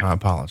 Okay. My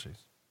apologies.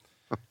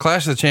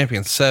 Clash of the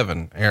Champions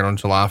 7 aired on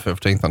July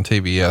 15th on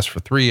TBS for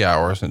 3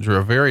 hours and drew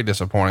a very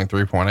disappointing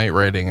 3.8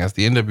 rating as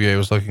the NWA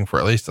was looking for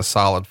at least a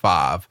solid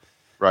 5.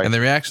 Right. And the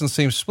reactions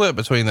seemed split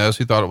between those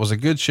who thought it was a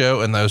good show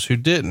and those who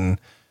didn't.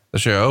 The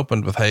show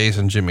opened with Hayes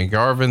and Jimmy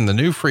Garvin, the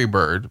new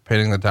Freebird,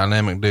 pitting the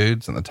Dynamic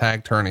Dudes in the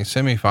tag tourney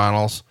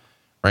semifinals.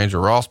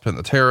 Ranger Ross pinned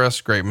the Terrorists.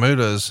 Great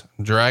Muta's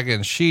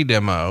Dragon She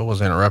demo was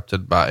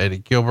interrupted by Eddie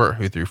Gilbert,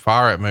 who threw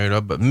fire at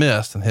Muta, but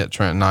missed and hit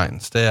Trent Knight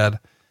instead.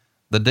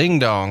 The Ding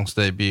Dongs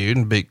debuted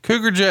and beat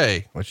Cougar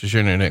J, which is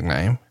your new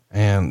nickname,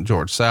 and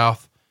George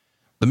South.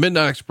 The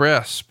Midnight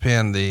Express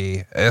pinned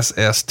the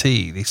SST,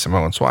 the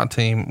Samoan SWAT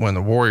team, when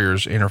the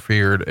Warriors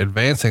interfered,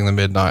 advancing the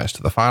Midnights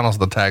to the finals of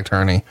the tag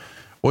tourney.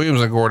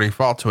 Williams and Gordy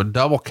fought to a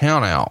double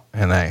countout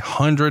in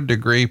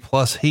 100-degree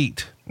plus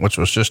heat, which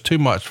was just too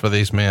much for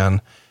these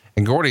men.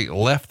 And Gordy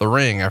left the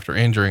ring after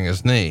injuring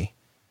his knee.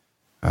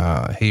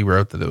 He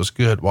wrote that it was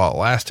good while it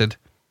lasted.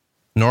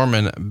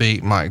 Norman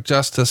beat Mike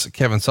Justice,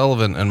 Kevin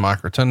Sullivan, and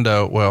Mike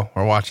Rotundo. Well,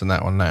 we're watching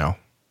that one now.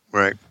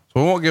 Right.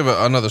 So we won't give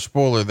another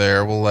spoiler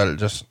there. We'll let it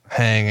just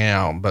hang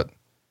out. But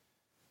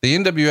the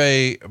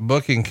NWA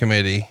booking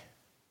committee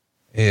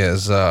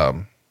is,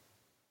 they're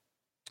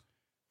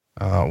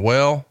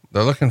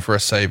looking for a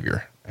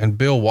savior, and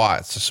Bill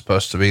Watts is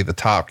supposed to be the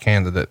top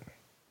candidate.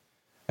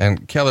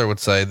 And Keller would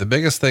say the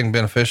biggest thing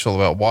beneficial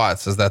about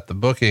Watts is that the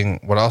booking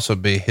would also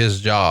be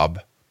his job.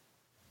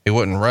 He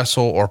wouldn't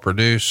wrestle or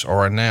produce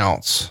or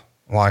announce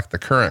like the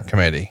current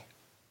committee.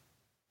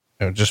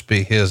 It would just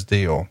be his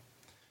deal.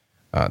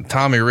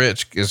 Tommy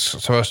Rich is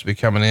supposed to be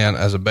coming in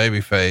as a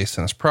babyface,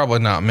 and it's probably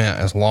not meant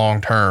as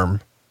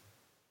long-term.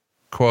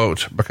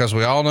 Quote, because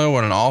we all know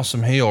what an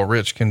awesome heel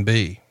Rich can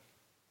be.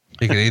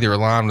 He could either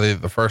align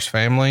with the First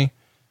Family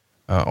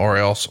or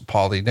else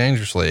Paulie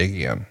Dangerously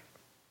again.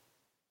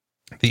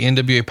 The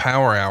NWA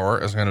Power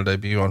Hour is going to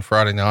debut on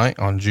Friday night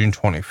on June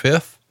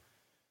 25th.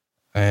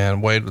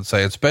 And Wade would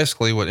say it's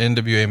basically what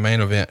NWA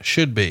main event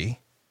should be.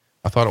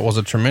 I thought it was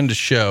a tremendous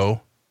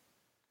show.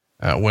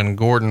 When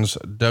Gordon's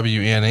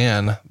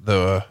WNN,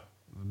 the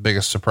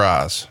biggest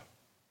surprise.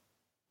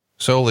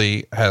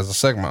 Soli has a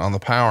segment on the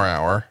Power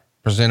Hour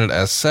presented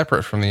as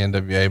separate from the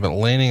NWA, but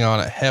leaning on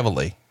it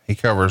heavily. He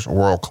covers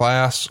World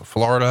Class,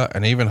 Florida,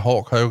 and even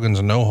Hulk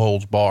Hogan's No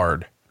Holds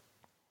Barred.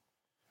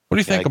 What do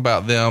you think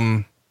about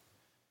them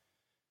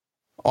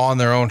on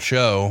their own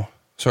show,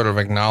 sort of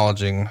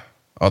acknowledging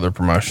other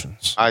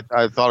promotions? I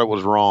thought it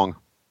was wrong.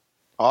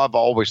 I've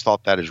always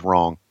thought that is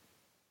wrong.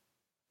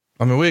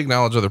 I mean, we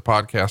acknowledge other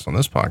podcasts on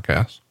this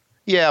podcast.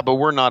 Yeah, but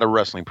we're not a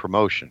wrestling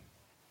promotion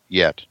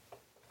yet.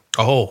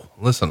 Oh,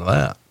 listen to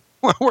that.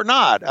 We're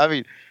not. I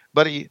mean,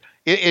 but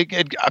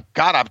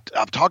God,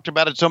 I've talked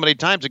about it so many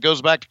times. It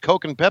goes back to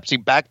Coke and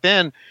Pepsi. Back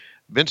then,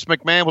 Vince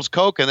McMahon was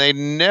Coke, and they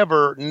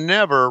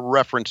never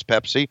referenced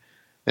Pepsi,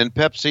 and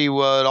Pepsi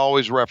would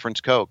always reference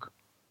Coke.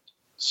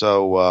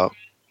 So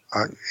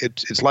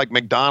it's like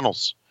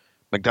McDonald's.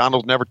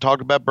 McDonald's never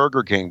talked about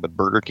Burger King, but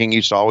Burger King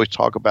used to always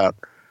talk about,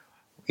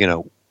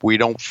 we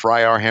don't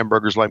fry our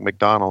hamburgers like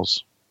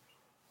McDonald's.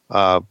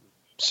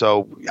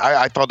 So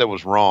I thought that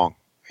was wrong,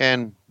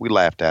 and we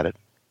laughed at it.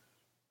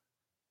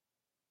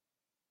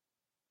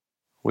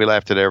 We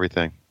laughed at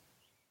everything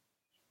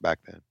back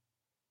then.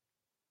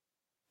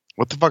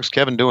 What the fuck's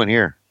Kevin doing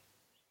here?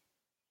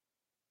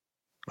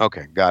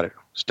 Okay, got it.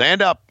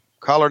 Stand up,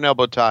 collar and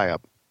elbow tie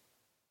up.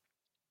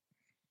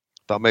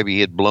 Thought maybe he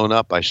had blown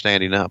up by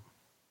standing up.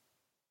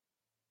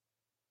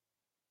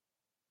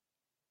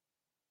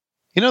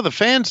 The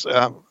fans,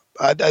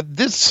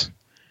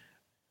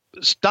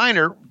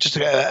 Steiner, just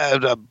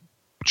a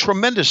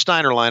tremendous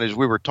Steiner line as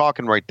we were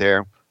talking right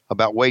there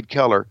about Wade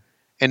Keller,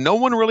 and no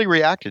one really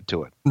reacted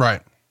to it.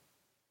 Right.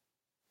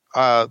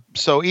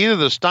 So either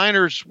the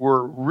Steiners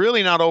were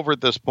really not over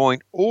at this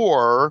point,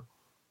 or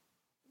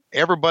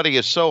everybody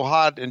is so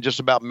hot and just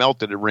about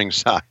melted at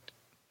ringside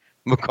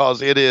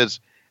because it is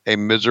a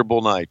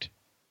miserable night.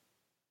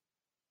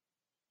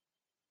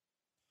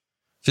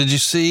 Did you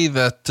see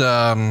that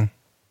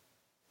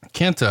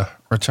Kenta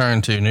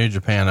returned to New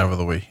Japan over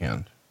the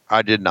weekend?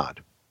 I did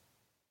not.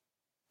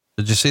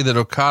 Did you see that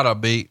Okada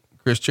beat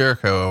Chris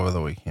Jericho over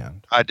the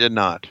weekend? I did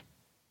not.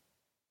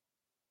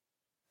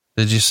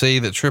 Did you see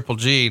that Triple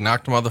G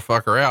knocked a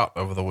motherfucker out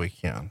over the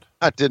weekend?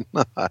 I did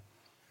not.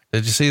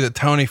 Did you see that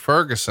Tony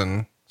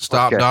Ferguson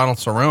stopped Donald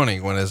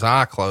Cerrone when his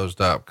eye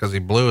closed up because he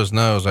blew his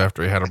nose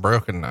after he had a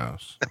broken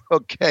nose?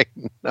 Okay.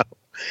 No.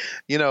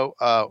 You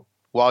know,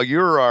 while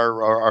you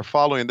are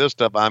following this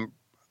stuff, I'm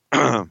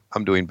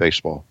I'm doing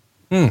baseball.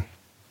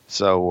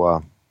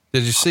 So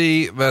did you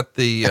see that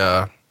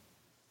the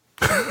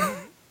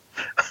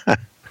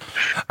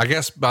I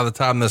guess by the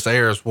time this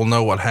airs, we'll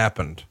know what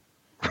happened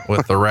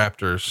with the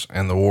Raptors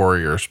and the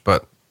Warriors,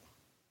 but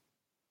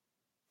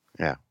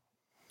yeah,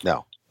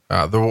 no,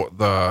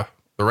 the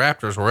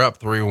Raptors were up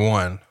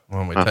 3-1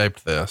 when we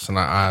taped this. And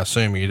I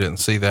assume you didn't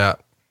see that.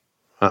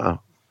 I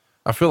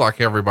feel like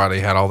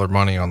everybody had all their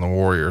money on the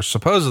Warriors.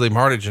 Supposedly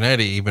Marty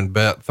Jannetty even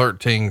bet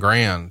 13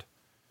 grand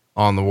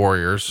on the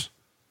Warriors,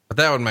 but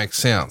that would make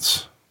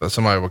sense that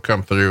somebody would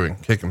come through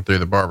and kick him through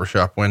the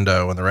barbershop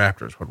window and the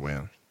Raptors would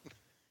win.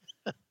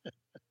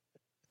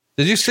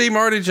 Did you see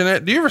Marty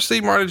Jannetty? Do you ever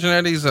see Marty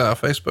Jannetty's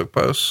Facebook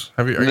posts?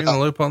 Are you in the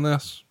loop on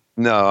this?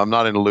 No, I'm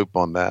not in the loop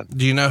on that.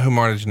 Do you know who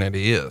Marty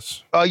Jannetty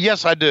is?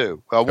 Yes, I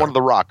do. One of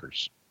the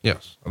Rockers.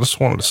 Yes. I just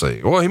wanted to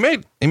see. Well, he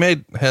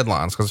made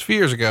headlines because a few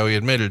years ago he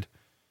admitted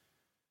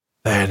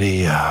that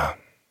he, kind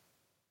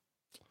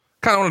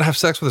of wanted to have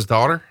sex with his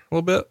daughter a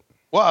little bit.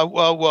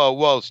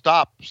 Well,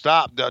 stop.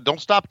 Don't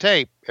stop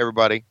tape,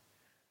 everybody.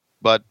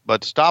 But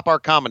stop our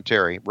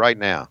commentary right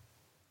now.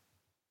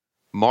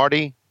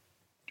 Marty,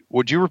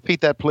 would you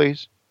repeat that,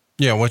 please?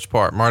 Yeah. Which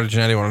part? Marty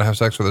Jannetty wanted to have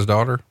sex with his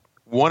daughter?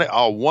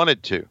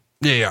 Wanted to.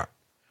 Yeah.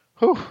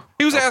 Whew.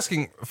 He was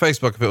asking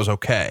Facebook if it was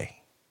okay.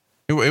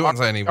 He wasn't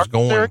saying he was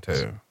going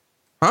to.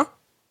 Huh?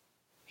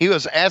 He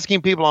was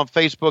asking people on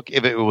Facebook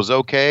if it was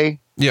okay.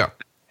 Yeah.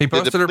 He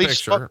posted her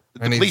picture.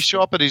 Did the police show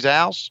up at his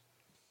house?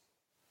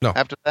 No.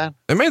 After that?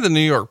 It made the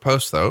New York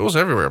Post though. It was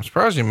everywhere. I'm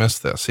surprised you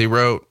missed this. He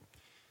wrote,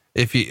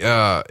 if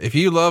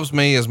you loves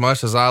me as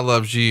much as I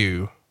loves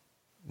you,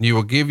 you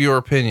will give your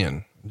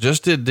opinion.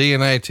 Just did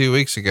DNA 2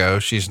 weeks ago.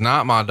 She's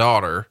not my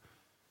daughter,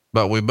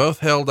 but we both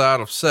held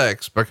out of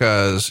sex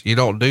because you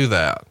don't do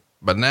that.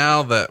 But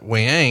now that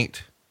we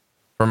ain't,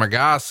 from a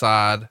guy's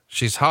side,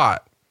 she's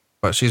hot,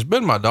 but she's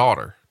been my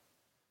daughter.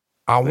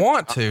 I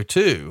want to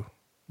too,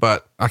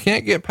 but I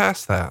can't get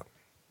past that.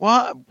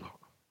 What?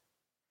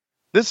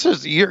 This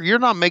is, you're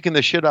not making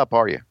this shit up,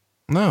 are you?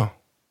 No.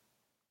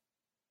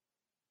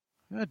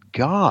 Good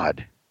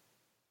God.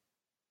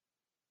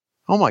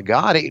 Oh my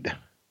God.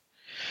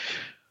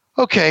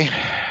 Okay.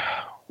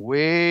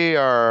 We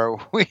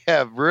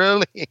have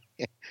really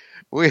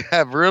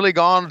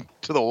gone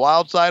to the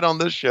wild side on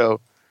this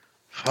show.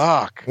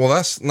 Fuck. Well,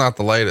 that's not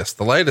the latest.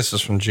 The latest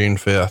is from June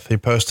 5th. He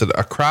posted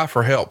a cry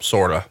for help,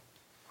 sorta.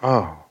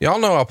 Oh, y'all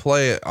know I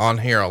play it on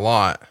here a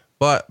lot,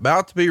 but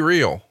about to be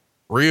real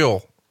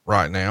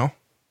right now.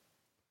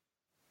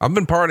 I've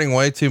been partying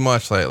way too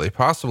much lately,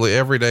 possibly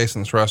every day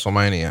since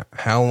WrestleMania.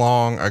 How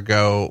long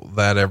ago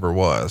that ever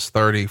was,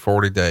 30,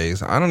 40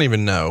 days. I don't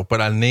even know, but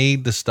I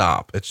need to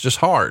stop. It's just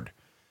hard.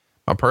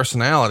 My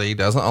personality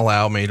doesn't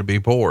allow me to be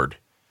bored.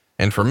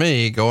 And for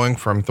me, going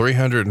from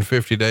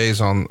 350 days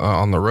on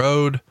the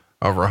road,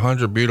 over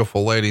 100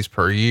 beautiful ladies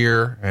per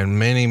year and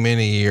many,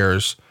 many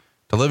years,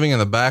 to living in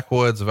the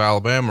backwoods of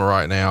Alabama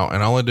right now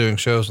and only doing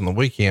shows on the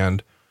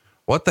weekend,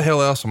 what the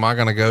hell else am I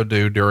going to go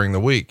do during the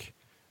week?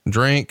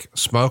 Drink,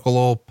 smoke a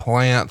little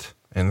plant,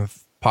 and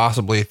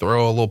possibly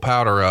throw a little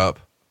powder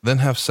up, then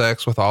have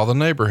sex with all the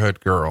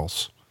neighborhood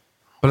girls.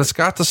 But it's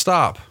got to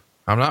stop.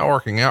 I'm not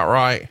working out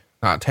right,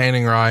 not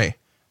tanning right,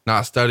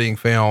 not studying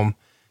film.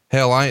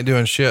 Hell, I ain't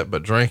doing shit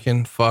but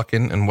drinking,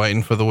 fucking, and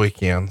waiting for the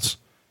weekends.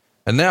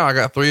 And now I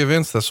got 3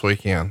 events this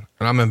weekend,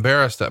 and I'm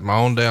embarrassed at my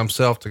own damn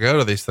self to go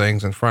to these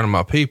things in front of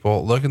my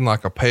people, looking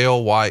like a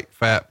pale, white,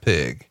 fat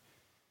pig.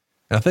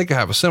 And I think I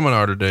have a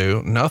seminar to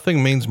do.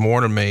 Nothing means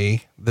more to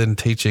me than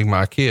teaching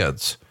my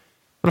kids.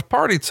 But I've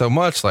partied so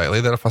much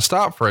lately that if I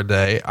stop for a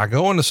day, I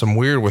go into some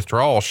weird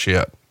withdrawal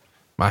shit.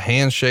 My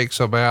hands shake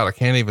so bad I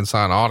can't even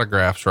sign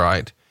autographs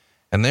right.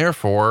 And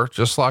therefore,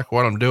 just like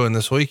what I'm doing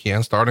this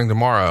weekend, starting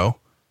tomorrow,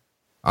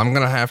 I'm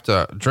going to have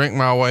to drink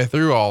my way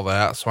through all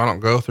that so I don't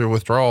go through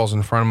withdrawals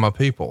in front of my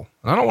people.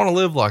 And I don't want to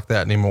live like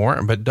that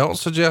anymore, but don't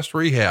suggest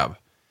rehab.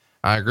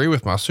 I agree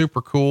with my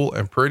super cool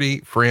and pretty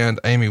friend,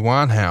 Amy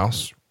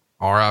Winehouse,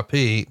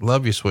 R.I.P.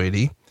 Love you,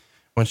 sweetie.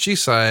 When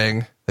she's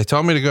saying, they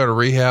told me to go to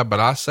rehab, but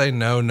I say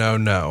no.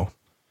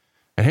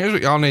 And And here's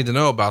what y'all need to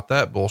know about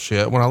that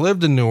bullshit. When I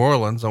lived in New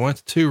Orleans, I went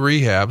to 2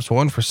 rehabs,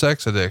 one for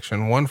sex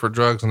addiction, one for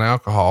drugs and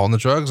alcohol. And the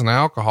drugs and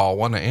alcohol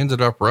one, I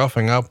ended up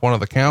roughing up one of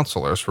the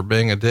counselors for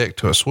being a dick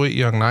to a sweet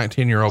young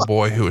 19-year-old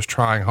boy who was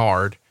trying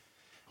hard.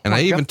 And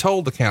I even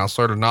told the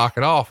counselor to knock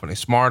it off, and he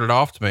smarted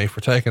off to me for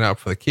taking up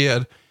for the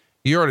kid.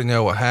 You already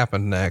know what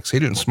happened next. He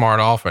didn't smart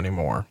off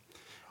anymore.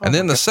 And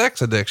then the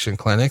sex addiction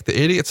clinic, the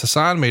idiots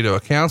assigned me to a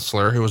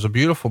counselor who was a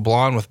beautiful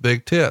blonde with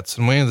big tits.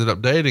 And we ended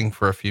up dating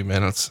for a few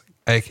minutes,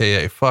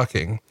 AKA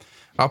fucking.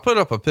 I'll put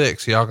up a pic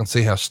so y'all can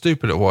see how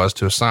stupid it was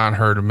to assign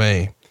her to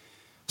me.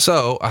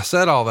 So I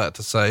said all that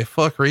to say,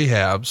 fuck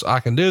rehabs. I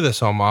can do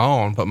this on my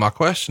own. But my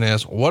question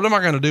is, what am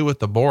I going to do with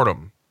the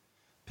boredom?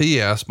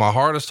 P.S. My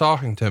heart is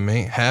talking to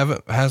me.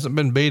 Hasn't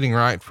been beating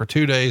right for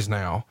 2 days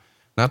now.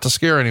 Not to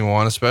scare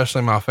anyone,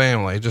 especially my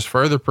family. Just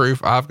further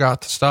proof I've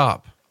got to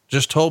stop.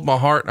 Just told my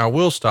heart I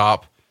will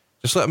stop.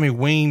 Just let me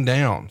wean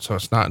down so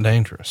it's not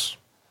dangerous.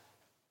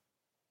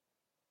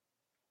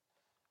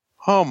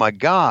 Oh my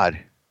God.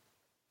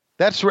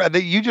 That's right.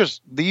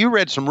 You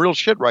read some real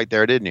shit right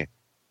there, didn't you?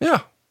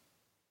 Yeah.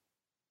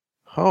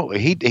 Oh,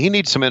 he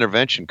needs some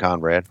intervention,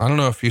 Conrad. I don't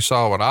know if you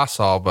saw what I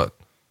saw, but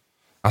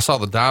I saw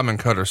the diamond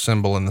cutter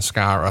symbol in the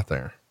sky right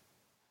there.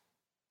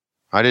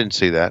 I didn't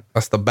see that.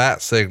 That's the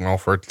bat signal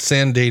for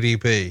send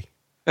DDP.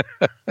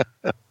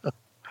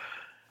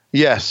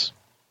 Yes.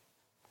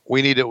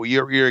 We need it.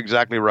 You're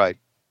exactly right.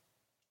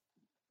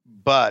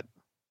 But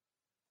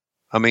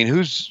I mean,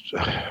 who's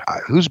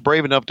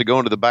brave enough to go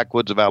into the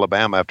backwoods of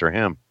Alabama after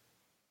him?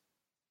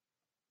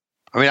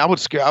 I mean, I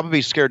would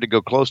be scared to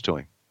go close to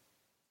him.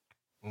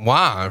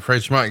 Why?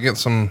 Afraid you might get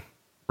some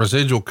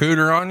residual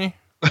cooter on you?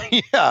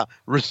 Yeah.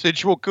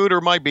 Residual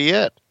cooter might be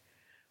it.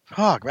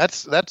 Fuck.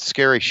 That's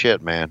scary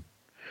shit, man.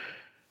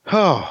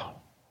 Oh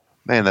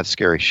man, that's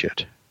scary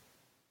shit.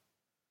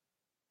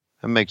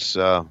 That makes,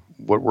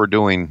 what we're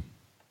doing,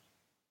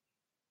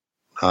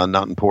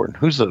 not important.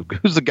 Who's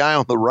the guy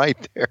on the right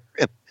there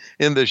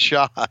in the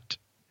shot?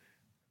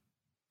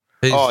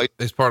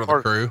 He's part of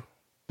the crew.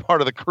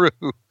 Part of the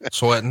crew.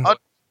 Sweating.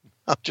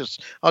 I'll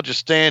just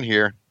stand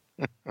here.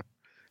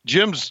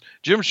 Jim's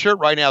shirt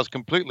right now is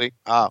completely,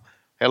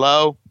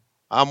 hello,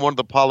 I'm one of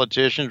the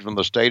politicians from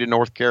the state of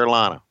North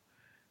Carolina.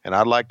 And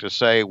I'd like to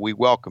say we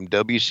welcome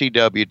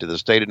WCW to the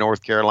state of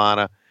North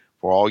Carolina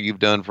for all you've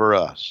done for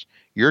us.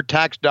 Your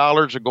tax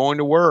dollars are going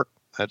to work.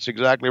 That's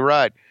exactly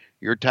right.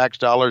 Your tax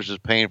dollars is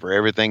paying for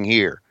everything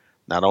here.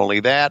 Not only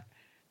that,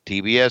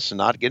 TBS is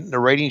not getting the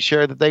rating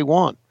share that they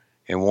want.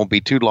 It won't be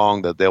too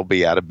long that they'll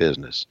be out of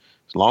business.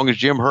 As long as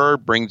Jim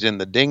Hurd brings in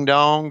the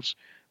ding-dongs,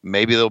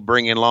 maybe they'll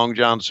bring in Long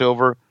John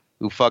Silver.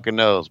 Who fucking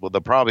knows? But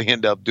they'll probably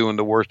end up doing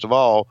the worst of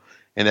all,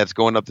 and that's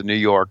going up to New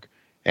York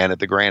and at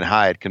the Grand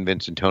Hyatt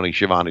convincing Tony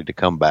Schiavone to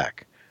come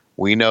back.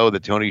 We know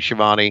that Tony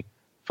Schiavone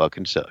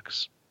fucking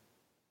sucks.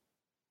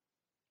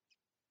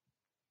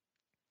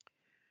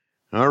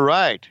 All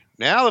right.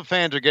 Now the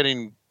fans are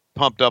getting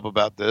pumped up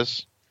about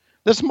this.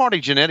 This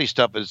Marty Jannetty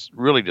stuff is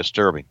really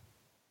disturbing.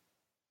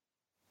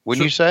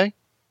 Wouldn't you say?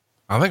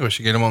 I think we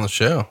should get him on the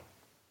show.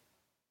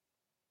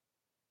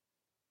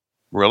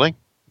 Really?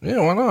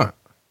 Yeah, why not?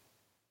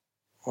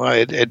 Well,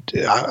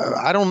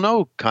 I don't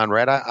know,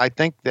 Conrad. I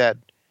think that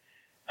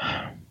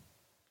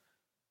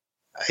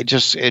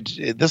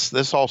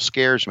this all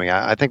scares me.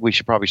 I think we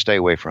should probably stay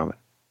away from it.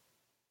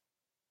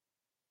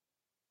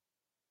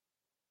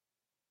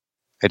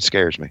 It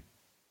scares me.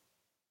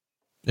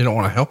 You don't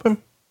want to help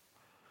him?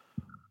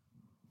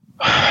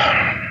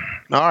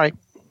 All right,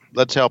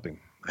 let's help him.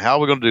 How are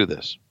we going to do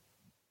this?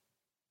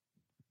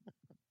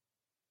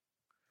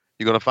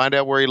 You going to find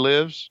out where he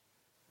lives?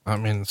 I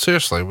mean,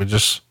 seriously, we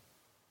just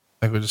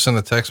send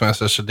a text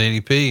message to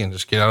DDP and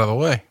just get out of the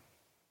way.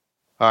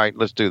 All right,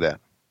 let's do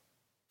that.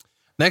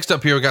 Next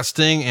up here, we got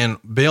Sting and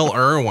Bill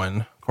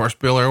Irwin. Of course,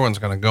 Bill Irwin's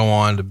going to go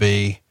on to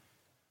be,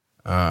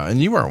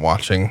 and you weren't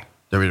watching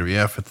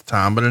WWF at the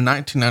time, but in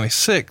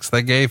 1996,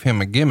 they gave him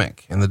a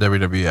gimmick in the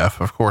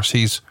WWF. Of course,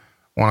 he's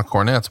one of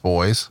Cornette's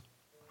boys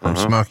from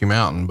Smoky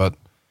Mountain, but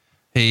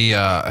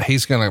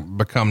he's going to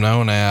become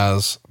known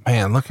as,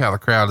 man, look how the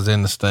crowd is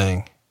into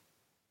Sting.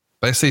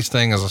 They see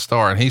Sting as a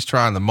star, and he's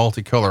trying the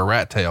multicolor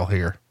rat tail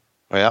here.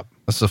 Yep.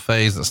 This is a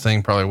phase that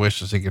Sting probably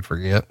wishes he could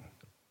forget.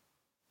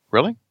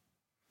 Really?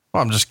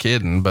 Well, I'm just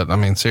kidding, but I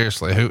mean,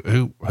 seriously,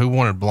 who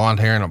wanted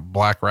blonde hair and a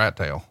black rat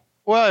tail?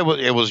 Well,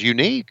 it was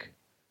unique.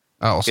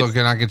 Oh, so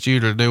can I get you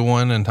to do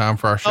one in time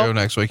for our show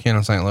next weekend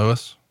in St.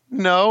 Louis?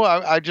 No,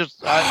 I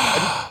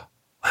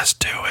Let's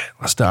do it.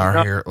 Let's dye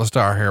our hair. Let's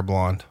dye our hair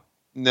blonde.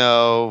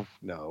 No,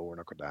 we're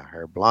not going to dye our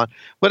hair blonde.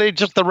 But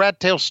the rat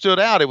tail stood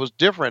out. It was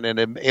different,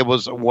 and it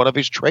was one of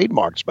his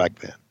trademarks back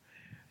then.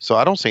 So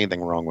I don't see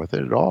anything wrong with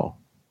it at all.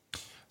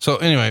 So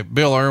anyway,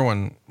 Bill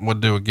Irwin would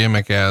do a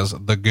gimmick as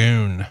the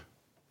Goon.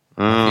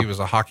 He was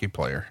a hockey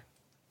player.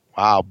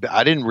 Wow.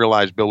 I didn't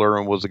realize Bill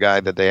Irwin was the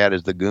guy that they had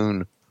as the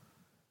Goon.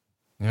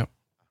 Yep.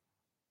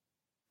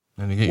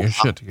 And you get your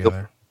shit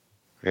together.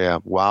 Yeah.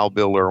 Wow.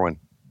 Bill Irwin.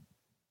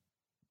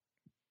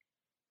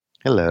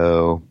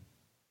 Hello.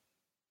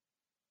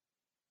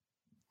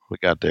 What we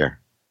got there?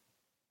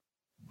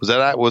 Was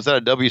that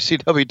a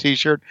WCW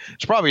t-shirt?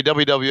 It's probably a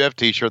WWF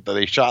t-shirt that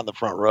they shot in the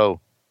front row,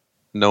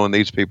 knowing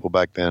these people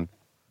back then.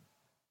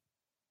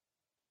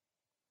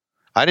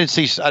 I didn't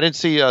see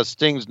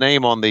Sting's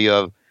name on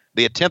the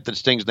attempted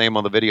Sting's name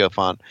on the video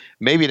font.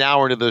 Maybe an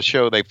hour into the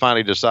show, they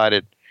finally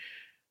decided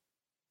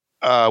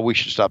we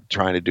should stop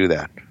trying to do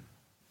that.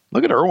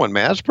 Look at Irwin,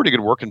 man. That's a pretty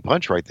good working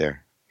punch right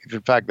there. If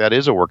in fact that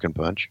is a working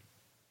punch.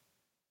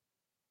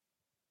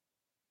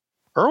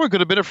 Irwin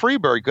could have been a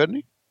Freebird, couldn't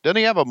he? Didn't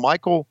he have a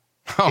Michael?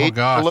 Oh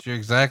gosh, you're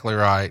exactly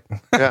right.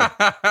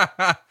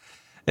 Yeah.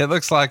 It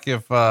looks like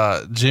if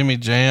Jimmy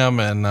Jam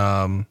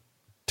and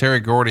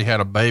Terry Gordy had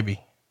a baby.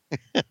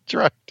 That's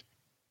right.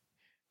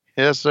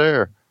 Yes,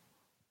 sir.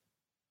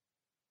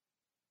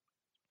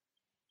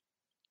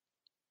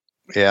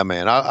 Yeah,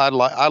 man. I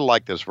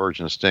like this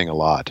version of Sting a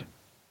lot.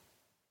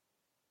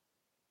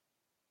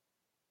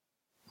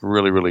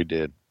 Really, really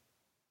did.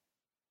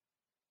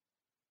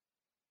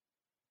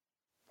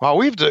 Well,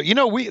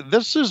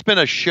 this has been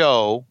a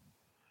show,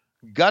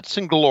 Guts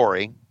and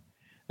Glory.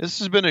 This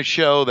has been a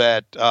show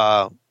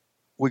that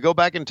we go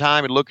back in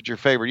time and look at your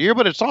favorite year,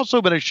 but it's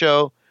also been a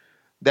show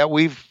that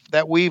we've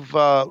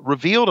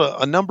revealed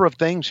a number of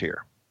things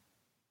here.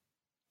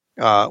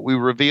 We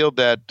revealed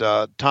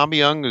that Tommy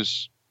Young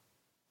is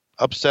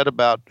upset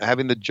about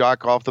having the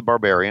jock off the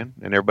Barbarian,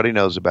 and everybody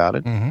knows about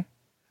it. Mm-hmm.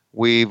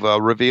 We've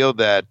revealed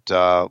that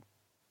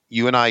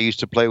you and I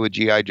used to play with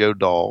G.I. Joe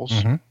dolls.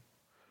 Mm-hmm.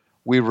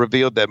 We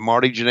revealed that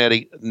Marty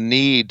Jannetty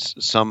needs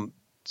some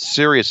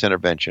serious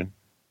intervention.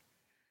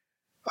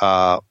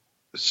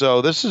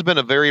 So this has been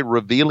a very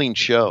revealing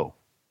show.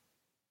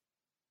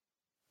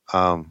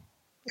 And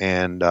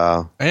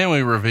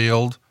we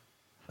revealed,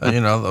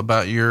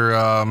 about your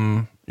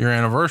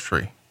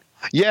anniversary.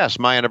 Yes,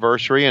 my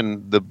anniversary,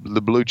 and the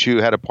Blue Chew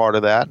had a part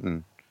of that,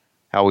 and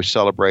how we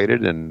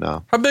celebrated. And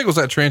how big was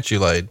that trench you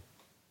laid?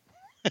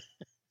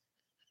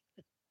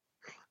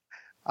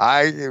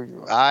 I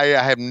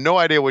have no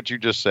idea what you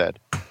just said.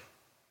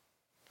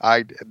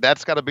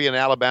 That's got to be an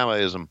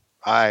Alabamaism.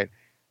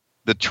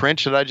 The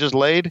trench that I just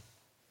laid.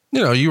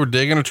 You were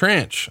digging a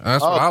trench.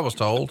 That's what I was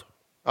told.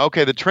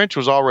 Okay, the trench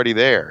was already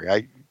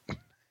there.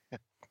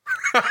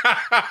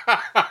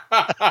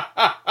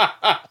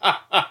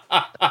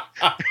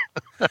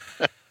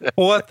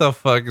 What the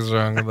fuck is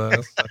wrong with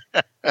us?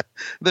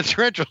 The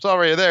trench was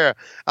already there.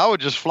 I was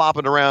just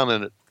flopping around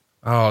in it.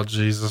 Oh,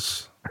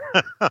 Jesus.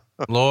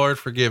 Lord,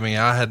 forgive me.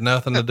 I had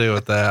nothing to do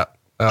with that.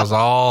 That was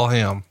all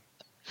him.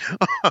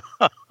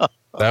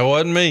 That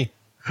wasn't me.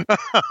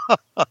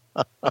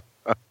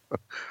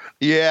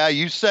 Yeah,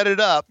 you set it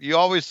up. You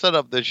always set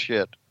up this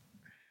shit.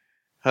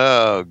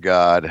 Oh,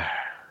 God.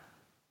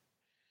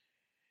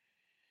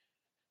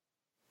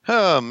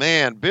 Oh,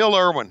 man. Bill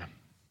Irwin.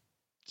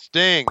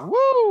 Sting.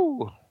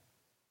 Woo!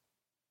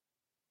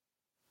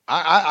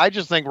 I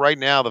just think right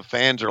now the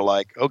fans are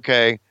like,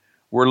 okay,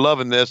 we're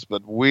loving this,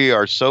 but we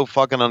are so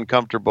fucking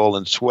uncomfortable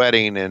and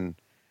sweating and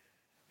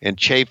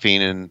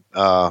chafing and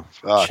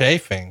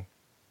chafing.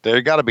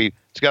 It's got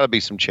to be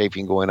some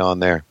chafing going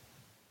on there.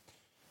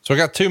 So we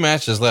got 2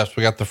 matches left.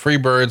 We got the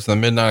Freebirds, the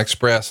Midnight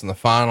Express, and the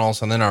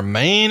finals, and then our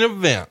main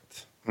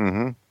event.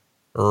 Mm-hmm.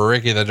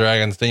 Ricky the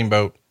Dragon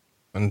Steamboat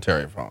and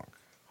Terry Funk.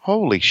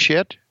 Holy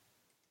shit!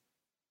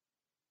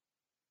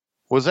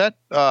 Was that?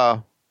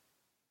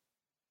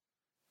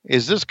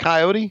 Is this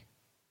Coyote?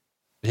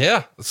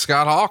 Yeah,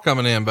 Scott Hall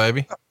coming in,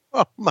 baby.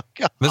 Oh my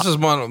God! This is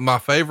one of my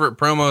favorite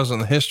promos in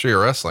the history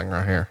of wrestling,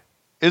 right here.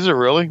 Is it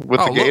really with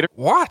the Gator? Look,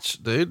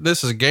 watch, dude.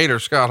 This is Gator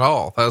Scott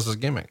Hall. That was his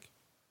gimmick.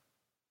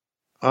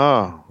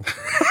 Oh,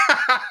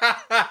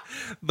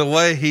 the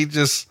way he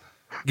just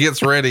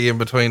gets ready in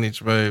between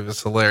each move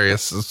is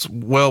hilarious. It's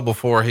well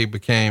before he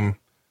became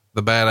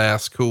the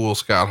badass, cool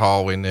Scott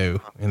Hall we knew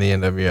in the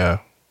NWO.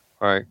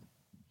 All right.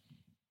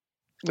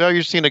 Well,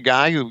 you're seeing a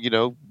guy who,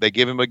 they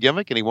give him a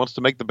gimmick and he wants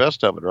to make the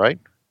best of it, right?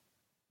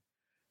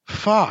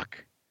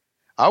 Fuck.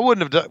 I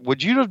wouldn't have done,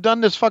 would you have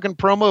done this fucking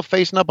promo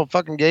facing up a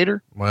fucking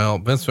Gator? Well,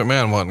 Vince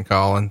McMahon wasn't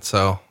calling,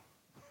 so.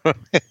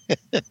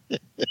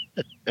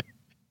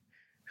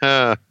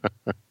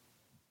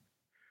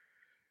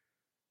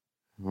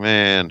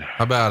 Man.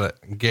 How about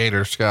it?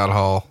 Gator Scott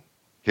Hall.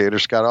 Gator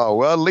Scott Hall.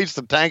 Well, at least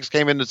the tanks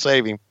came in to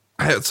save him.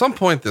 At some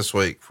point this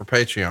week for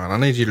Patreon, I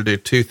need you to do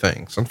 2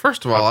 things. And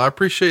first of all, I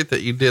appreciate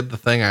that you did the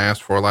thing I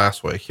asked for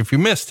last week. If you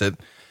missed it,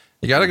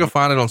 you got to go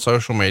find it on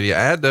social media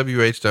at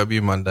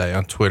WHW Monday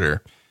on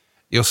Twitter.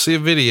 You'll see a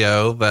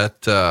video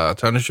that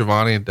Tony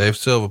Schiavone and Dave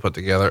Silva put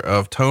together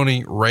of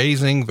Tony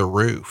raising the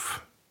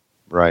roof.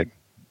 Right.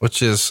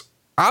 Which is,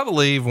 I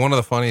believe, one of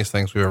the funniest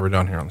things we've ever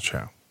done here on the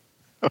show.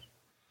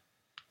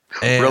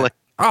 Really?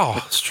 Oh,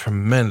 it's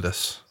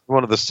tremendous.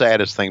 One of the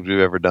saddest things we've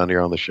ever done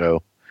here on the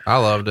show. I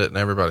loved it, and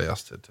everybody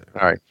else did too.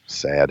 All right.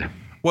 Sad.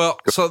 Well,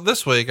 so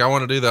this week I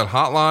want to do that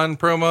hotline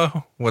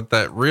promo with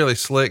that really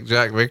slick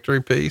Jack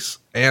Victory piece.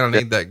 And I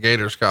need that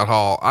Gator Scott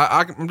Hall.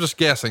 I'm just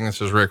guessing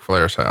this is Ric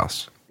Flair's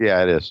house.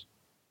 Yeah, it is.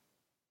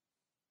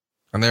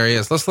 And there he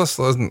is. Let's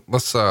listen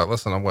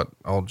to what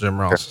old Jim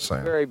Ross is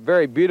saying. Very,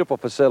 very beautiful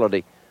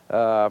facility.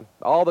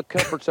 all the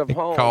comforts of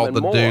home Called and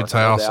the more. dude's no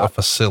house a doubt.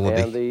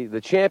 facility. And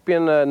the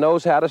champion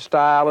knows how to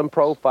style and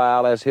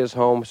profile, as his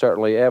home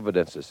certainly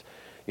evidences.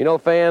 You know,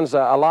 fans,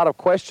 a lot of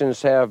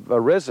questions have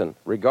arisen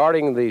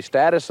regarding the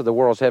status of the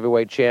world's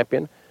heavyweight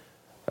champion.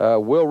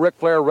 Will Ric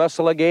Flair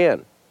wrestle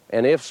again?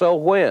 And if so,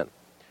 when?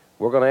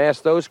 We're going to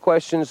ask those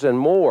questions and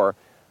more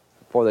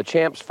for the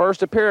champ's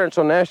first appearance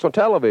on national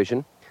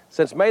television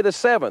since May the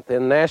 7th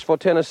in Nashville,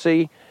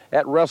 Tennessee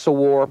at Wrestle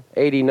War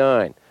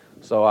 89.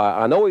 So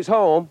I know he's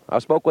home. I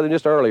spoke with him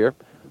just earlier.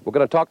 We're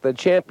going to talk to the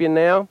champion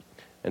now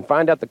and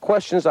find out the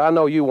questions I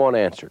know you want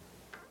answered.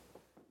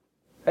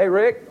 Hey,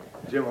 Rick.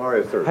 Jim, how are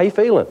you, sir? How you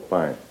feeling?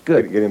 Fine.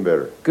 Good. Getting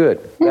better. Good.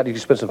 Glad you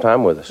spent some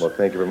time with us. Well,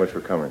 thank you very much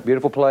for coming.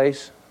 Beautiful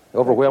place.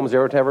 Overwhelms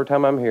every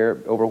time I'm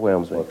here.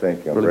 Overwhelms me. Well,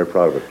 thank you. I'm very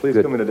proud of it. Please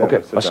come in and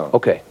okay. sit down.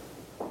 Okay.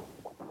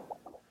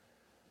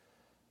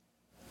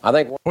 I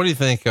think. What do you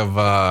think of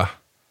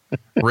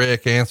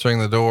Rick answering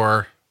the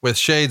door with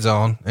shades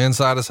on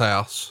inside his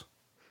house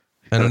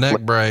and a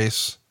neck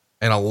brace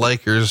and a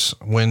Lakers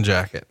wind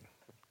jacket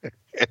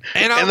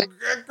and a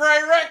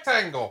gray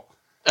rectangle?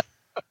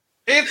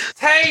 It's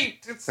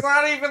taped. It's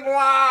not even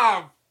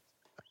live.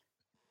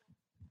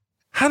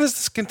 How does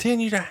this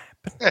continue to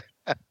happen?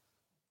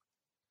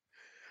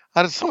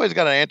 Somebody's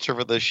got an answer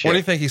for this shit. What do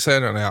you think he's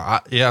saying right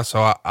now?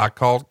 So I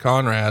called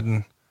Conrad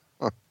and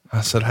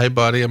I said, "Hey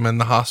buddy, I'm in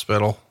the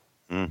hospital.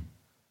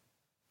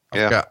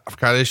 Yeah. I've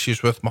got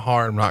issues with my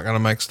heart. I'm not going to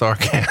make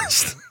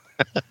StarCast."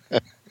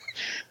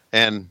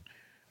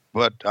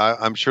 But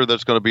I'm sure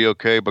that's going to be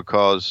okay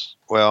because,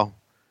 well,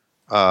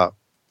 I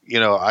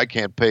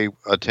can't pay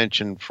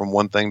attention from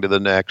one thing to the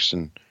next,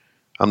 and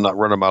I'm not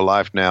running my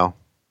life now.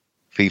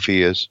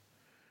 Fifi is.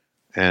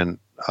 And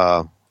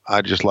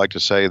I'd just like to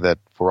say that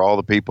for all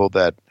the people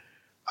that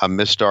I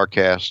miss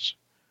StarCast,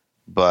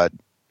 but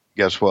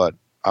guess what?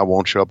 I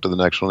won't show up to the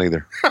next one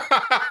either.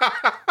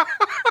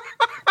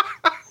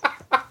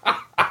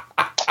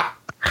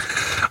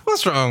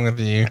 What's wrong with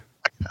you?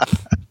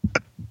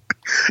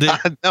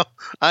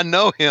 I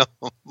know him.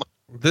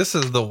 This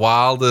is the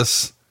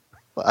wildest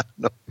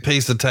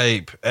piece of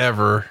tape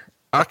ever.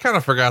 I kind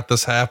of forgot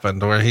this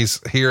happened where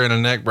he's here in a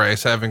neck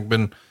brace, having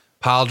been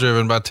pile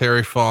driven by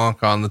Terry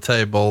Funk on the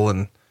table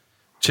and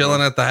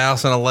chilling at the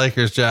house in a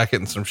Lakers jacket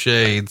and some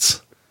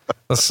shades.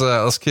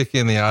 Let's kick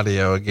in the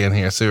audio again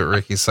here. See what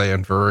Ricky's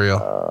saying for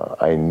real.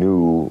 I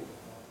knew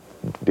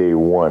day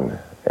one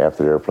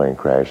after the airplane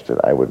crashed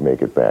that I would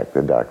make it back.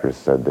 The doctors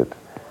said that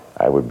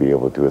I would be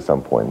able to at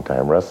some point in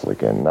time wrestle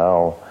again.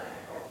 Now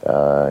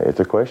it's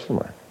a question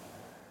mark.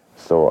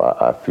 So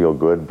I feel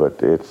good,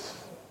 but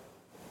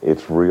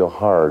it's real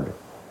hard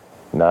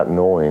not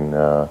knowing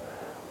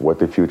what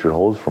the future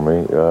holds for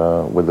me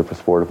with the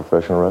sport of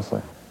professional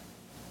wrestling.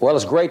 Well,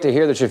 it's great to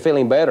hear that you're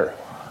feeling better.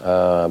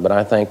 But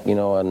I think,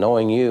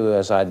 knowing you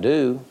as I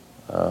do,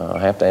 I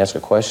have to ask a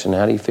question.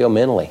 How do you feel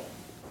mentally?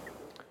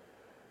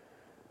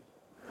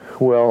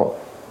 Well,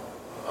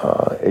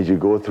 as you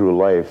go through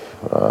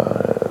life,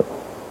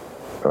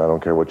 and I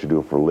don't care what you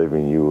do for a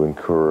living, you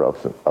incur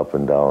ups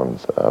and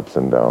downs.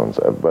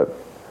 But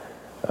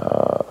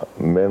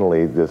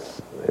mentally,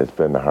 it's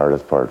been the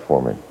hardest part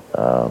for me.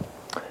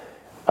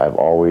 I've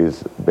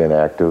always been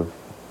active.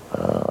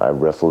 I've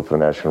wrestled for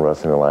the National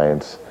Wrestling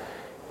Alliance.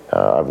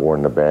 I've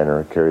worn the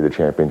banner, carried the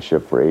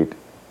championship for eight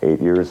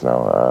years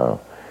now,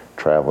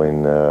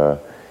 traveling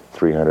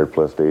 300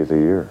 plus days a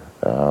year.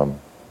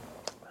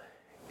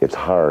 It's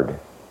hard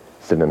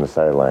sitting in the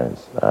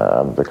sidelines.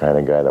 I'm the kind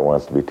of guy that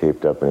wants to be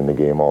taped up and in the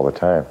game all the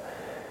time.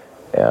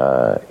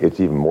 It's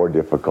even more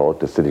difficult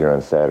to sit here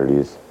on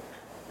Saturdays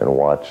and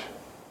watch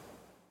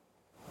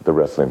the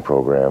wrestling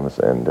programs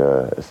and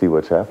see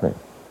what's happening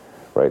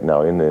right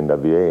now in the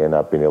NWA and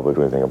not being able to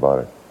do anything about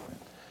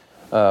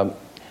it.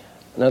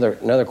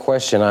 Another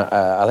question.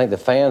 I think the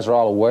fans are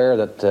all aware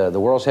that the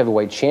world's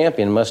heavyweight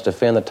champion must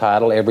defend the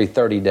title every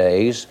 30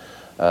 days.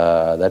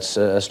 That's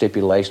a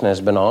stipulation that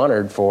has been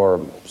honored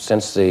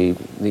since the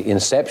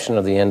inception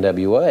of the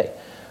NWA.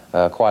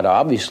 Quite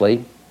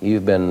obviously,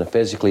 you've been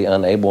physically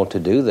unable to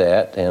do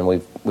that, and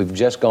we've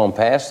just gone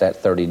past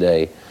that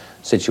 30-day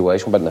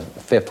situation, but in the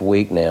 5th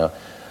week now.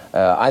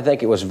 I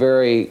think it was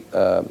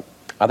a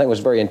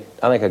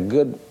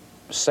good,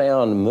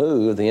 sound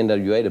move, the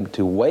NWA,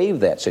 to waive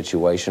that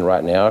situation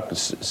right now,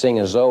 seeing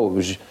as though it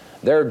was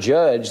their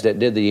judge that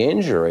did the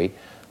injury.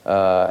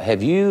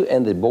 Have you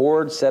and the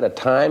board set a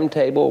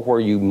timetable where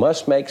you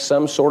must make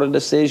some sort of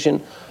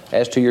decision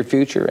as to your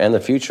future and the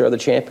future of the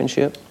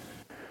championship?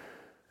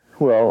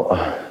 Well,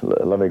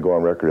 let me go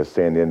on record as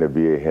saying the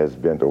NWA has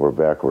bent over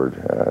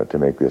backward to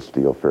make this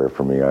deal fair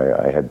for me.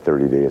 I had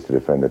 30 days to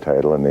defend the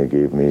title, and they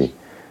gave me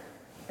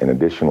an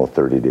additional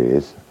 30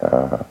 days.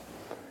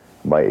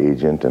 My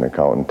agent and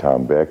accountant,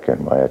 Tom Beck,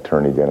 and my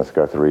attorney, Dennis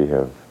Guthrie,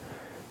 have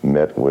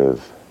met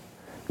with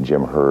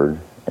Jim Hurd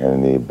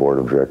and the board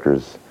of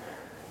directors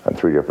on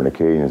 3 different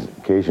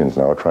occasions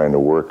now, trying to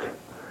work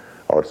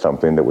out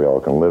something that we all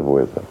can live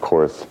with. Of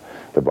course,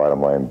 the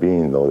bottom line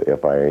being, though,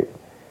 if I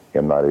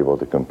am not able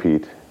to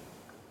compete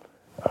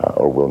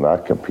or will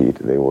not compete,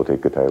 they will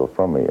take the title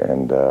from me.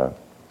 And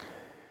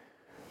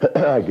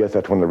I guess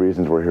that's one of the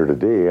reasons we're here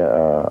today.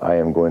 I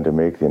am going to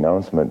make the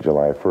announcement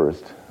July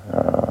 1st.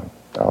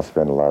 I'll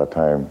spend a lot of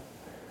time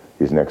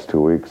these next 2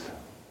 weeks,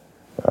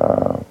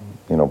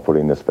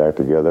 putting this back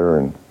together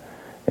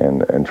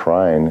and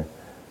trying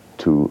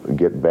to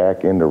get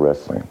back into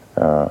wrestling.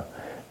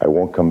 I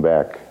won't come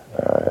back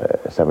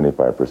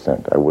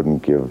 75%. I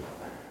wouldn't give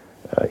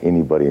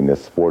anybody in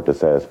this sport the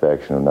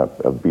satisfaction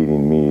of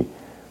beating me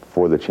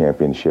for the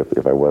championship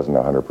if I wasn't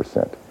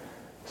 100%.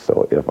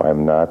 So if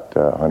I'm not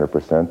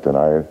 100%, then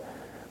I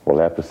will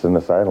have to sit on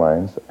the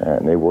sidelines,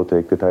 and they will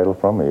take the title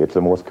from me. It's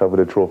the most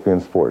coveted trophy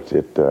in sports.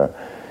 It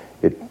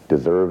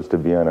deserves to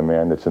be on a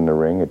man that's in the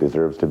ring. It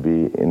deserves to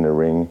be in the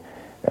ring.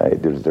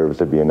 It deserves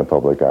to be in the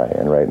public eye,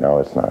 and right now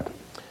it's not.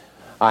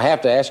 I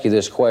have to ask you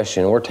this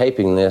question. We're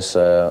taping this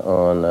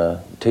on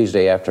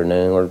Tuesday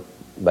afternoon. We're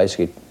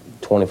basically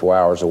 24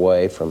 hours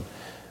away from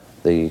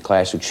the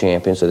Clash of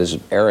Champions that is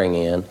airing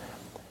in.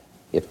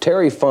 If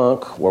Terry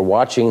Funk were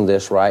watching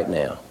this right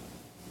now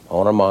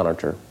on a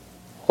monitor,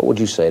 what would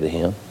you say to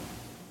him?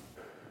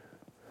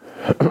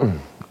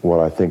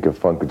 Well, I think if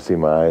Funk could see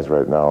my eyes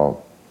right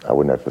now, I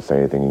wouldn't have to say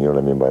anything. You know what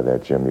I mean by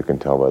that, Jim? You can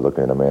tell by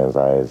looking at a man's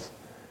eyes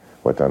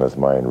what's on his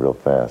mind real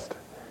fast.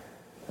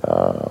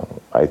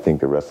 I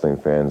think the wrestling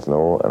fans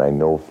know, and I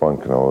know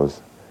Funk knows,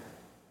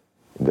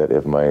 that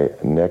if my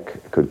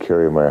neck could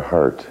carry my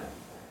heart,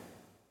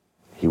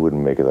 he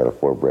wouldn't make it out of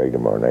Fort Bragg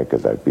tomorrow night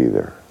because I'd be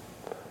there.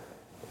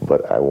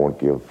 But I won't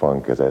give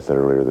Funk, as I said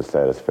earlier, the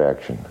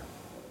satisfaction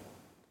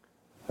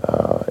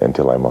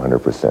until I'm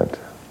 100%.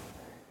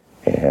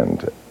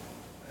 And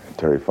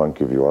Terry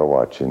Funk, if you are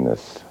watching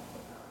this,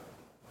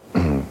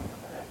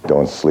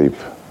 don't sleep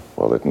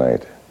well at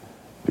night,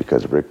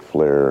 because Ric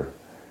Flair,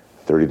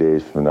 30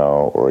 days from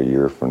now or a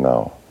year from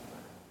now,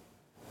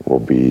 will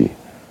be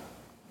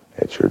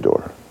at your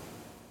door.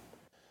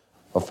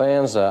 Well,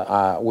 fans,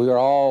 we are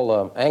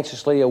all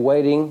anxiously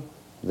awaiting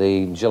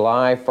the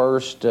July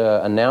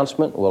 1st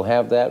announcement. We'll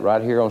have that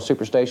right here on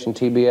Superstation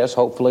TBS,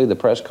 hopefully, the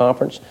press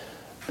conference.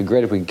 It'd be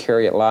great if we could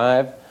carry it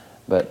live,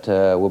 but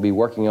we'll be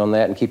working on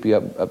that and keep you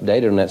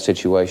updated on that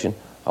situation.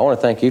 I want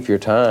to thank you for your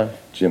time.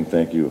 Jim,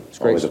 thank you.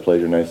 It's always a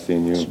pleasure. Nice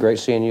seeing you. It's great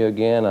seeing you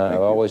again. I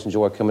always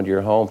enjoy coming to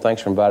your home.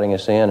 Thanks for inviting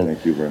us in. And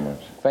thank you very much.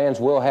 Fans,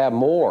 will have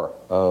more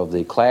of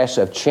the Clash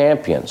of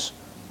Champions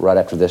right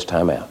after this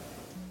time out.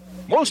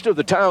 Most of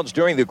the towns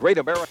during the Great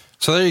American...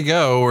 So there you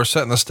go. We're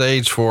setting the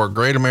stage for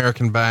Great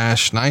American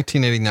Bash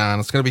 1989.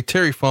 It's going to be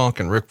Terry Funk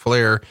and Ric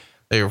Flair.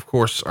 They, of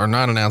course, are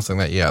not announcing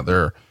that yet.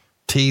 They're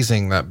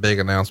teasing that big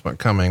announcement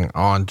coming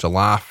on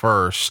July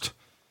 1st.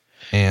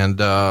 And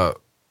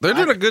they're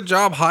doing a good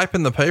job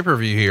hyping the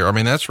pay-per-view here. I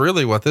mean, that's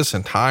really what this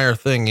entire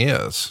thing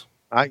is.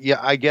 Yeah,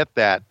 I get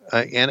that.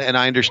 And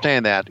I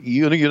understand that.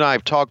 You and I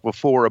have talked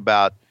before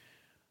about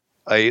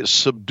a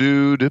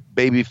subdued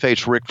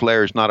babyface Ric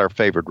Flair is not our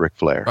favorite Ric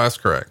Flair. That's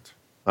correct.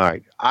 All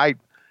right.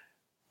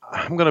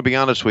 I'm going to be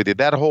honest with you.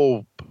 That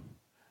whole,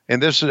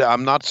 and this is,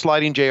 I'm not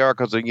sliding JR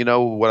because you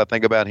know what I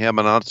think about him.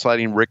 I'm not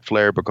sliding Ric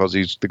Flair because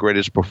he's the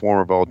greatest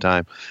performer of all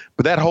time.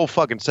 But that whole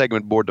fucking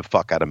segment bored the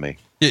fuck out of me.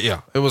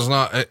 Yeah. It was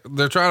not,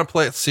 they're trying to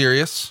play it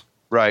serious.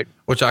 Right.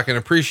 Which I can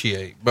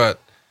appreciate, but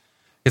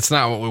it's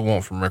not what we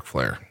want from Ric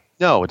Flair.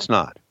 No, it's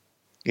not.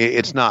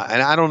 It's not.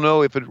 And I don't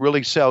know if it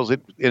really sells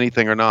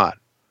anything or not.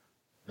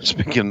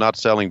 Speaking of not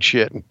selling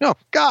shit. No,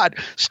 God,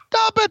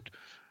 stop it.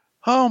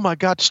 Oh my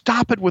God,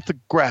 stop it with the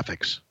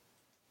graphics.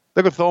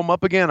 They're going to throw them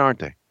up again, aren't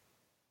they?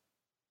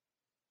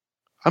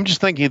 I'm just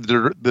thinking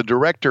the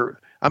director,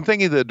 I'm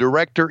thinking the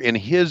director in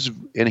his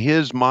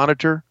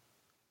monitor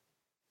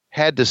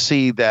had to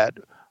see that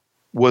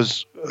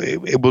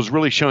it was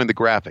really showing the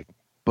graphic,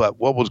 but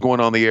what was going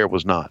on the air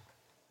was not.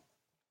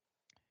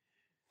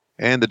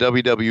 And the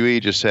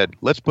WWE just said,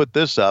 let's put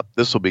this up.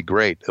 This will be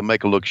great. It'll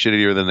make it look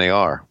shittier than they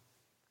are.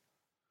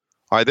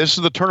 All right, this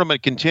is the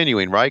tournament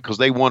continuing, right? Because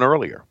they won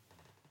earlier.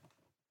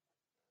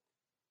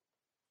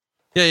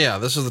 Yeah.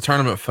 This is the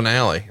tournament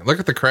finale. Look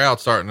at the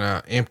crowd starting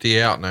to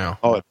empty out now.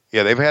 Oh,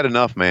 yeah, they've had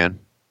enough, man.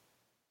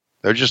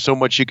 There's just so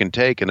much you can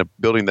take in a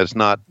building that's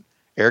not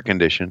air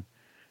conditioned.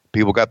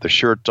 People got the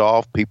shirts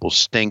off. People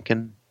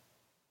stinking,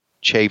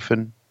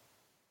 chafing.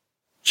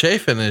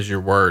 Chafing is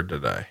your word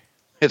today.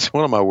 It's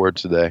one of my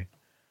words today.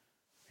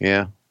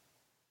 Yeah.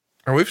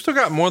 And we've still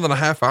got more than a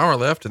half hour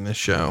left in this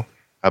show.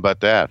 How about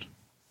that?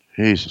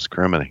 Jesus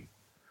criminy.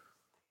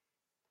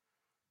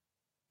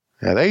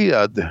 Yeah, they,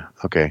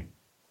 okay.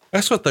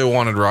 That's what they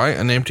wanted, right?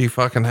 An empty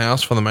fucking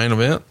house for the main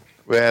event.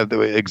 Well,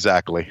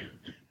 exactly.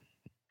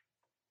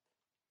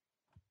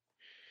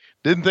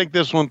 Didn't think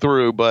this one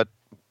through, but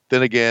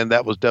then again,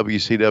 that was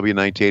WCW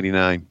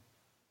 1989.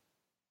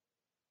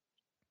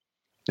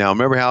 Now,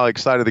 remember how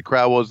excited the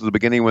crowd was at the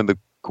beginning when the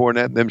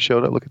Cornette and them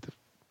showed up? Look at this.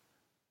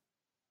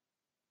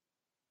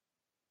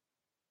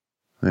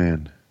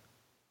 Man.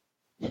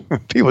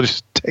 People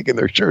just taking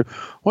their shirt.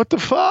 What the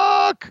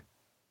fuck?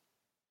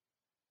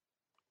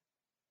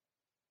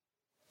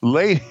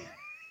 Lady.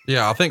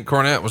 Yeah, I think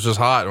Cornette was just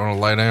hot. Want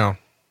to lay down.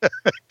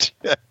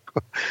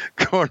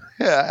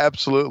 Yeah,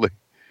 absolutely.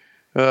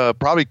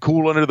 Probably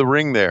cool under the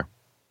ring there.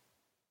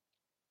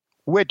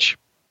 Which,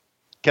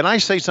 can I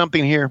say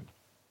something here?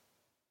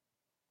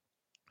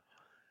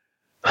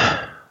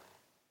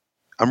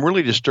 I'm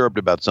really disturbed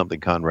about something,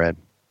 Conrad.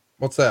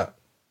 What's that?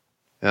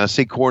 And I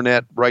see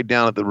Cornette right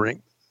down at the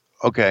ring.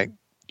 Okay.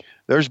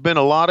 There's been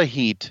a lot of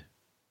heat.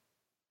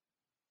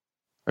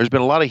 There's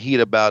been a lot of heat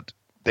about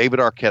David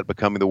Arquette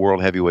becoming the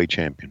world heavyweight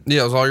champion.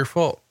 Yeah, it was all your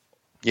fault.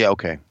 Yeah,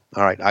 okay.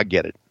 All right, I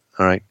get it.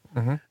 All right.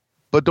 Mm-hmm.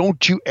 But don't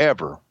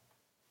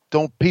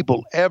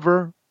people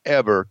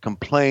ever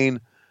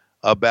complain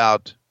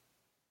about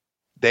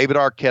David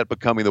Arquette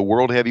becoming the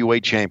world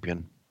heavyweight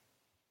champion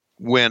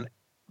when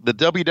the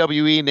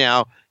WWE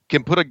now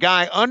can put a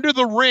guy under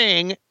the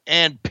ring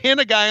and pin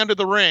a guy under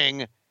the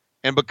ring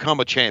and become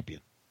a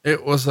champion?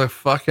 It was a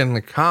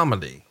fucking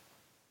comedy.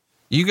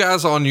 You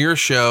guys on your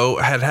show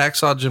had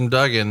Hacksaw Jim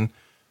Duggan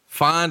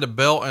find a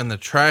belt in the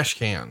trash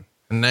can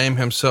and name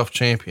himself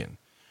champion.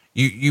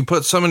 You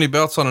put so many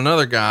belts on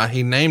another guy,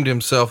 he named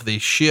himself the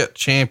shit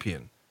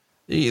champion.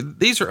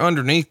 These are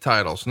underneath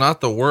titles, not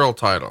the world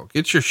title.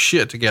 Get your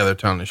shit together,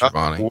 Tony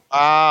Schiavone.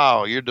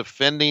 Wow. You're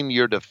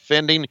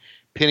defending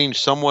pinning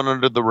someone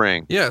under the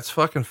ring. Yeah, it's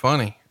fucking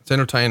funny. It's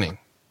entertaining.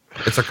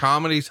 It's a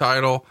comedy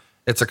title.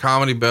 It's a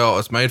comedy belt.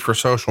 It's made for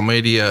social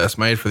media. It's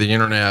made for the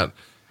internet.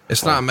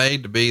 It's not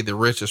made to be the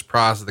richest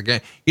prize of the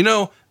game. You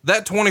know,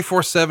 that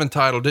 24/7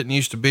 title didn't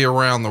used to be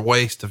around the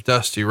waist of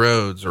Dusty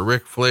Rhodes or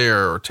Ric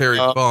Flair or Terry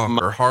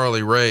Funk or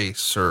Harley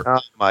Race or. Oh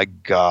my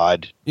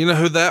God. You know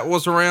who that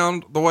was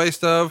around the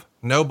waist of?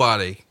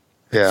 Nobody.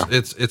 Yeah.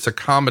 It's a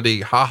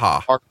comedy.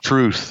 Haha.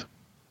 R-Truth.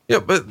 Yeah,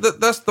 but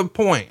that's the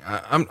point.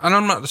 I'm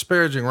not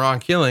disparaging Ron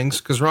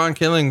Killings because Ron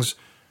Killings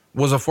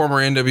was a former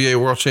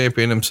NWA world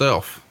champion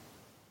himself.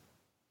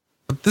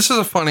 But this is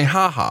a funny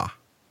haha.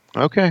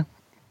 Okay.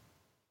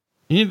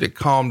 You need to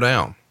calm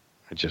down.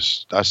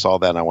 I saw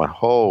that and I went,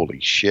 holy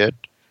shit.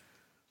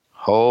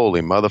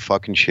 Holy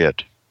motherfucking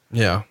shit.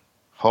 Yeah.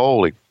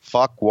 Holy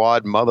fuck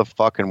wad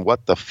motherfucking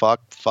what the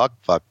fuck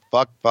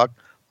motherfucking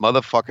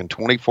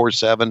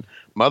 24/7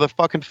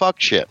 motherfucking fuck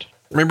shit.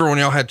 Remember when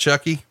y'all had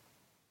Chucky?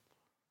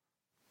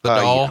 The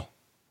doll? Yeah.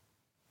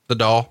 The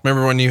doll.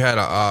 Remember when you had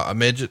a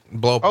midget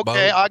blow up a boat?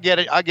 Okay, I get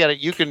it.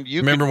 You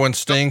remember when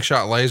Sting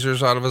shot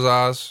lasers out of his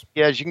eyes?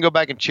 Yes, you can go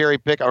back and cherry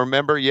pick. I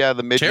remember,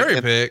 the midget.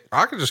 Cherry pick?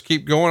 I could just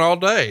keep going all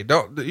day.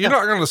 You're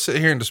not going to sit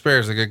here and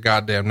disparage the good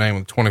goddamn name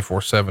of the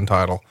 24/7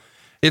 title.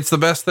 It's the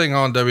best thing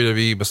on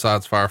WWE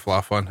besides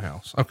Firefly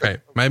Funhouse. Okay,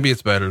 maybe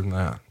it's better than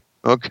that.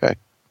 Okay.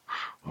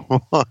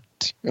 What?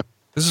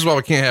 This is why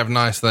we can't have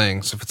nice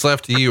things. If it's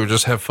left to you, we'll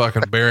just have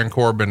fucking Baron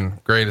Corbin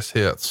greatest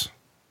hits.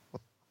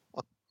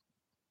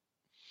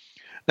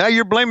 Now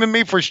you're blaming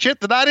me for shit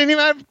that I didn't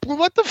even have.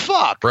 What the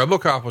fuck?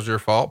 RoboCop was your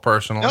fault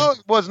personally. No,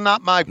 it was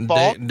not my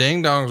fault.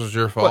 Ding Dongs was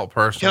your fault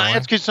personally. Can I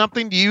ask you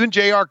something? You and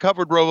JR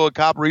covered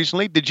RoboCop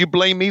recently. Did you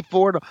blame me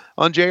for it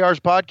on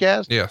JR's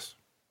podcast? Yes.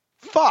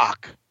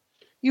 Fuck.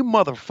 You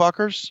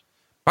motherfuckers.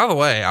 By the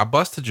way, I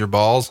busted your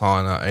balls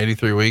on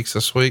 83 Weeks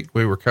this week.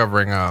 We were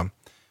covering a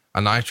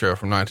Nitro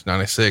from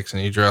 1996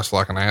 and you dressed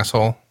like an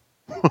asshole.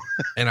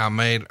 And I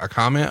made a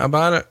comment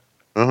about it.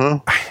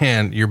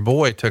 And your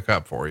boy took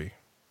up for you.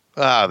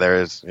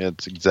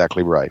 It's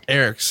exactly right.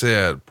 Eric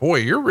said, boy,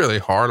 you're really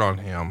hard on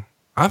him.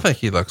 I think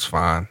he looks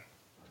fine.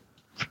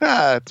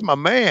 It's my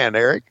man,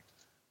 Eric.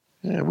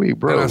 Yeah, we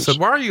bros. And I said,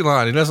 why are you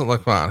lying? He doesn't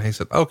look fine. He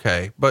said,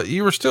 okay, but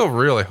you were still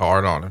really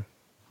hard on him.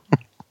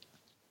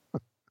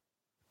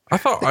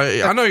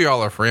 I know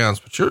y'all are friends,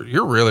 but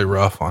you're really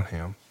rough on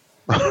him.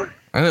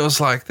 And it was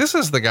like, this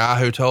is the guy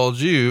who told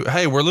you,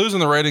 hey, we're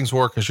losing the ratings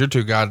war because you're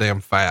too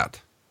goddamn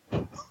fat.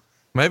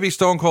 Maybe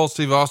Stone Cold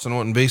Steve Austin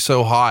wouldn't be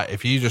so hot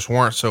if you just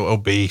weren't so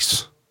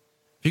obese.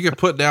 If you could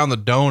put down the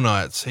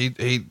donuts, he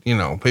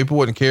people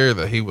wouldn't care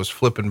that he was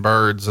flipping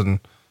birds or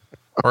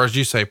as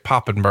you say,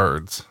 popping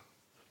birds.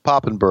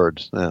 Popping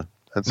birds. Yeah.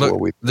 That's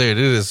what we, dude,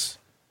 it is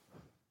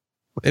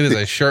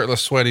a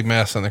shirtless, sweaty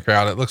mess in the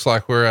crowd. It looks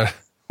like we're at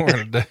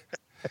it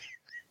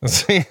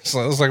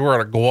looks like we're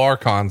at a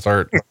Gwar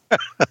concert.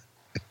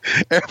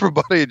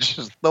 Everybody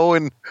just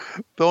throwing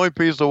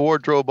piece of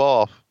wardrobe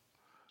off.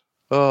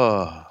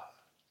 Oh.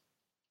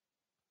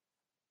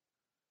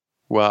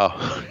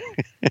 Wow.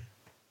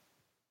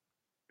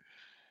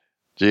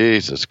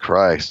 Jesus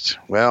Christ.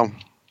 Well,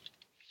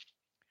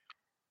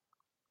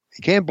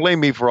 you can't blame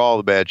me for all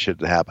the bad shit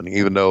that happened,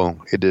 even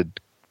though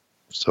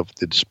stuff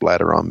did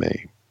splatter on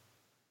me.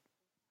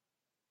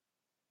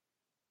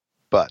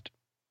 But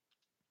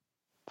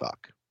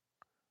fuck.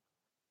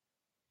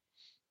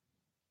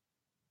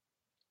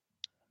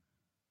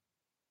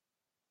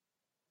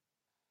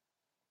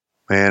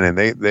 Man, and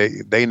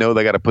they know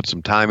they got to put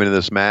some time into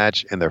this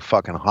match, and they're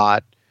fucking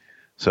hot.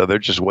 So they're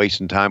just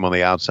wasting time on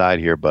the outside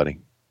here, buddy.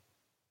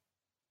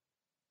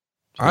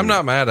 I'm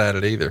not mad at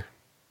it either.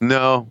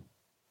 No,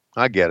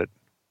 I get it.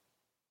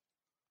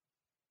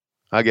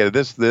 This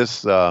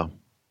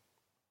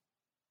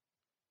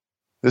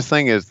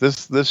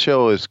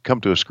show has come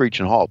to a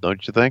screeching halt,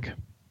 don't you think?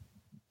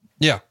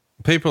 Yeah.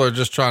 People are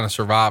just trying to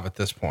survive at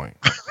this point.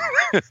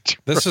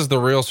 This is the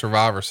real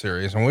Survivor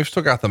Series, and we've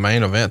still got the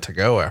main event to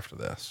go after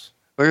this.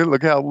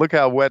 Look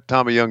how wet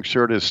Tommy Young's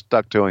shirt is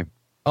stuck to him.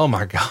 Oh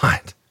my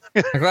God.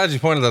 I'm glad you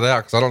pointed that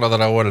out, because I don't know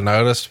that I would have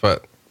noticed,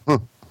 but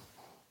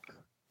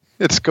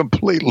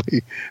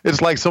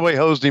it's like somebody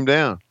hosed him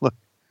down. Look.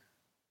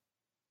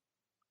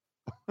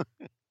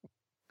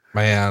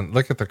 Man,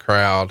 look at the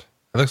crowd.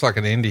 It looks like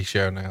an indie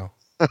show now.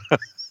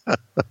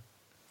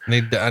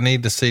 I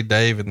need to see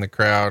Dave in the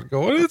crowd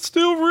going, it's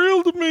still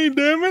real to me,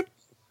 damn it.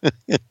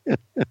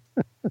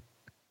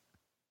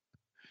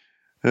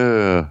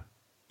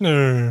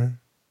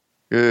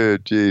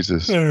 Good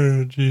Jesus.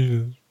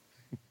 Jesus.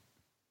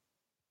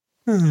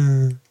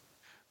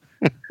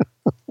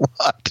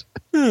 What?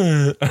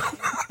 No,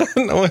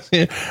 it's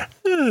here.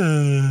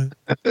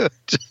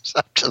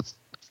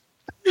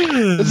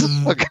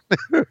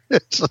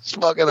 This is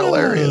fucking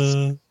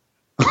hilarious.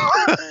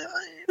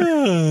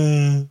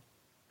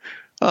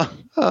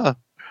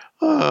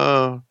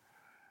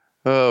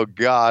 Oh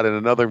God. And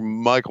another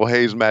Michael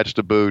Hayes match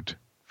to boot.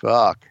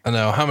 Fuck. I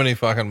know. How many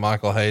fucking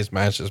Michael Hayes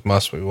matches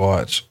must we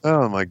watch?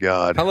 Oh my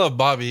God. I love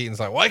Bobby Eaton's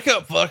like, wake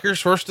up,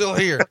 fuckers. We're still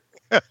here.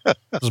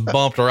 Just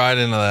bumped right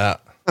into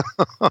that.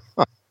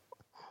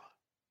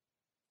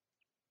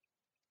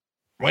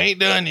 We ain't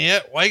done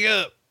yet. Wake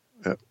up.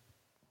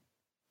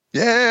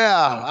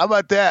 Yeah. How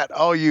about that?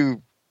 All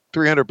you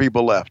 300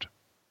 people left.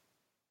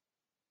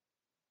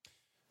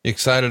 You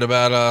excited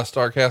about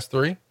StarCast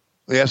 3?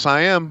 Yes,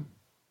 I am.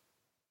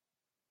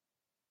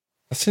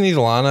 Have you seen the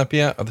lineup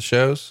yet of the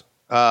shows?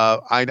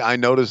 I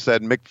noticed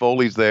that Mick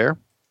Foley's there.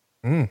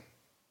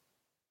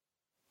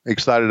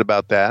 Excited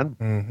about that.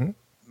 Mm-hmm.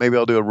 Maybe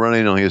I'll do a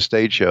run-in on his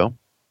stage show.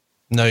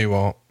 No, you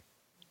won't.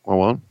 I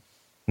won't?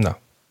 No.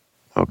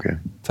 Okay.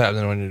 It's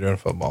happening when you're doing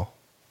football.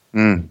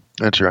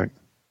 That's right.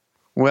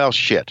 Well,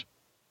 shit.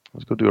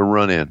 Let's go do a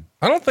run-in.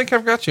 I don't think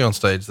I've got you on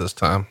stage this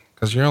time,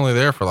 because you're only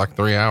there for like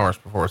 3 hours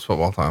before it's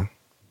football time.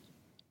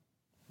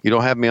 You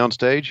don't have me on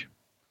stage?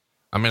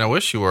 I mean, I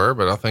wish you were,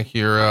 but I think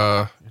you're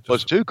Well,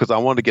 it's too, because I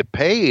wanted to get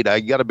paid. I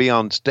got to be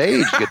on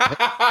stage to get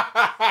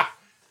paid.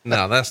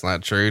 No, that's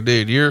not true,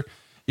 dude. You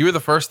were the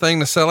first thing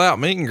to sell out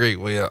meet and greet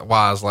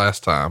wise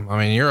last time. I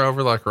mean, you're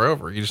over like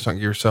Rover. You just don't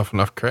give yourself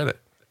enough credit.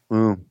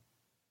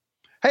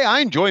 Hey, I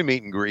enjoy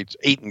eat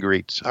and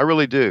greets. I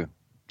really do.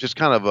 Just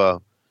kind of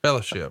a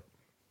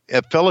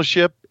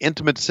fellowship,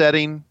 intimate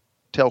setting,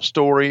 tell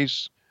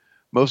stories.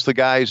 Most of the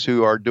guys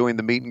who are doing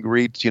the meet and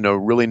greets,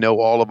 really know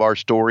all of our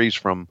stories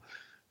from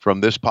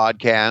this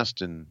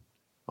podcast and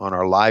on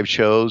our live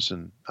shows.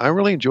 And I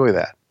really enjoy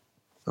that.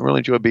 I really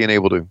enjoy being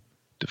able to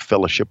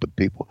fellowship with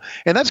people.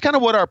 And that's kind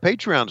of what our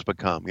Patreons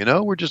become.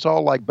 We're just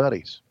all like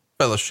buddies.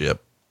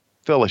 Fellowship.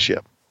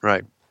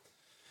 Right.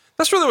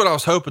 That's really what I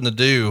was hoping to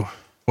do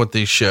with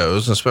these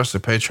shows, especially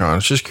Patreon.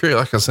 It's just create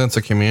like a sense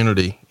of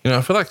community. I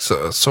feel like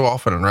so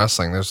often in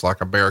wrestling, there's like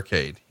a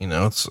barricade,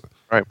 it's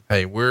right.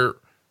 Hey, we're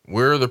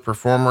the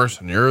performers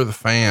and you're the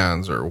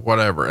fans or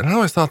whatever. And I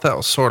always thought that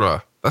was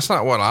that's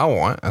not what I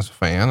want as a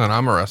fan. And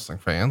I'm a wrestling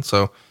fan.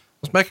 So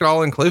let's make it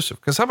all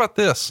inclusive. Cause how about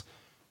this?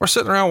 We're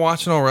sitting around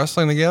watching all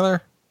wrestling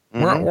together.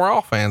 Mm-hmm. We're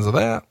all fans of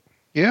that.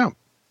 Yeah,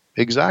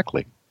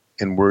 exactly.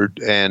 And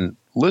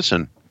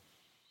listen,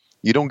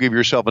 you don't give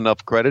yourself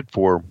enough credit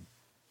for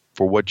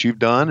what you've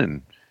done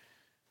and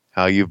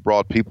how you've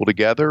brought people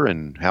together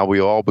and how we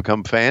all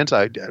become fans.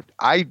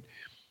 I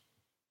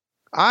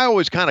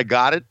always kind of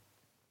got it.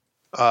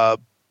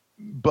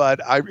 But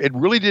it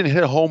really didn't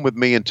hit home with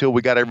me until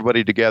we got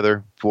everybody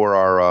together for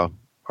our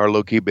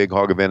low key big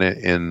hog event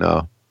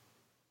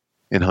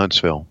in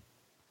Huntsville.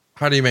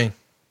 How do you mean?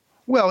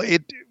 Well,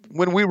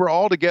 when we were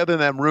all together in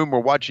that room, we're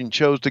watching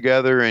shows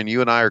together, and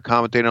you and I are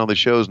commentating on the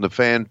shows, and the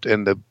fan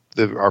and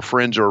our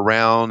friends are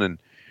around, and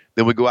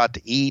then we go out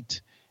to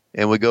eat,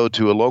 and we go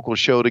to a local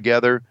show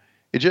together.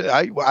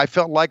 I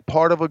felt like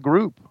part of a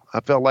group. I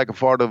felt like a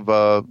part of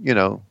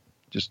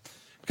just.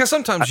 Because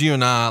sometimes you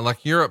and I,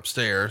 like you're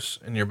upstairs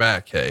in your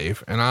back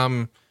cave and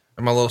I'm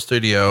in my little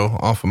studio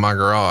off of my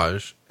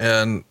garage,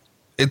 and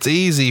it's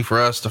easy for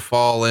us to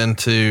fall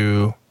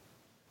into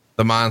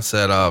the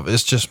mindset of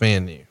it's just me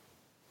and you.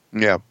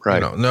 Yeah.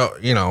 Right. And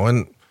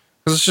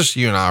cause it's just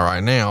you and I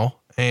right now.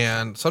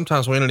 And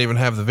sometimes we don't even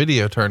have the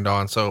video turned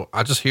on. So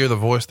I just hear the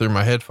voice through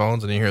my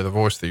headphones and you hear the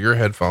voice through your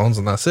headphones,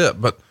 and that's it.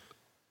 But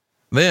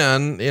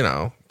then,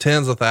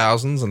 tens of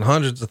thousands and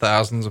hundreds of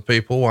thousands of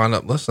people wind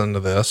up listening to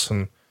this,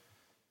 and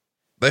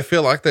they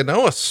feel like they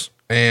know us,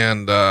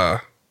 and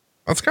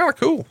that's kind of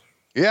cool.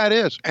 Yeah, it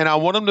is. And I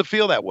want them to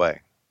feel that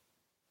way,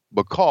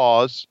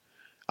 because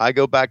I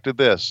go back to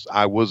this.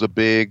 I was a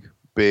big,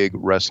 big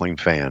wrestling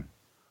fan,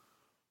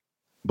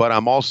 but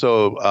I'm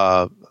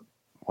also,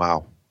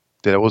 wow.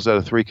 Was that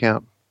a 3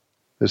 count?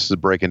 This is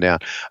breaking down.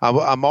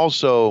 I'm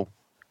also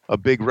a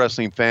big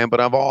wrestling fan, but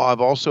I've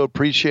also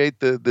appreciate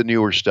the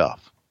newer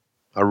stuff.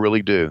 I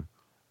really do.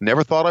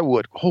 Never thought I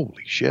would.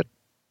 Holy shit.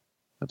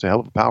 That's a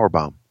hell of a power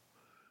bomb.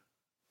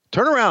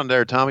 Turn around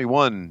there, Tommy.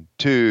 1,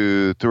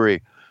 2,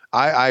 3.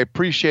 I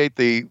appreciate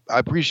the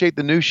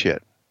new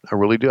shit. I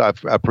really do. I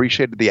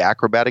appreciated the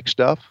acrobatic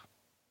stuff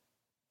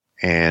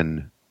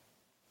and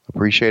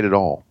appreciate it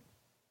all.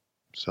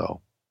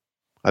 So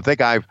I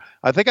think I've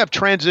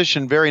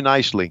transitioned very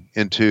nicely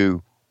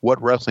into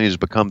what wrestling has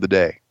become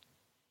today.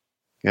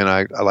 And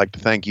I like to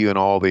thank you and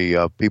all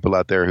the people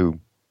out there who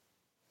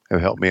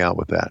have helped me out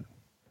with that.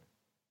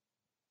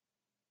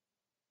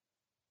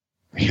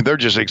 They're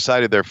just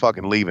excited they're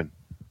fucking leaving.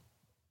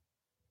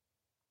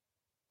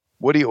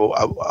 What do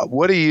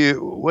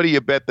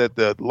you bet that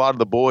a lot of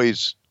the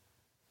boys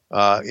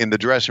in the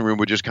dressing room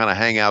would just kind of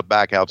hang out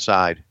back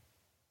outside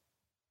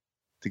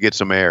to get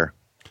some air?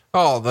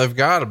 Oh, they've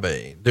got to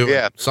be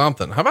doing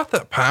something. How about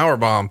that power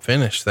bomb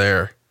finish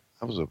there?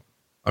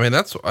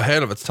 That's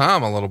ahead of its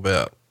time a little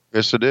bit.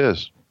 Yes, it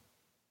is.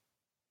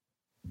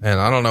 And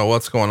I don't know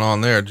what's going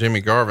on there.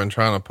 Jimmy Garvin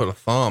trying to put a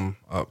thumb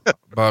up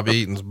Bobby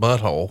Eaton's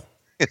butthole,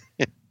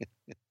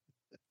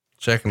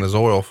 checking his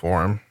oil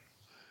for him.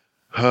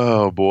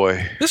 Oh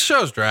boy. This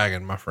show's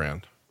dragging, my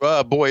friend.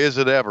 Boy, is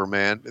it ever,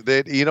 man.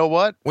 You know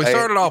what? We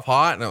started off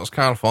hot and it was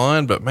kind of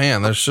fun, but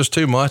man, there's just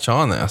too much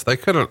on this. They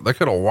could have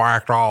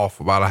whacked off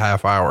about a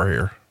half hour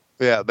here.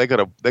 Yeah. They could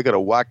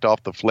have whacked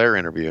off the Flair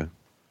interview.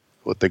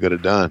 What they could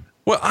have done.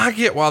 Well, I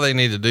get why they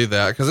need to do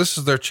that, because this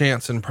is their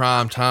chance in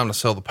prime time to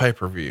sell the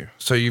pay-per-view.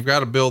 So you've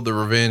got to build the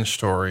revenge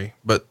story.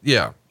 But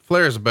yeah,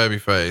 Flair's a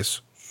babyface.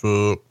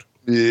 Sucked.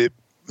 Yep.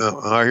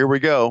 Here we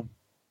go.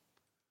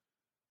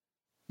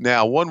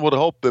 Now, one would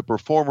hope the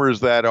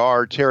performers that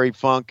are Terry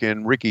Funk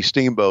and Ricky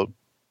Steamboat,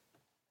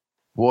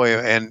 boy,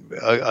 and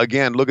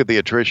again, look at the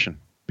attrition.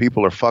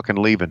 People are fucking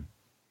leaving.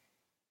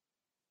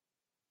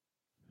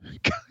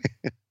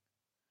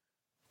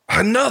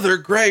 Another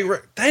great.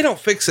 They don't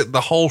fix it the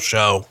whole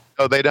show.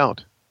 No, they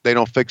don't. They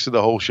don't fix it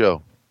the whole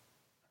show.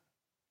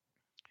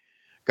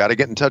 Got to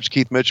get in touch with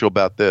Keith Mitchell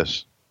about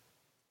this.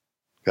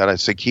 Got to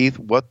say, Keith,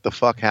 what the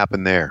fuck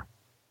happened there?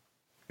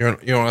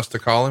 You want us to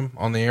call him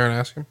on the air and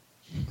ask him?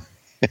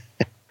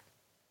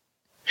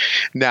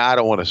 Nah, I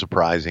don't want to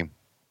surprise him.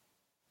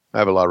 I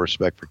have a lot of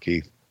respect for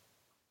Keith.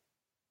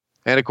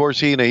 And of course,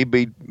 he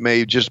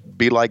may just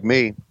be like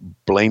me,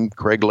 blame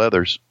Craig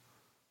Leathers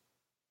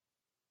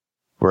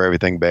for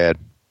everything bad.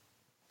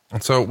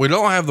 So we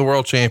don't have the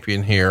world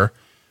champion here.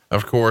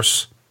 Of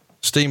course,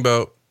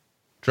 Steamboat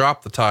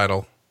dropped the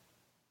title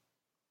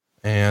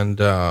and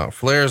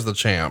Flair's the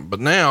champ.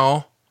 But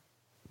now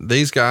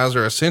these guys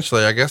are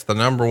essentially, I guess, the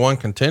number one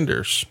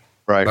contenders.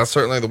 Right. That's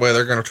certainly the way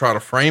they're going to try to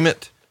frame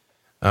it.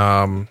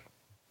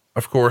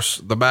 Of course,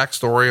 the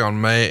backstory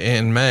in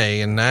May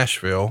in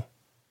Nashville,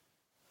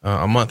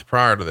 a month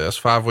prior to this,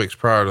 5 weeks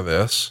prior to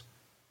this,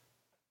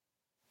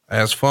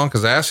 as Funk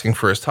is asking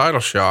for his title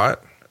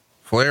shot,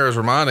 Flair is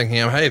reminding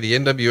him, hey, the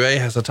NWA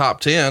has a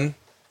top 10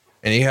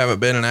 and you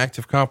haven't been in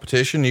active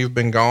competition. You've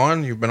been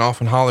gone. You've been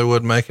off in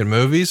Hollywood making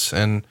movies.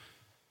 And,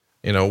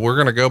 we're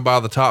going to go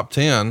by the top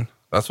 10.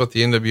 That's what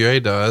the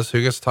NWA does.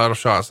 Who gets the title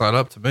shot? It's not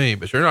up to me,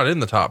 but you're not in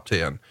the top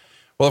 10.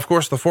 Well, of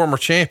course, the former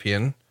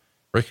champion,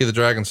 Ricky the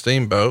Dragon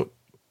Steamboat,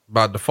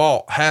 by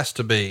default has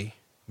to be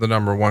the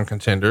number one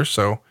contender.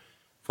 So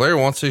Flair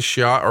wants his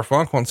shot, or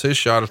Funk wants his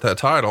shot at that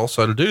title.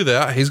 So to do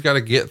that, he's got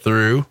to get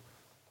through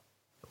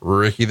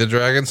Ricky the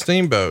Dragon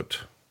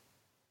Steamboat.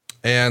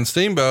 And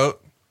Steamboat,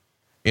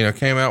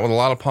 came out with a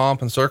lot of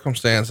pomp and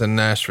circumstance in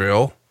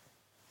Nashville.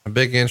 A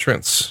big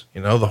entrance,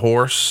 the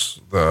horse,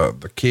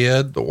 the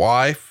kid, the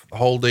wife, the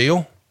whole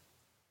deal.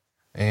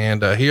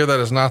 And here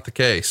that is not the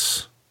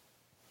case.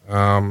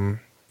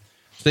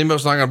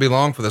 Steamboat's not going to be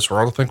long for this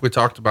world. I think we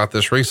talked about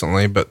this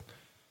recently, but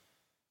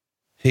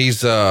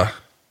he's sort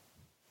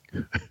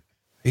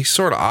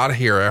of out of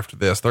here after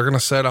this. They're going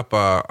to set up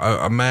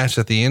a match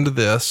at the end of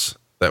this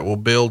that will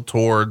build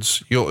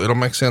towards, it'll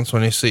make sense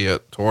when you see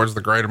it, towards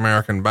the Great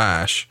American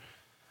Bash.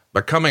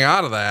 But coming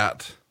out of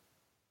that,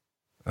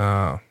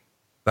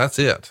 that's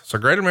it. So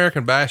Great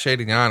American Bash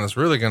 89 is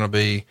really going to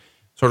be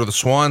sort of the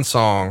swan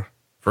song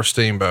for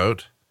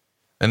Steamboat.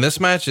 And this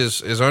match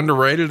is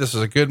underrated. This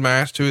is a good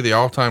match, two of the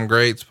all-time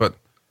greats, but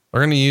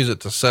they're going to use it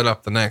to set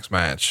up the next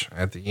match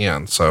at the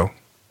end. So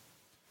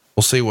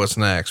we'll see what's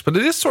next, but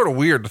it is sort of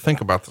weird to think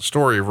about the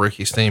story of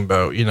Ricky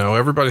Steamboat.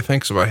 Everybody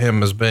thinks about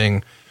him as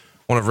being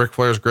one of Ric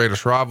Flair's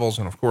greatest rivals.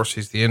 And of course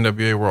he's the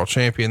NWA world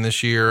champion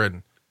this year.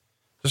 And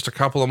just a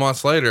couple of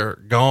months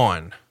later,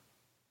 gone.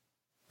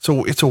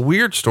 So it's a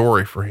weird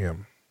story for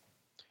him.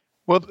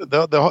 Well,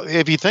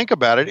 if you think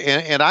about it,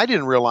 and I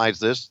didn't realize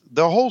this,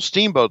 the whole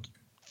Steamboat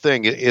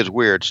thing is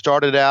weird.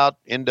 Started out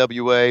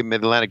NWA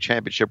Mid-Atlantic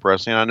Championship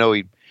Wrestling. I know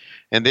he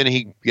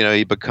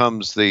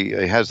becomes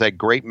has that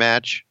great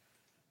match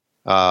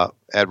at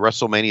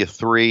WrestleMania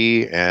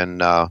 3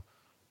 and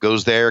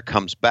goes there,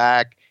 comes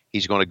back.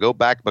 He's going to go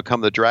back,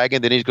 become the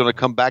Dragon. Then he's going to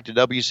come back to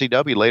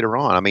WCW later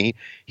on. I mean,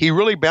 he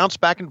really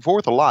bounced back and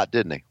forth a lot,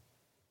 didn't he?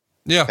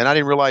 Yeah. And I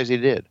didn't realize he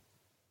did.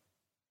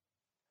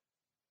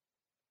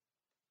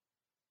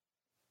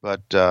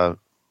 But,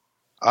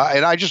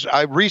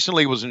 I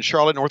recently was in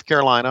Charlotte, North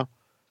Carolina.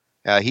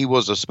 He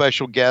was a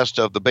special guest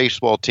of the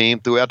baseball team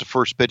throughout the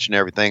first pitch and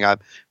everything.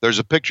 There's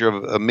a picture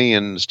of me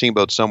and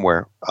Steamboat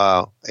somewhere.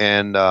 You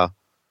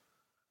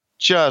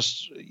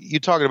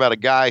talking about a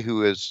guy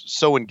who is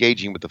so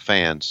engaging with the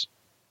fans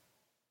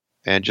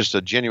and just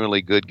a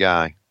genuinely good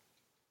guy.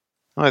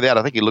 Not only that,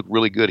 I think he looked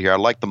really good here. I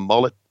like the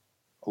mullet.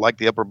 I like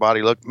the upper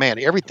body look. Man,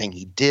 everything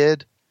he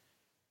did.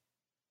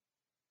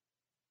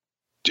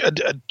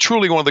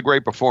 Truly one of the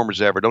great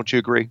performers ever. Don't you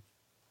agree?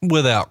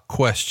 Without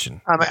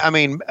question. I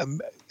mean,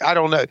 I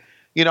don't know.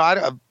 You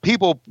know,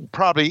 people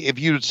probably, if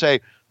you would say,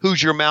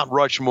 who's your Mount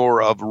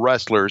Rushmore of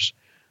wrestlers,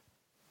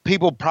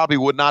 people probably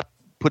would not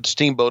put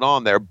Steamboat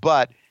on there.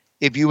 But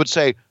if you would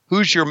say,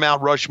 who's your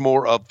Mount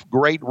Rushmore of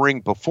great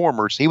ring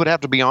performers, he would have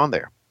to be on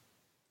there.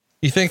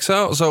 You think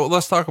so? So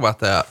let's talk about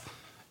that.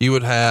 You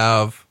would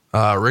have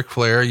Ric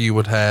Flair. You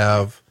would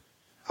have...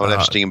 I would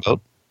have Steamboat.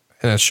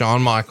 And it's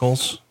Shawn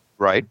Michaels.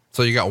 Right.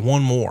 So you got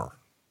one more.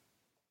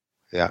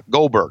 Yeah.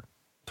 Goldberg.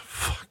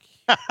 Fuck.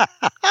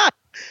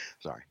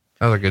 Sorry.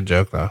 That was a good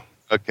joke though.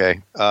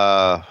 Okay.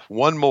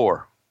 One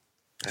more.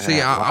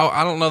 See,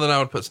 I don't know that I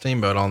would put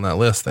Steamboat on that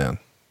list then.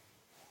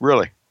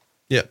 Really?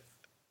 Yeah.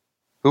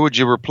 Who would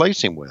you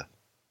replace him with?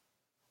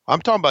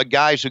 I'm talking about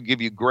guys who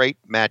give you great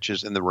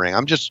matches in the ring.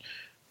 I'm just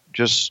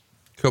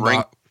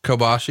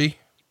Kobashi.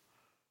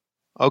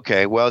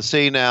 Okay. Well,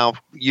 see, now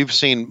you've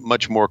seen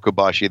much more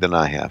Kobashi than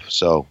I have.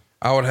 So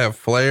I would have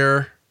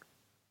Flair,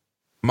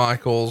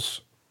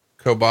 Michaels,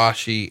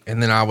 Kobashi,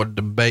 and then I would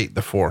debate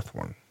the fourth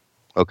one.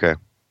 Okay.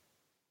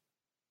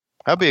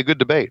 That'd be a good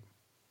debate.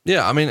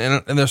 Yeah. I mean,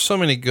 and there's so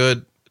many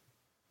good,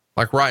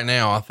 like right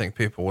now, I think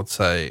people would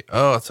say,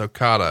 oh, it's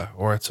Okada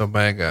or it's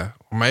Omega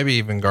or maybe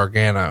even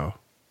Gargano.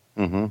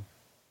 Mm-hmm.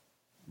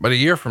 But a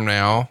year from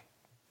now,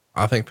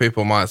 I think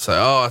people might say,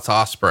 oh, it's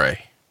Ospreay.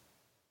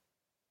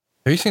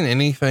 Have you seen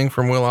anything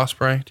from Will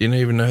Ospreay? Do you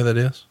even know who that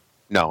is?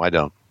 No, I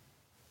don't.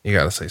 You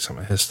got to see some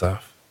of his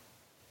stuff.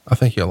 I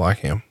think you'll like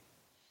him.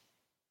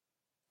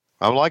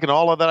 I'm liking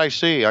all of that I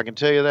see. I can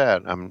tell you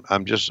that.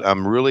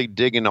 I'm really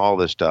digging all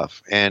this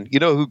stuff. And you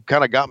know who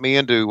kind of got me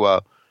into,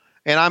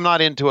 and I'm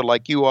not into it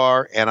like you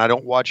are, and I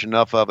don't watch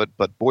enough of it,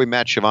 but boy,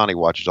 Matt Schiavone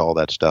watches all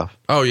that stuff.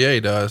 Oh yeah, he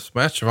does.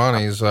 Matt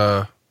Schiavone's,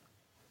 I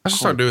should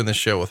start doing this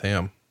show with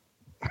him.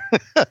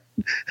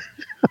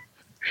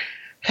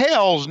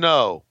 Hells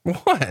no.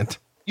 What?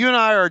 You and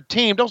I are a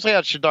team. Don't say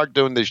I should start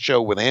doing this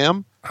show with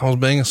him. I was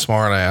being a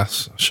smart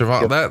ass.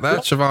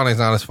 That Schiavone's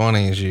not as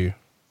funny as you.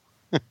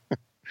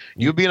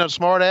 You being a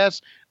smart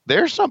ass,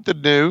 there's something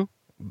new.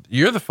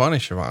 You're the funny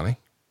Schiavone.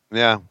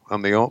 Yeah,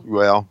 I'm the only,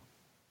 well,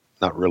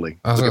 not really.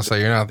 I was going to say,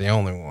 you're not the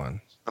only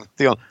one.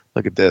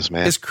 Look at this,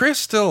 man. Is Chris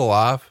still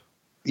alive?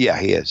 Yeah,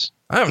 he is.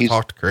 I haven't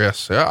talked to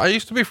Chris. I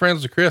used to be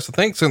friends with Chris. I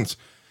think since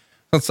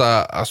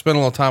I spent a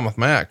little time with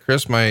Matt,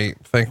 Chris may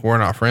think we're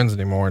not friends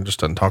anymore and just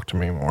doesn't talk to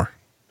me anymore.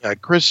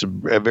 Chris is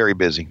very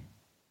busy.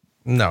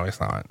 No, he's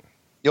not.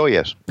 Oh,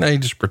 yes. No, he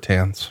just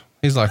pretends.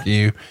 He's like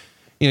you.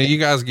 You know, you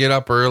guys get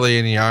up early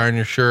and you iron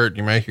your shirt,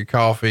 you make your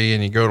coffee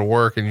and you go to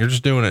work and you're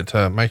just doing it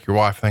to make your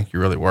wife think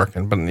you're really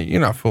working, but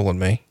you're not fooling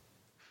me.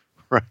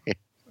 Right.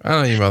 I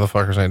know you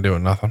motherfuckers ain't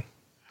doing nothing.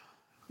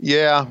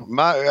 Yeah.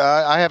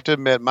 I have to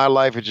admit, my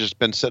life has just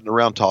been sitting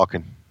around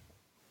talking.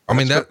 I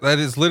mean, that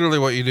is literally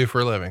what you do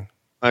for a living.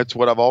 That's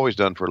what I've always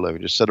done for a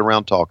living. Just sit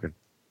around talking.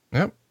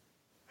 Yep.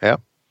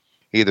 Yep.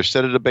 Either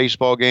sit at a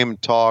baseball game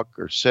and talk,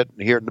 or sit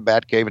here in the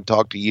bat cave and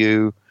talk to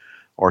you,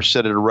 or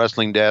sit at a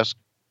wrestling desk,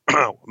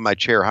 my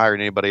chair higher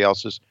than anybody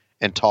else's,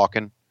 and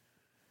talking.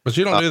 But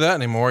you don't do that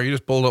anymore. You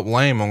just pulled up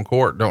lame on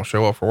court. Don't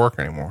show up for work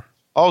anymore.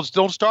 Oh,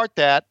 don't start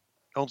that.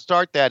 Don't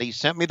start that. He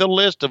sent me the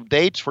list of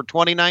dates for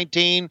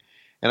 2019.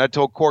 And I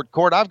told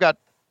Court, I've got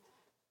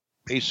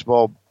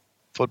baseball,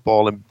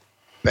 football, and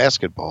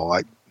basketball.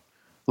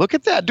 Look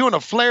at that, doing a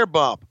flare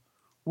bump.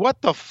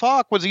 What the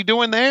fuck was he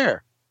doing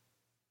there?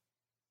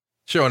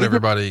 Showing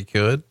everybody he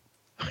could.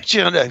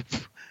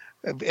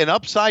 An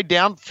upside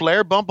down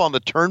flare bump on the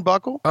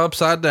turnbuckle?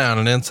 Upside down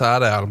and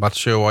inside out. I'm about to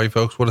show all you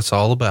folks what it's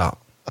all about.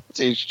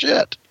 See,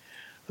 shit.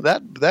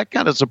 That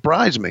kind of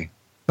surprised me.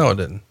 No, it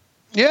didn't.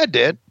 Yeah, it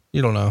did.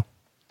 You don't know.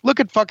 Look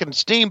at fucking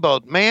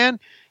Steamboat, man.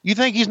 You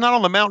think he's not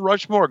on the Mount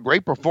Rushmore of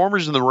great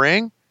performers in the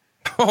ring?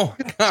 Oh,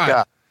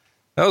 God.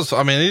 That was,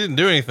 I mean, he didn't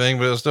do anything,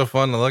 but it was still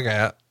fun to look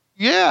at.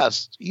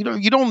 Yes.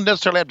 You don't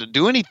necessarily have to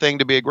do anything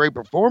to be a great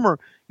performer.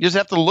 You just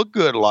have to look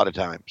good a lot of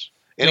times.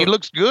 And he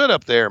looks good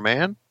up there,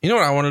 man. You know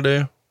what I want to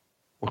do?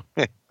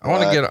 I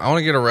want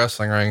to get a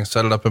wrestling ring,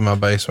 set it up in my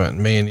basement,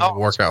 and me and you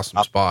work out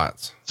some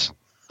spots.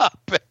 Stop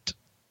it.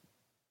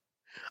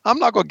 I'm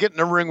not going to get in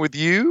the ring with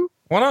you.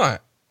 Why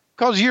not?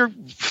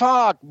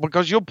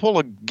 Because you'll pull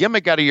a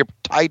gimmick out of your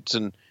tights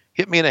and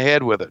hit me in the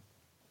head with it.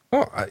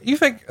 Well, you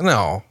think,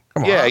 no,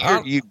 come on. Yeah,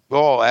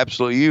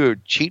 absolutely. You're a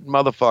cheating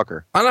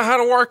motherfucker. I know how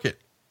to work it.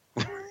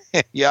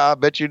 Yeah, I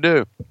bet you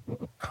do.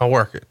 I'll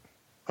work it.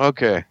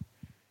 Okay.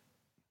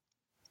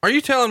 Are you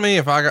telling me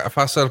if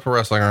I set up a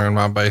wrestling ring in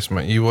my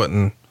basement, you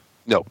wouldn't?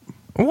 No.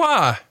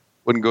 Why?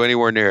 Wouldn't go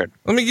anywhere near it.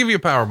 Let me give you a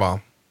power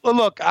bomb. Well,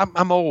 look,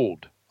 I'm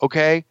old.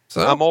 Okay.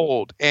 So? I'm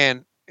old.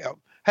 And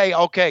hey,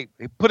 okay.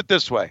 Put it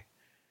this way.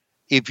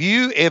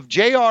 If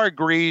JR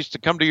agrees to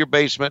come to your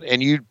basement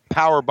and you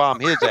power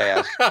bomb his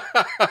ass,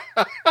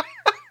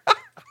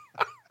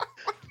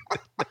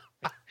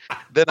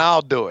 then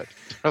I'll do it.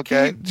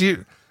 Okay.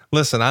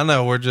 Listen, I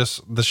know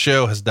the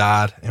show has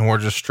died and we're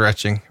just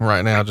stretching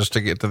right now just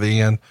to get to the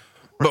end,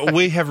 but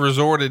we have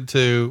resorted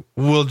to,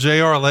 will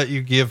JR let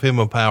you give him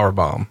a power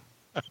bomb?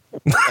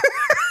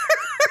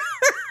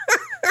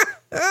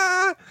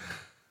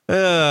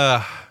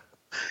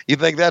 You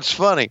think that's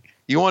funny?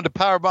 You wanted to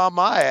power bomb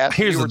my ass.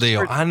 Here's the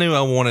deal. I knew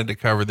I wanted to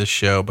cover this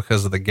show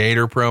because of the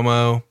Gator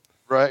promo.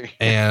 Right.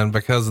 And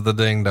because of the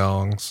ding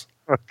dongs.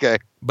 Okay.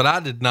 But I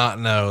did not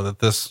know that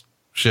this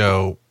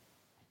show.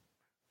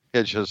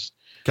 It just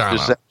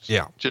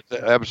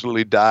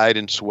absolutely died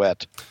in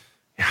sweat.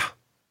 Yeah.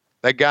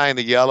 That guy in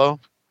the yellow,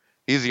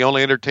 he's the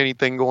only entertaining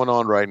thing going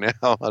on right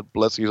now.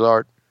 Bless his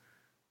heart.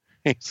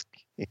 He's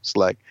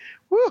like,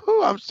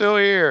 woohoo, I'm still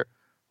here.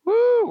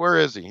 Woo, where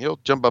is he? He'll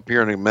jump up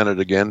here in a minute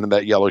again in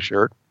that yellow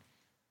shirt.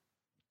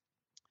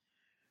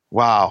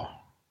 Wow.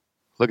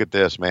 Look at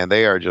this, man.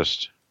 They are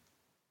just.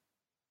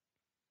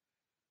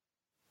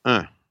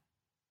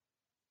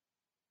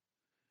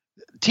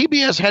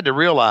 TBS had to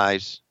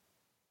realize.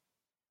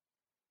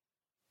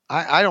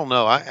 I don't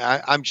know.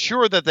 I'm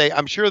sure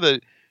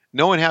that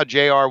knowing how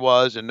JR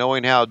was and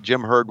knowing how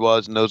Jim Hurd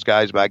was and those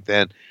guys back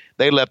then,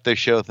 they left this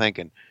show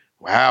thinking,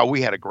 wow,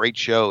 we had a great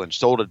show and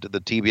sold it to the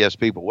TBS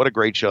people. What a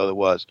great show that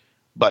was.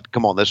 But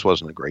come on, this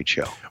wasn't a great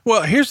show.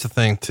 Well, here's the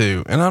thing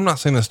too. And I'm not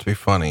saying this to be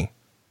funny.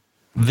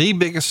 The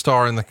biggest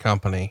star in the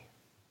company.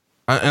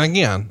 And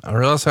again, I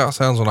realize how it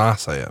sounds when I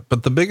say it,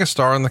 but the biggest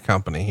star in the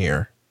company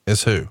here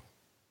is who?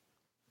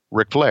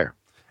 Ric Flair.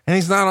 And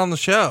he's not on the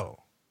show.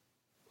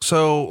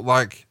 So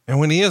like, and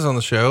when he is on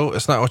the show,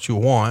 it's not what you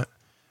want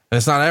and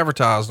it's not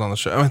advertised on the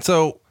show. I mean,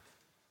 so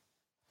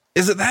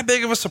is it that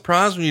big of a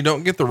surprise when you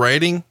don't get the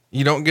rating?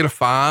 You don't get a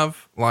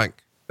 5?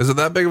 Like, is it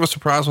that big of a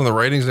surprise when the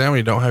rating's down when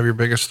you don't have your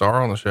biggest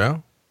star on the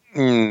show?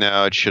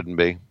 No, it shouldn't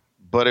be,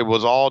 but it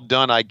was all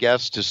done, I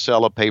guess, to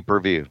sell a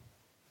pay-per-view,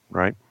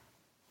 right?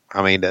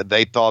 I mean,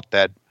 they thought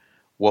that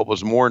what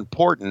was more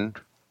important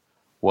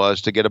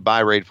was to get a buy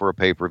rate for a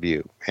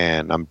pay-per-view.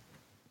 And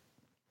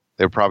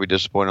they're probably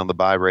disappointed on the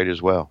buy rate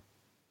as well.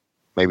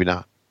 Maybe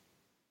not.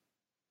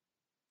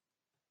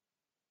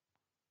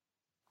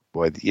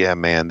 Boy, yeah,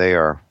 man, they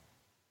are.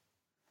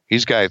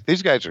 These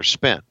guys are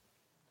spent.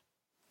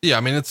 Yeah.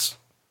 I mean,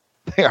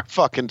 they are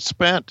fucking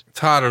spent. It's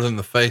hotter than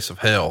the face of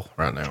hell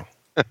right now.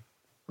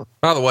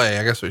 By the way,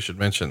 I guess we should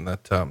mention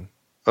that,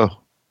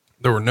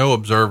 there were no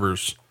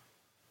observers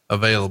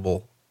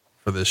available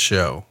for this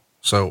show.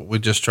 So we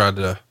just tried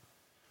to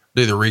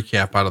do the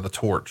recap out of the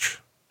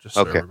torch, just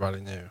so everybody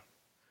knew.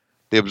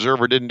 The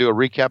Observer didn't do a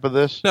recap of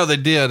this? No, they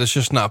did. It's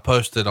just not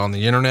posted on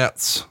the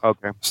internets.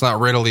 Okay. It's not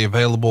readily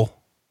available.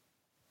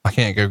 I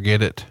can't go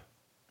get it.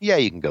 Yeah,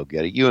 you can go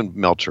get it. You and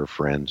Meltzer are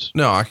friends.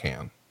 No, I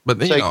can. But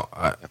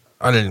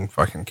I didn't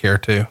fucking care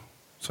to.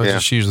 So I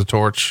just used the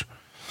torch.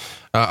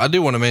 I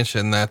do want to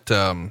mention that,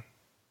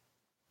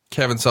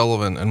 Kevin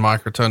Sullivan and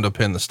Mike Rotundo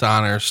pinned the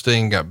Steiners.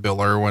 Sting got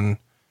Bill Irwin.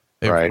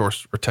 They, of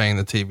course, retained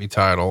the TV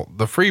title.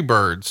 The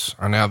Freebirds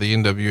are now the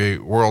NWA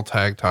World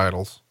Tag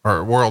titles,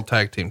 or World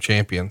Tag Team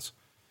Champions.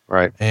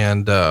 Right.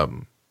 And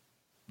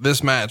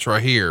this match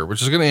right here,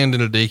 which is going to end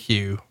in a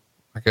DQ,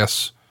 I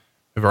guess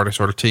we've already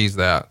sort of teased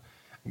that,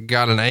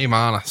 got an A-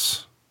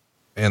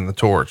 in the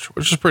torch,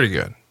 which is pretty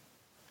good.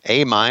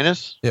 A-?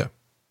 Yeah.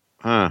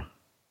 Huh.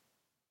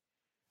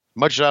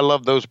 Much as I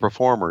love those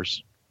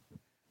performers,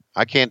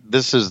 I can't.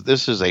 This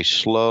is a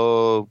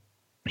slow,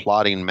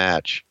 plodding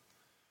match.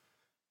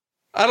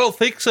 I don't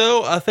think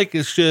so. I think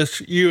it's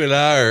just you and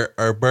I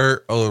are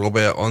burnt a little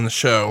bit on the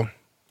show.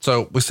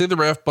 So we see the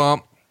ref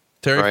bump,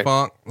 Terry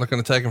Funk looking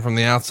to take him from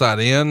the outside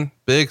in,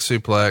 big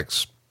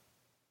suplex.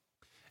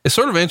 It's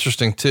sort of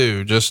interesting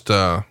too, just,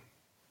 the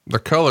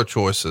color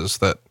choices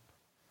that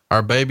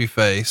our baby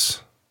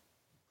face,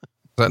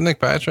 is that Nick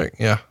Patrick?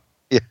 Yeah.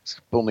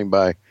 Yes. Pulling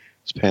by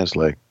his pants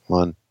leg.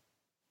 1,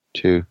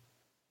 2.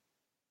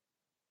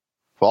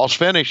 False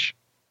finish.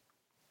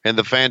 And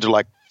the fans are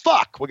like,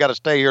 fuck, we got to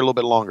stay here a little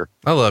bit longer.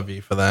 I love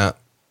you for that.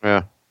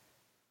 Yeah.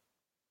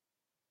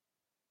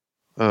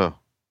 Oh,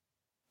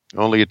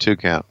 only a 2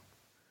 count.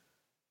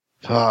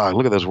 Ah,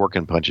 look at those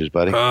working punches,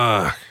 buddy.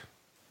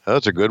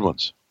 Those are good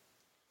ones.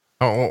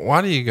 Oh,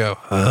 why do you go?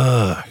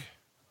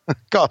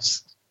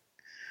 Because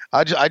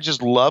I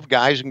just love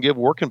guys who can give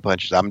working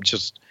punches. I'm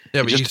just,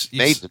 yeah, but just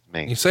amazes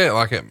me. You say it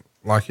like it,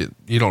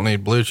 you don't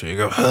need blue chew. You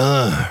go,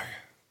 fuck,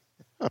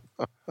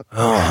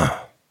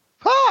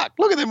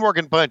 look at them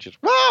working punches.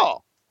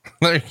 Whoa.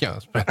 There you go.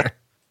 It's better.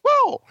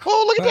 Whoa.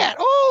 Oh, look at that.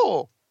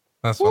 Oh,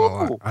 that's what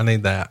I like. I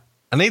need that.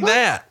 I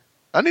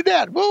need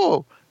that.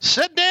 Whoa.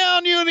 Sit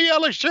down, you in the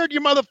yellow shirt, you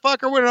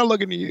motherfucker. We're not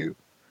looking at you.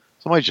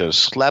 Somebody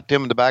just slapped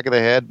him in the back of the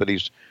head, but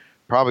he's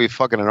probably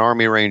fucking an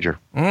Army Ranger.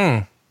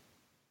 Not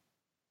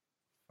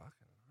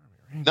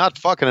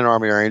fucking an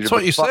Army Ranger. That's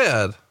what you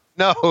said.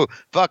 No,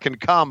 fucking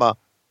comma.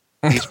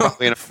 He's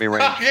probably an Army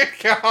Ranger.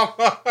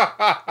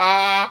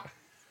 Comma.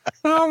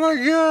 Oh my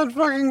God,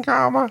 fucking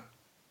comma.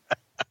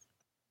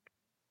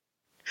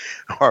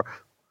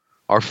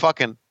 or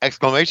fucking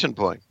exclamation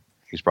point.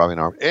 He's probably an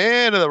Army.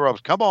 Into the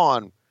ropes. Come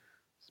on.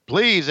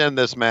 Please end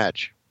this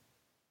match.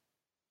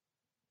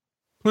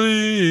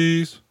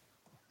 Please.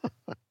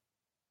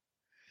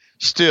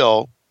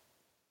 Still,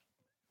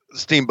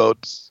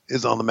 Steamboat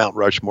is on the Mount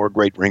Rushmore,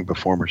 great ring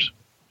performers.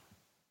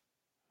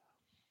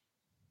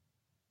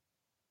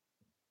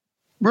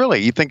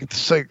 Really, you think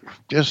it's like,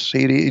 just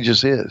see, he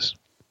just is.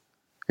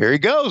 Here he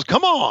goes.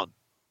 Come on.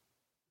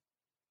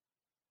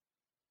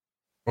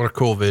 What a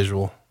cool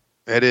visual.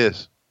 It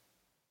is.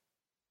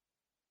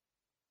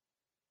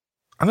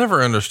 I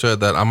never understood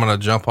that. I'm going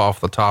to jump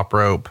off the top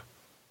rope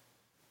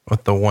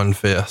with the one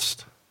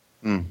fist.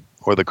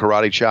 Or the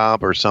karate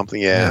chop or something.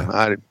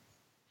 Yeah.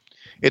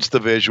 It's the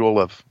visual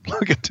of,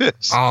 look at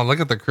this. Oh, look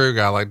at the crew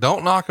guy. Like,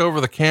 don't knock over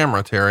the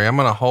camera, Terry. I'm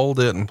going to hold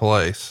it in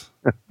place.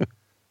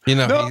 You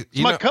know, no, it's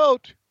my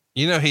coat.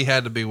 You know, he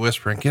had to be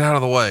whispering, get out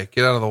of the way,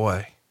 get out of the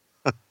way.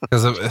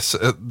 Cause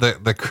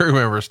the crew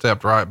member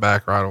stepped right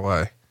back right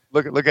away.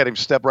 Look at him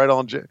step right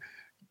on.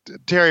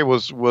 Terry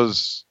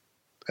was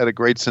had a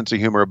great sense of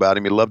humor about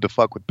him. He loved to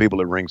fuck with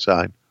people at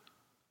ringside.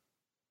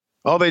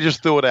 Oh, they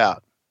just threw it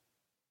out.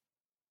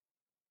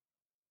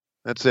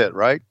 That's it,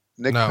 right?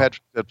 Nick No.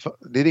 Patrick,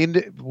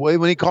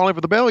 when he calling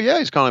for the bell? Yeah,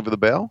 he's calling for the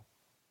bell.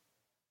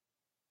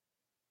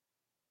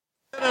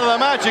 Into the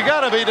match, you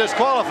gotta be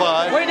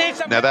disqualified.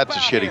 Now that's a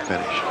shitty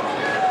finish.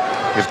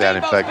 If that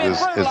in fact is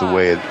the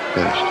way it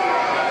finished.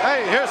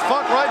 Hey, here's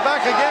Funk right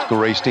back again. The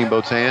Ray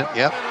Steamboat's hand.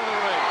 Yep.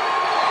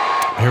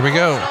 Here we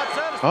go.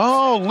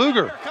 Oh,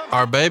 Luger.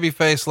 Our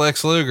babyface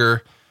Lex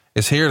Luger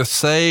is here to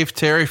save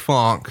Terry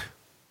Funk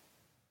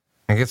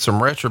and get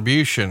some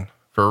retribution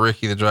for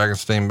Ricky the Dragon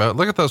Steamboat.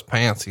 Look at those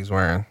pants he's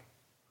wearing.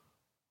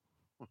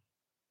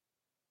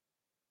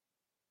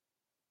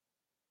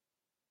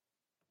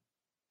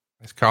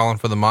 He's calling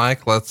for the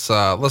mic. Let's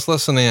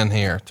listen in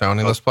here,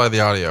 Tony. Let's play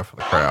the audio for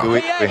the crowd. We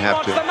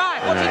have to.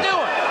 What's he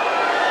doing?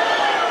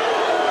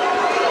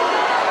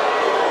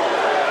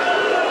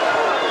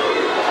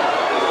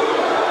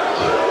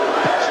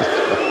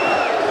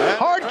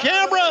 Hard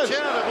cameras.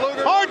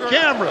 Hard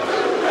cameras.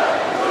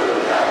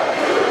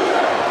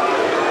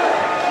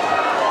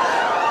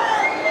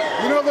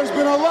 You know, there's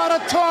been a lot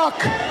of talk.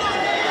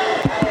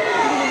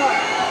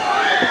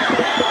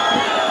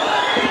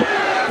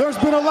 There's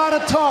been a lot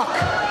of talk.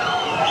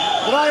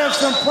 But I have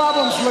some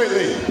problems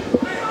lately.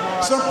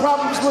 Some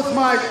problems with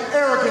my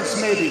arrogance,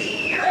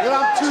 maybe. That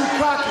I'm too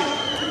cocky.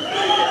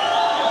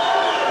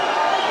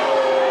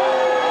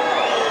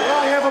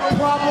 That I have a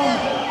problem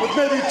with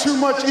maybe too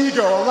much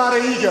ego, a lot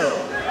of ego.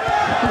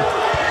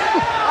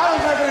 I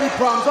don't have any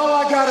problems. All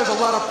I got is a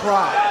lot of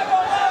pride.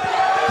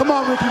 Come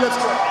on, Ricky, let's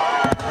go.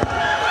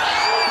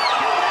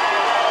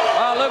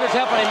 Luger's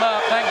helping him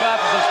up. Thank God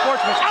for some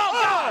sportsmanship. Oh,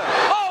 God!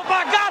 Oh,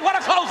 my God, what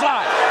a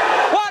clothesline!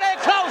 What a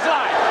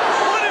clothesline!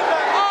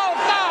 Oh,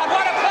 God,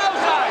 what a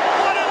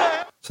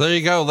clothesline! So there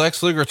you go.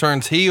 Lex Luger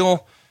turns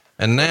heel,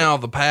 and now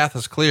the path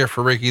is clear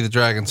for Ricky the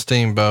Dragon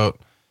Steamboat.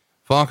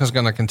 Funk is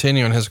going to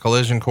continue in his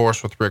collision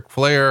course with Ric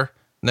Flair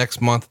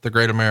next month at the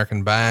Great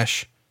American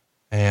Bash.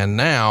 And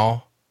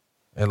now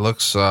it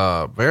looks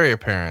very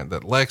apparent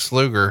that Lex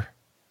Luger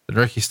and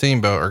Ricky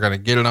Steamboat are going to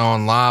get it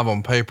on live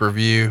on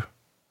pay-per-view.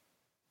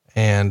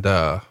 And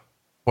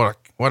what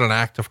an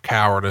act of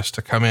cowardice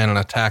to come in and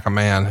attack a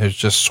man who's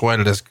just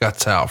sweated his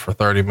guts out for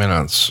 30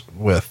 minutes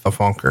with the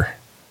Funker.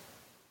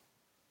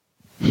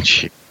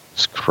 Jesus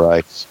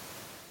Christ.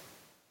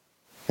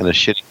 And a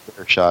shitty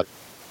chair shot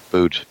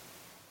boot.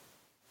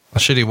 A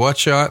shitty what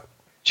shot?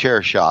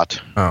 Chair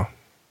shot. Oh.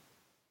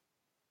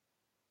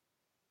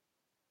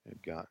 Good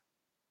God.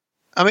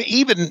 I mean,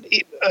 even,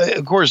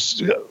 of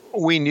course,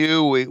 we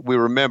knew, we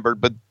remembered,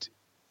 but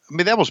I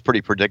mean, that was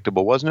pretty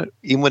predictable, wasn't it?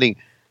 Even when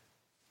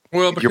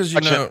well, because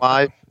you're watching it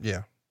live,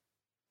 yeah.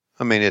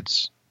 I mean,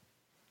 is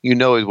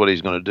what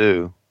he's going to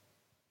do.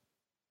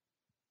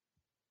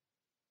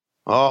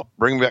 Oh,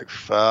 bring back.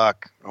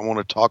 Fuck. I want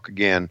to talk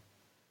again.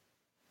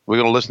 We're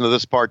going to listen to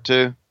this part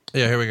too.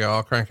 Yeah, here we go.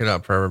 I'll crank it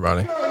up for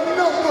everybody.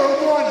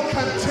 Number one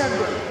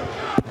contender.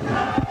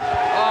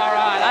 All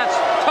right,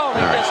 that's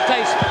totally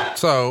distasteful.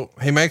 So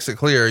he makes it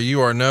clear you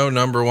are no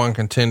number one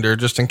contender,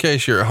 just in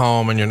case you're at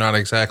home and you're not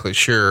exactly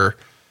sure.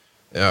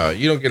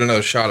 You don't get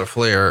another shot at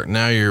Flair.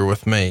 Now you're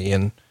with me.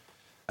 And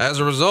as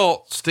a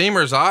result,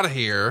 Steamer's out of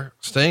here.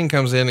 Sting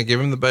comes in and give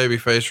him the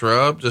babyface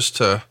rub just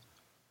to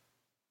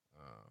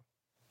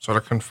sort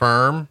of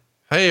confirm,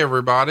 hey,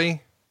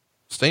 everybody,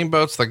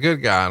 Steamboat's the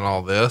good guy in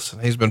all this.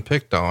 And he's been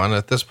picked on.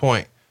 At this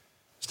point,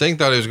 Sting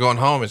thought he was going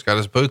home. He's got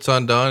his boots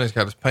undone. He's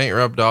got his paint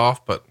rubbed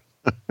off, but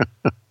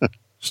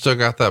still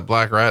got that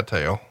black rat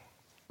tail.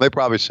 They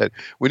probably said,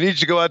 we need you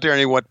to go out there. And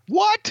he went,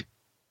 what?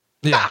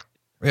 Yeah.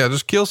 Yeah.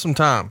 Just kill some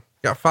time.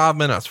 Got 5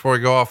 minutes before we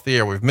go off the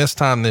air. We've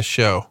mistimed this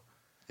show.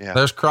 Yeah.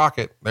 There's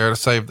Crockett there to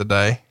save the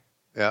day.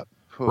 Yeah.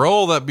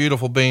 Roll that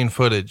beautiful bean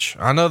footage.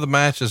 I know the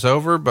match is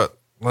over, but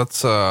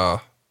let's go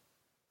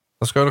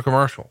to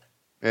commercial.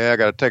 Yeah. I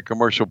got to take a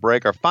commercial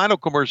break, our final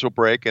commercial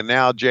break. And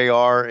now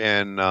JR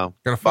and, gonna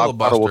Bob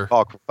Bottle will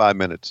talk for 5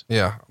 minutes.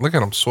 Yeah. Look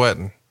at him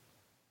sweating,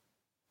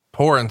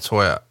 pouring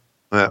sweat.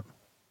 Yeah.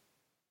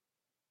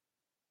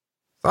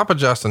 Stop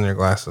adjusting your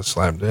glasses,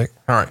 slap dick.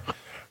 All right.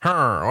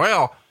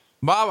 Well,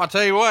 Bob, I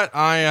tell you what,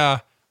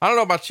 I I don't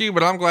know about you,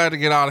 but I'm glad to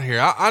get out of here.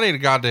 I need a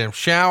goddamn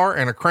shower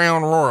and a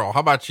Crown Royal.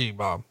 How about you,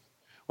 Bob?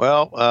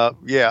 Well,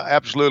 yeah,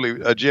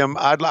 absolutely. Jim,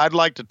 I'd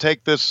like to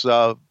take this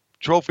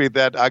trophy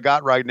that I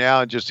got right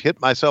now and just hit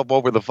myself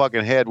over the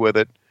fucking head with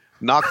it,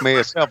 knock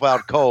myself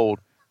out cold,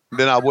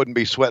 then I wouldn't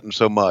be sweating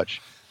so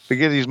much.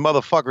 Because these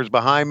motherfuckers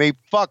behind me,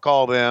 fuck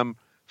all them,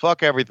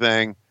 fuck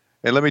everything.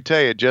 And let me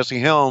tell you, Jesse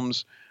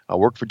Helms, I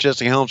worked for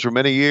Jesse Helms for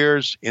many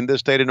years in the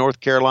state of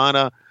North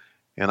Carolina,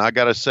 and I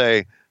got to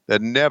say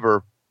that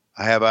never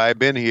have I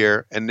been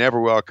here and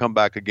never will I come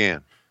back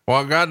again.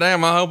 Well,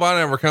 goddamn, I hope I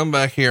never come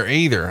back here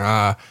either.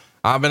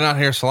 I've been out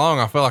here so long,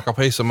 I feel like a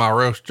piece of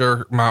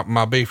my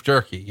my beef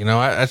jerky. You know,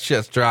 that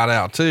shit's dried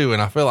out too.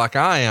 And I feel like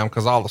I am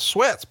because all the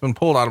sweat's been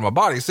pulled out of my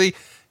body. See,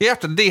 you have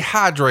to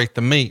dehydrate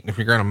the meat if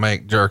you're going to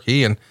make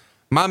jerky. And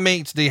my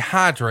meat's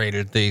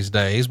dehydrated these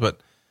days, but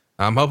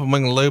I'm hoping we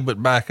can lube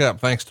it back up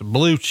thanks to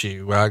Blue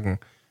Chew. I can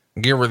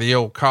give her the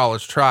old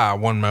college try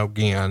one more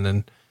again.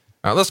 And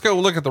let's go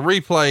look at the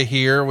replay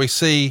here. We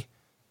see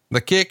the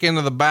kick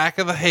into the back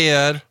of the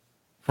head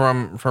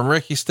from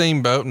Ricky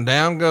Steamboat, and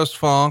down goes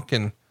Funk,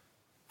 and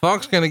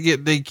Funk's going to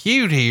get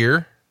DQ'd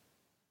here.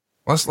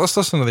 Let's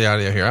listen to the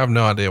audio here. I have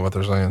no idea what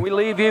they're saying. We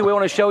leave you. We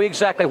want to show you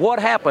exactly what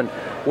happened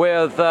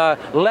with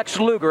Lex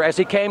Luger as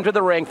he came to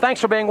the ring. Thanks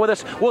for being with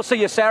us. We'll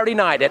see you Saturday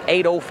night at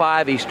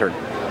 8:05 Eastern.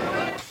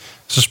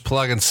 Just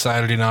plugging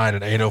Saturday night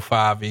at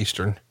 8:05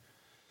 Eastern.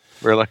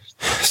 Really?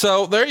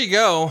 So there you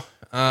go.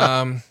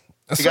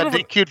 You got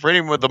DQ'd for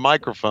hitting with the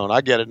microphone.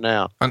 I get it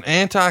now. An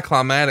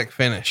anticlimactic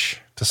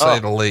finish, to say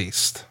the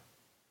least.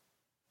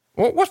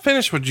 What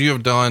finish would you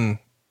have done?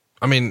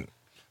 I mean,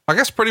 I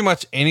guess pretty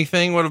much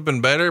anything would have been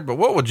better, but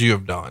what would you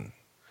have done?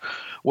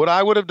 What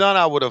I would have done,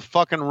 I would have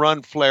fucking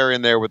run Flair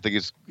in there with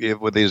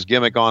his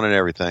gimmick on and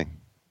everything.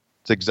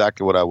 It's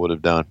exactly what I would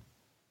have done.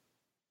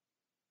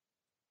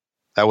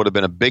 That would have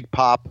been a big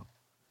pop.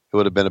 It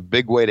would have been a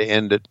big way to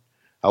end it.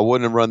 I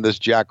wouldn't have run this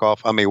jack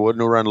off. I mean,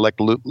 wouldn't have run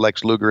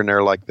Lex Luger in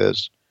there like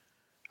this.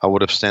 I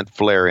would have sent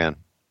Flair in.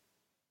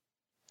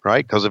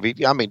 Right? Because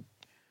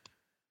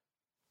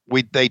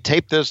they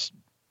taped this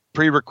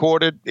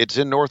pre-recorded. It's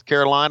in North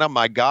Carolina.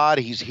 My God,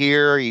 he's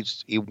here. He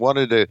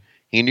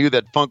knew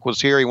that Funk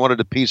was here. He wanted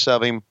a piece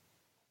of him.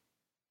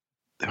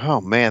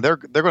 Oh man, they're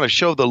going to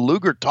show the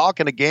Luger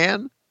talking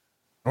again.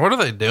 What are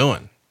they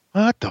doing?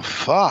 What the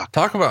fuck?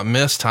 Talk about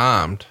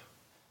mistimed.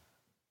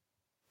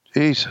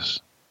 Jesus.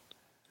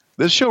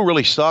 This show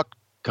really sucked,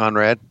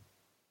 Conrad.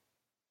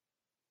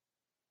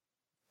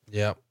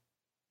 Yep.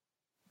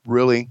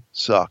 Really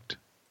sucked.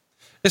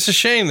 It's a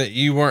shame that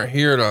you weren't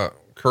here to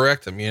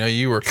correct him. You know,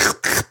 you were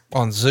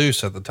on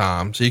Zeus at the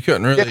time, so you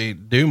couldn't really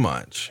do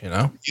much, you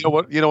know?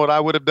 You know what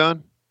I would have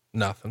done?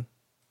 Nothing.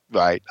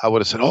 Right. I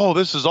would have said, "Oh,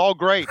 this is all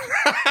great."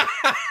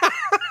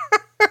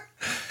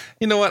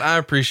 You know what? I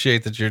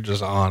appreciate that you're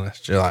just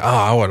honest. You're like, "Oh,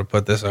 I would have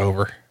put this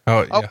over."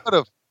 Oh,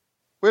 yeah.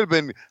 We'd have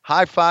been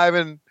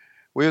high-fiving.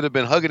 We would have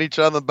been hugging each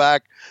other in the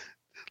back.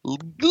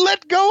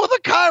 Let go of the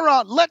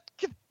Chiron. What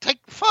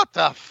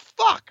the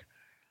fuck?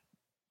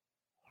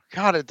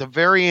 God, at the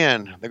very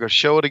end, they're going to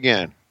show it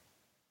again.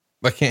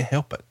 They can't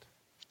help it.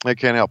 They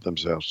can't help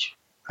themselves.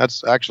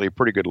 That's actually a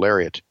pretty good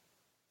lariat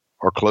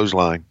or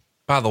clothesline.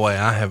 By the way,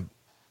 I have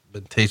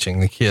been teaching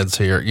the kids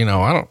here. You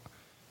know,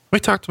 we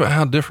talked about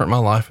how different my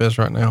life is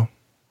right now.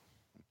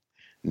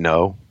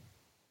 No.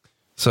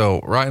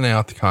 So right now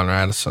at the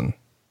Conradison,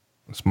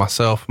 it's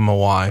myself and my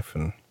wife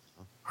and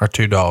our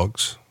two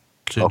dogs,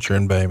 Ginger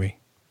and Baby.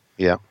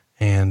 Yeah.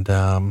 And,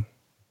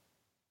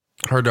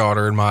 her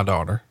daughter and my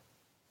daughter.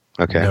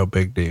 Okay. No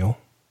big deal.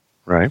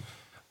 Right.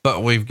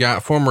 But we've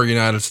got former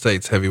United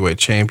States heavyweight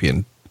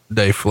champion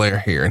Dave Flair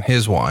here and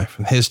his wife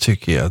and his two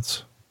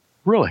kids.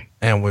 Really?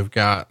 And we've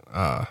got,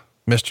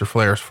 Mr.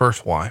 Flair's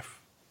first wife,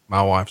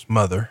 my wife's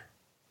mother,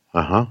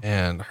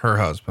 and her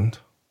husband.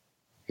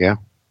 Yeah.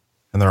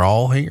 And they're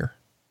all here.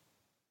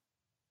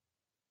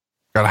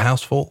 Got a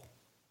house full.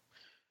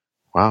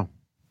 Wow.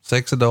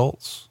 6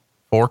 adults,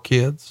 4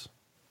 kids,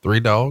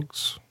 3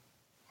 dogs.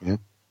 Yeah.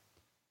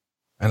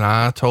 And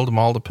I told them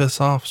all to piss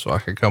off so I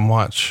could come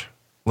watch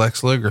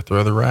Lex Luger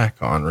throw the rack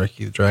on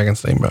Ricky the Dragon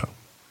Steamboat.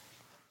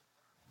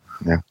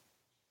 Yeah.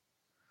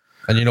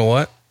 And you know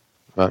what?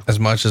 As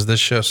much as this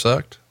show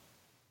sucked,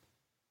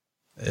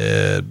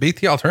 it beat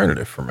the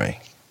alternative for me.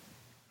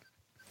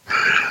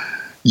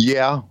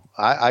 Yeah.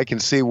 I can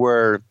see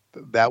where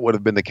that would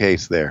have been the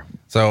case there.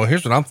 So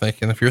here's what I'm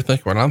thinking. If you're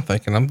thinking what I'm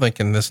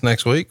thinking this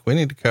next week, we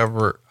need to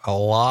cover a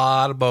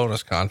lot of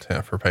bonus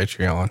content for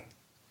Patreon.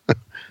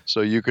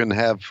 So you can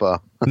have,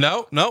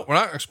 No, we're not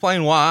going to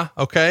explain why.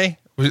 Okay.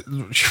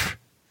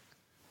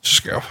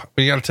 Just go.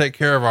 We got to take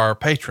care of our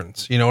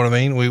patrons. You know what I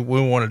mean? We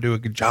want to do a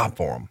good job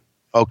for them.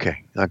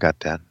 Okay. I got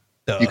that.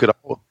 Duh.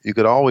 You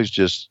could always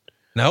just.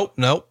 Nope.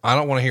 I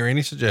don't want to hear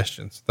any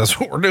suggestions. That's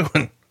what we're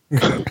doing.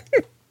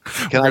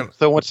 Can I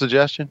throw one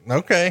suggestion?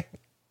 Okay.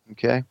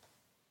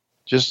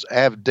 Just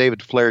have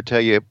David Flair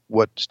tell you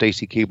what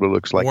Stacy Keibler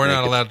looks like. We're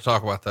not allowed to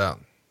talk about that.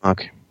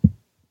 Okay.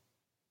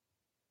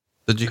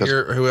 Did you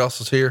hear who else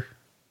is here?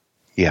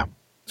 Yeah.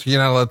 So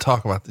you're not allowed to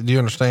talk about that. Do you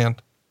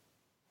understand?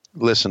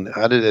 Listen,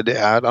 I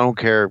don't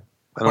care.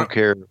 I don't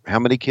care how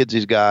many kids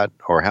he's got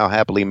or how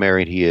happily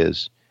married he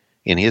is.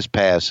 In his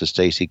past is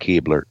Stacy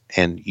Keibler,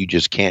 and you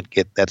just can't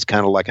get. That's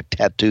kind of like a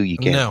tattoo. You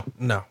can't.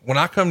 No. When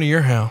I come to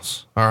your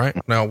house, all right,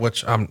 now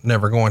which I'm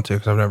never going to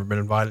because I've never been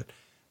invited.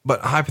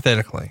 But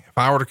hypothetically, if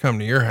I were to come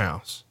to your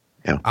house,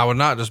 I would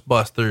not just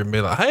bust through and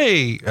be like,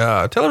 "Hey,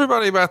 tell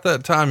everybody about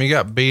that time you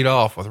got beat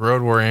off with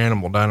Road Warrior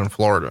Animal down in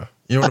Florida."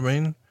 You know what I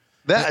mean?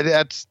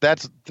 That's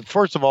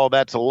first of all,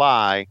 that's a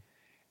lie,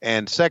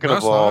 and second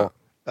of all,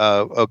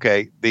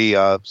 okay,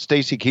 the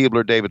Stacy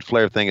Keibler David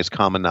Flair thing is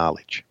common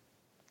knowledge.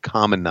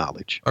 Common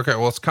knowledge. Okay,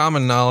 well, it's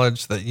common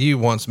knowledge that you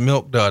once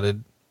milk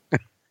dudded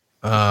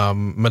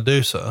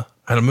Medusa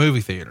at a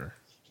movie theater.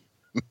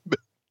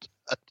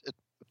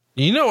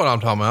 You know what I'm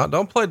talking about.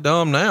 Don't play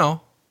dumb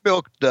now.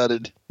 Milk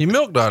dudded. You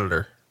milk dudded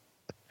her.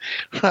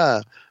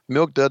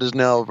 Milk dud is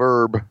now a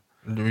verb.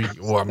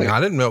 Well, I mean, I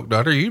didn't milk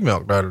dud her. You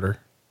milk dudded her.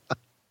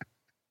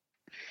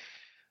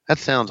 That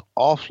sounds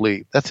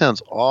awfully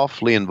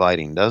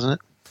inviting, doesn't it?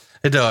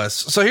 It does.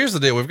 So here's the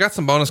deal. We've got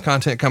some bonus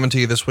content coming to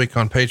you this week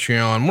on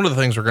Patreon. One of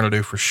the things we're going to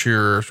do for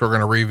sure is we're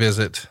going to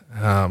revisit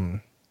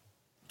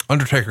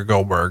Undertaker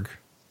Goldberg.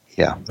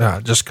 Yeah.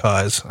 Just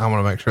cause I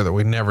want to make sure that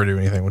we never do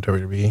anything with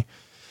WWE.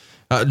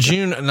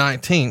 June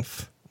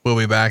 19th, we'll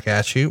be back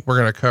at you. We're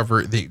going to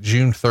cover the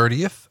June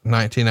 30th,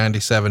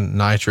 1997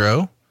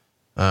 Nitro.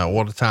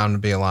 What a time to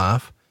be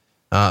alive.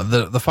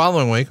 The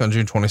following week on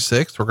June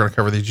 26th, we're going to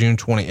cover the June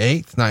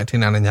 28th,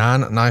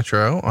 1999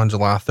 Nitro. On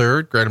July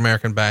 3rd, Great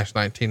American Bash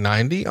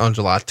 1990. On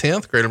July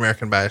 10th, Great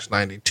American Bash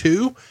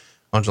 92.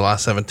 On July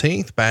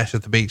 17th, Bash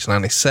at the Beach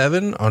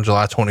 97. On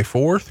July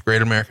 24th,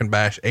 Great American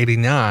Bash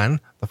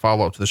 89, the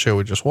follow-up to the show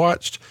we just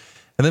watched.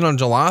 And then on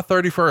July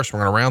 31st, we're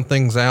going to round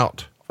things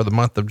out for the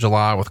month of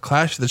July with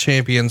Clash of the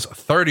Champions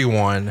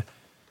 31.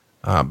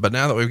 But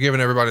now that we've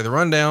given everybody the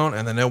rundown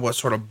and they know what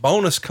sort of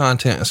bonus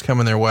content is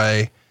coming their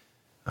way,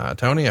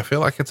 Tony, I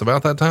feel like it's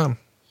about that time.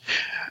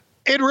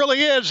 It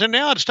really is. And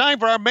now it's time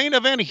for our main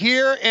event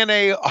here in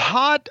a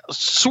hot,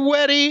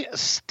 sweaty,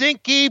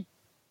 stinky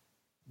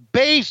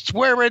base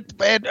where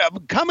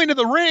coming to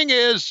the ring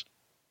is,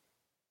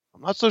 I'm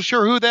not so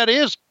sure who that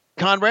is,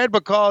 Conrad,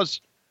 because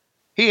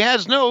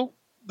there's no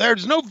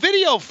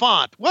video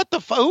font. What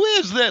who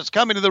is this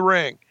coming to the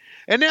ring?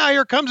 And now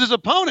here comes his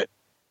opponent.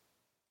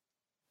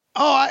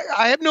 Oh,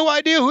 I have no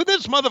idea who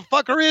this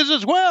motherfucker is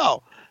as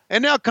well.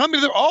 And now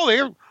coming to the,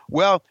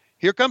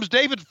 here comes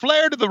David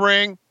Flair to the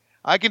ring.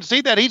 I can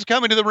see that he's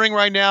coming to the ring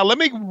right now. Let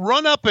me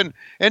run up and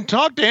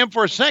talk to him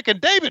for a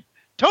second. David,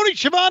 Tony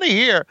Schiavone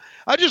here.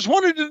 I just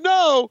wanted to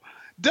know,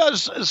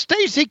 does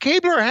Stacy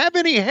Keibler have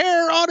any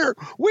hair on her?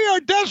 We are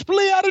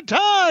desperately out of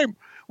time.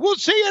 We'll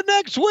see you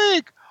next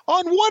week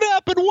on What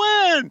Happened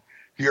When.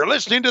 You're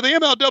listening to the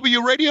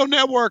MLW Radio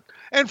Network.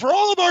 And for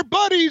all of our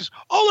buddies,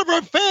 all of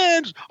our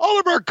fans, all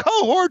of our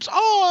cohorts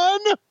on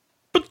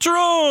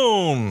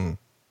Patron.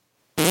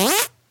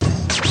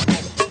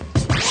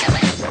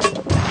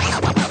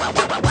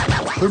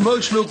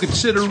 Promotional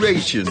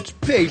considerations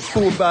paid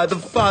for by the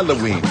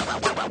following.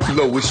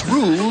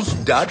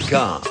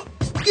 LoisRules.com.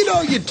 Get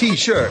all your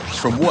t-shirts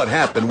from What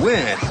Happened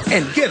When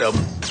and get them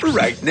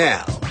right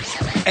now.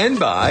 And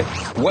by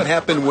What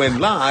Happened When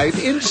Live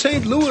in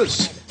St.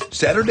 Louis,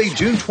 Saturday,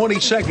 June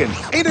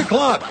 22nd, 8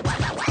 o'clock.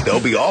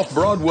 They'll be off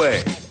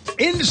Broadway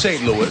in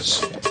St.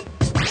 Louis.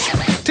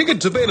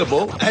 Tickets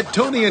available at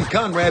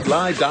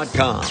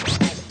TonyandConradLive.com.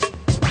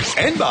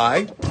 And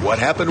by What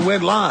Happened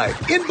When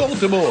Live in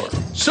Baltimore,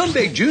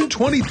 Sunday, June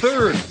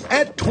 23rd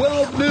at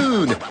 12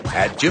 noon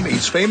at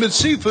Jimmy's Famous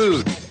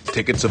Seafood.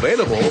 Tickets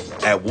available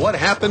at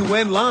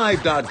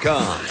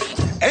WhatHappenedWhenLive.com.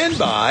 And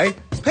by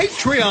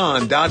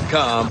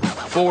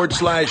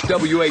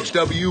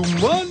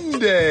Patreon.com/WHW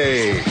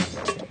Monday.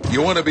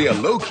 You want to be a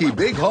low-key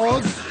big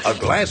hog? A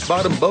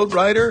glass-bottom boat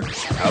rider?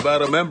 How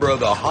about a member of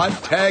the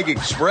Hot Tag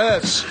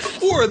Express?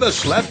 Or the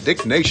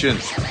Slapdick Nation?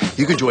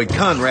 You can join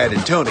Conrad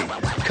and Tony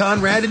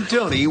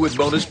with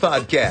bonus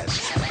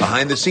podcasts,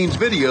 behind-the-scenes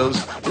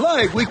videos,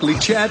 live weekly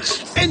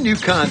chats, and new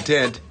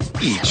content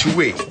each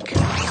week.